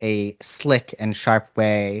slick and sharp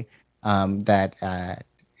way that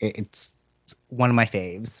it's one of my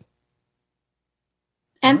faves.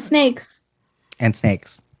 And snakes. And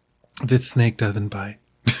snakes. The snake doesn't bite.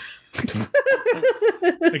 I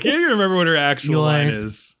can't even remember what her actual line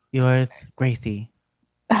is. Yours, Gracie.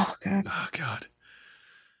 Oh god. Oh God.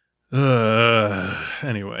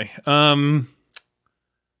 Anyway, so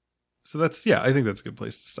that's I think that's a good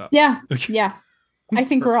place to stop. Yeah. Yeah. I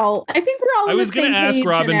think we're all I on was the going same to ask page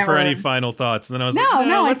Robin in for our- any final thoughts, and then I was No, like,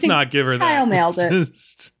 no, I let's think not give her that. Kyle nailed it.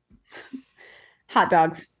 It's just hot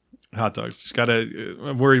dogs. hot dogs. She's got to.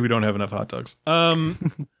 I'm worried we don't have enough hot dogs. Bum,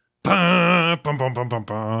 bum, bum, bum, bum,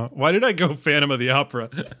 bum. Why did I go Phantom of the Opera?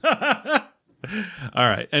 All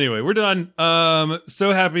right. Anyway, we're done.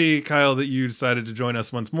 So happy, Kyle, that you decided to join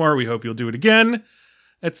us once more. We hope you'll do it again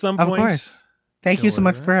at some Of point. course. Thank you so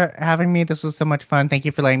much for having me. This was so much fun. Thank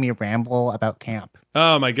you for letting me ramble about camp.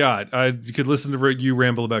 Oh my God. You could listen to you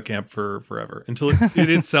ramble about camp for forever until it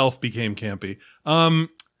itself became campy.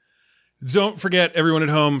 Don't forget, everyone at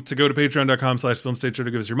home, to go to patreon.com/filmstateshow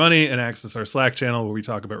to give us your money and access our Slack channel where we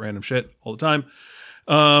talk about random shit all the time,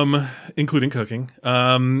 including cooking.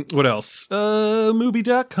 What else?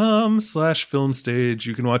 Mubi.com/filmstage.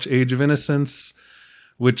 You can watch Age of Innocence,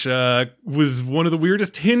 which was one of the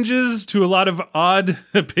weirdest hinges to a lot of odd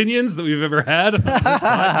opinions that we've ever had on this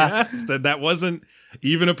podcast. And that wasn't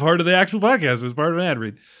even a part of the actual podcast. It was part of an ad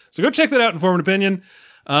read. So go check that out and form an opinion.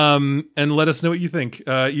 And let us know what you think.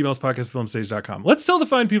 Emails podcast@filmstage.com. Let's tell the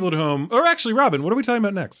fine people at home. Or actually, Robin, what are we talking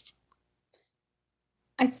about next?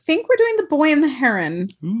 I think we're doing The Boy and the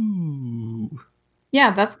Heron. Ooh.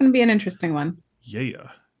 Yeah, that's going to be an interesting one. Yeah.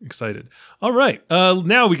 Excited. All right.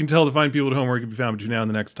 Now we can tell the fine people at home where you can be found between now and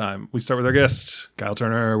the next time. We start with our guest, Kyle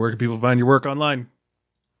Turner. Where can people find your work online?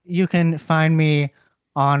 You can find me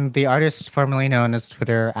on the artist formerly known as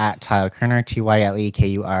Twitter at Tyler Kerner,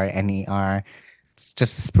 TYLEKURNER. It's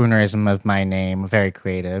just a spoonerism of my name. Very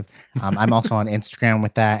creative. I'm also on Instagram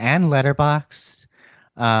with that and Letterboxd.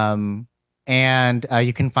 And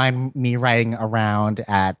you can find me writing around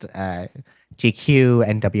at GQ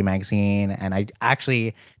and W Magazine. And I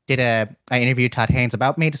actually I interviewed Todd Haynes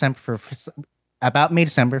about May December for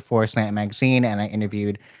Slant Magazine, and I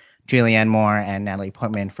interviewed Julianne Moore and Natalie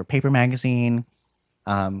Portman for Paper Magazine.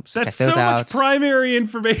 So check That's those so out. much primary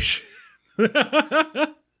information.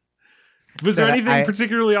 Was there that anything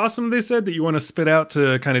particularly awesome they said that you want to spit out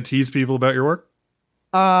to kind of tease people about your work?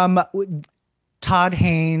 Todd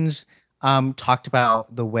Haynes talked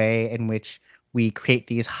about the way in which we create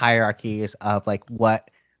these hierarchies of like what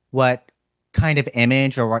kind of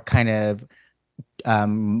image or what kind of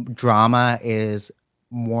drama is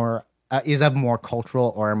of more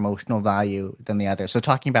cultural or emotional value than the other. So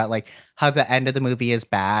talking about like how the end of the movie is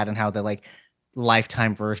bad and how the like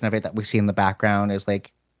Lifetime version of it that we see in the background is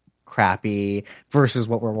like crappy versus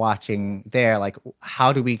what we're watching there. Like,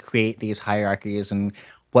 how do we create these hierarchies and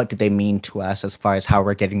what do they mean to us as far as how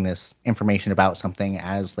we're getting this information about something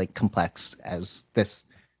as like complex as this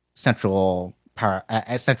central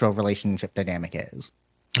relationship dynamic is?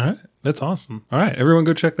 All right. That's awesome. All right. Everyone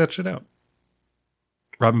go check that shit out.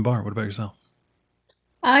 Robin Barr, what about yourself?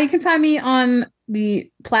 You can find me on the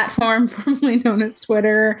platform formerly known as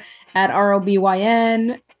Twitter at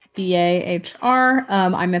ROBYNBAHR.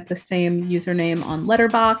 I'm at the same username on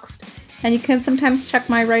Letterboxd. And you can sometimes check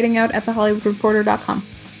my writing out at thehollywoodreporter.com.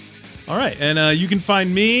 All right. And you can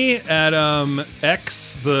find me at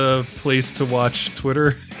X, the place to watch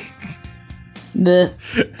Twitter.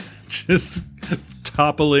 Just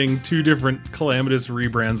toppling two different calamitous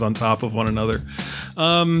rebrands on top of one another.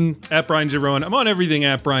 At Brian J. Rowan. I'm on everything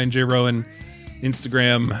at Brian J. Rowan.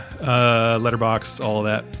 Instagram, Letterboxd, all of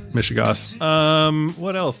that. Michigas.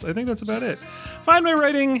 What else? I think that's about it. Find my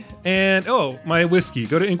writing and, my whiskey.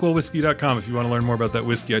 Go to inkwellwhiskey.com if you want to learn more about that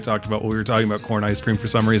whiskey I talked about when we were talking about corn ice cream for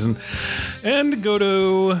some reason. And go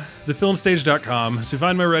to thefilmstage.com to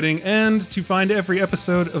find my writing and to find every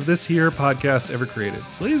episode of this here podcast ever created.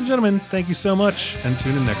 So, ladies and gentlemen, thank you so much and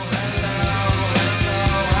tune in next time.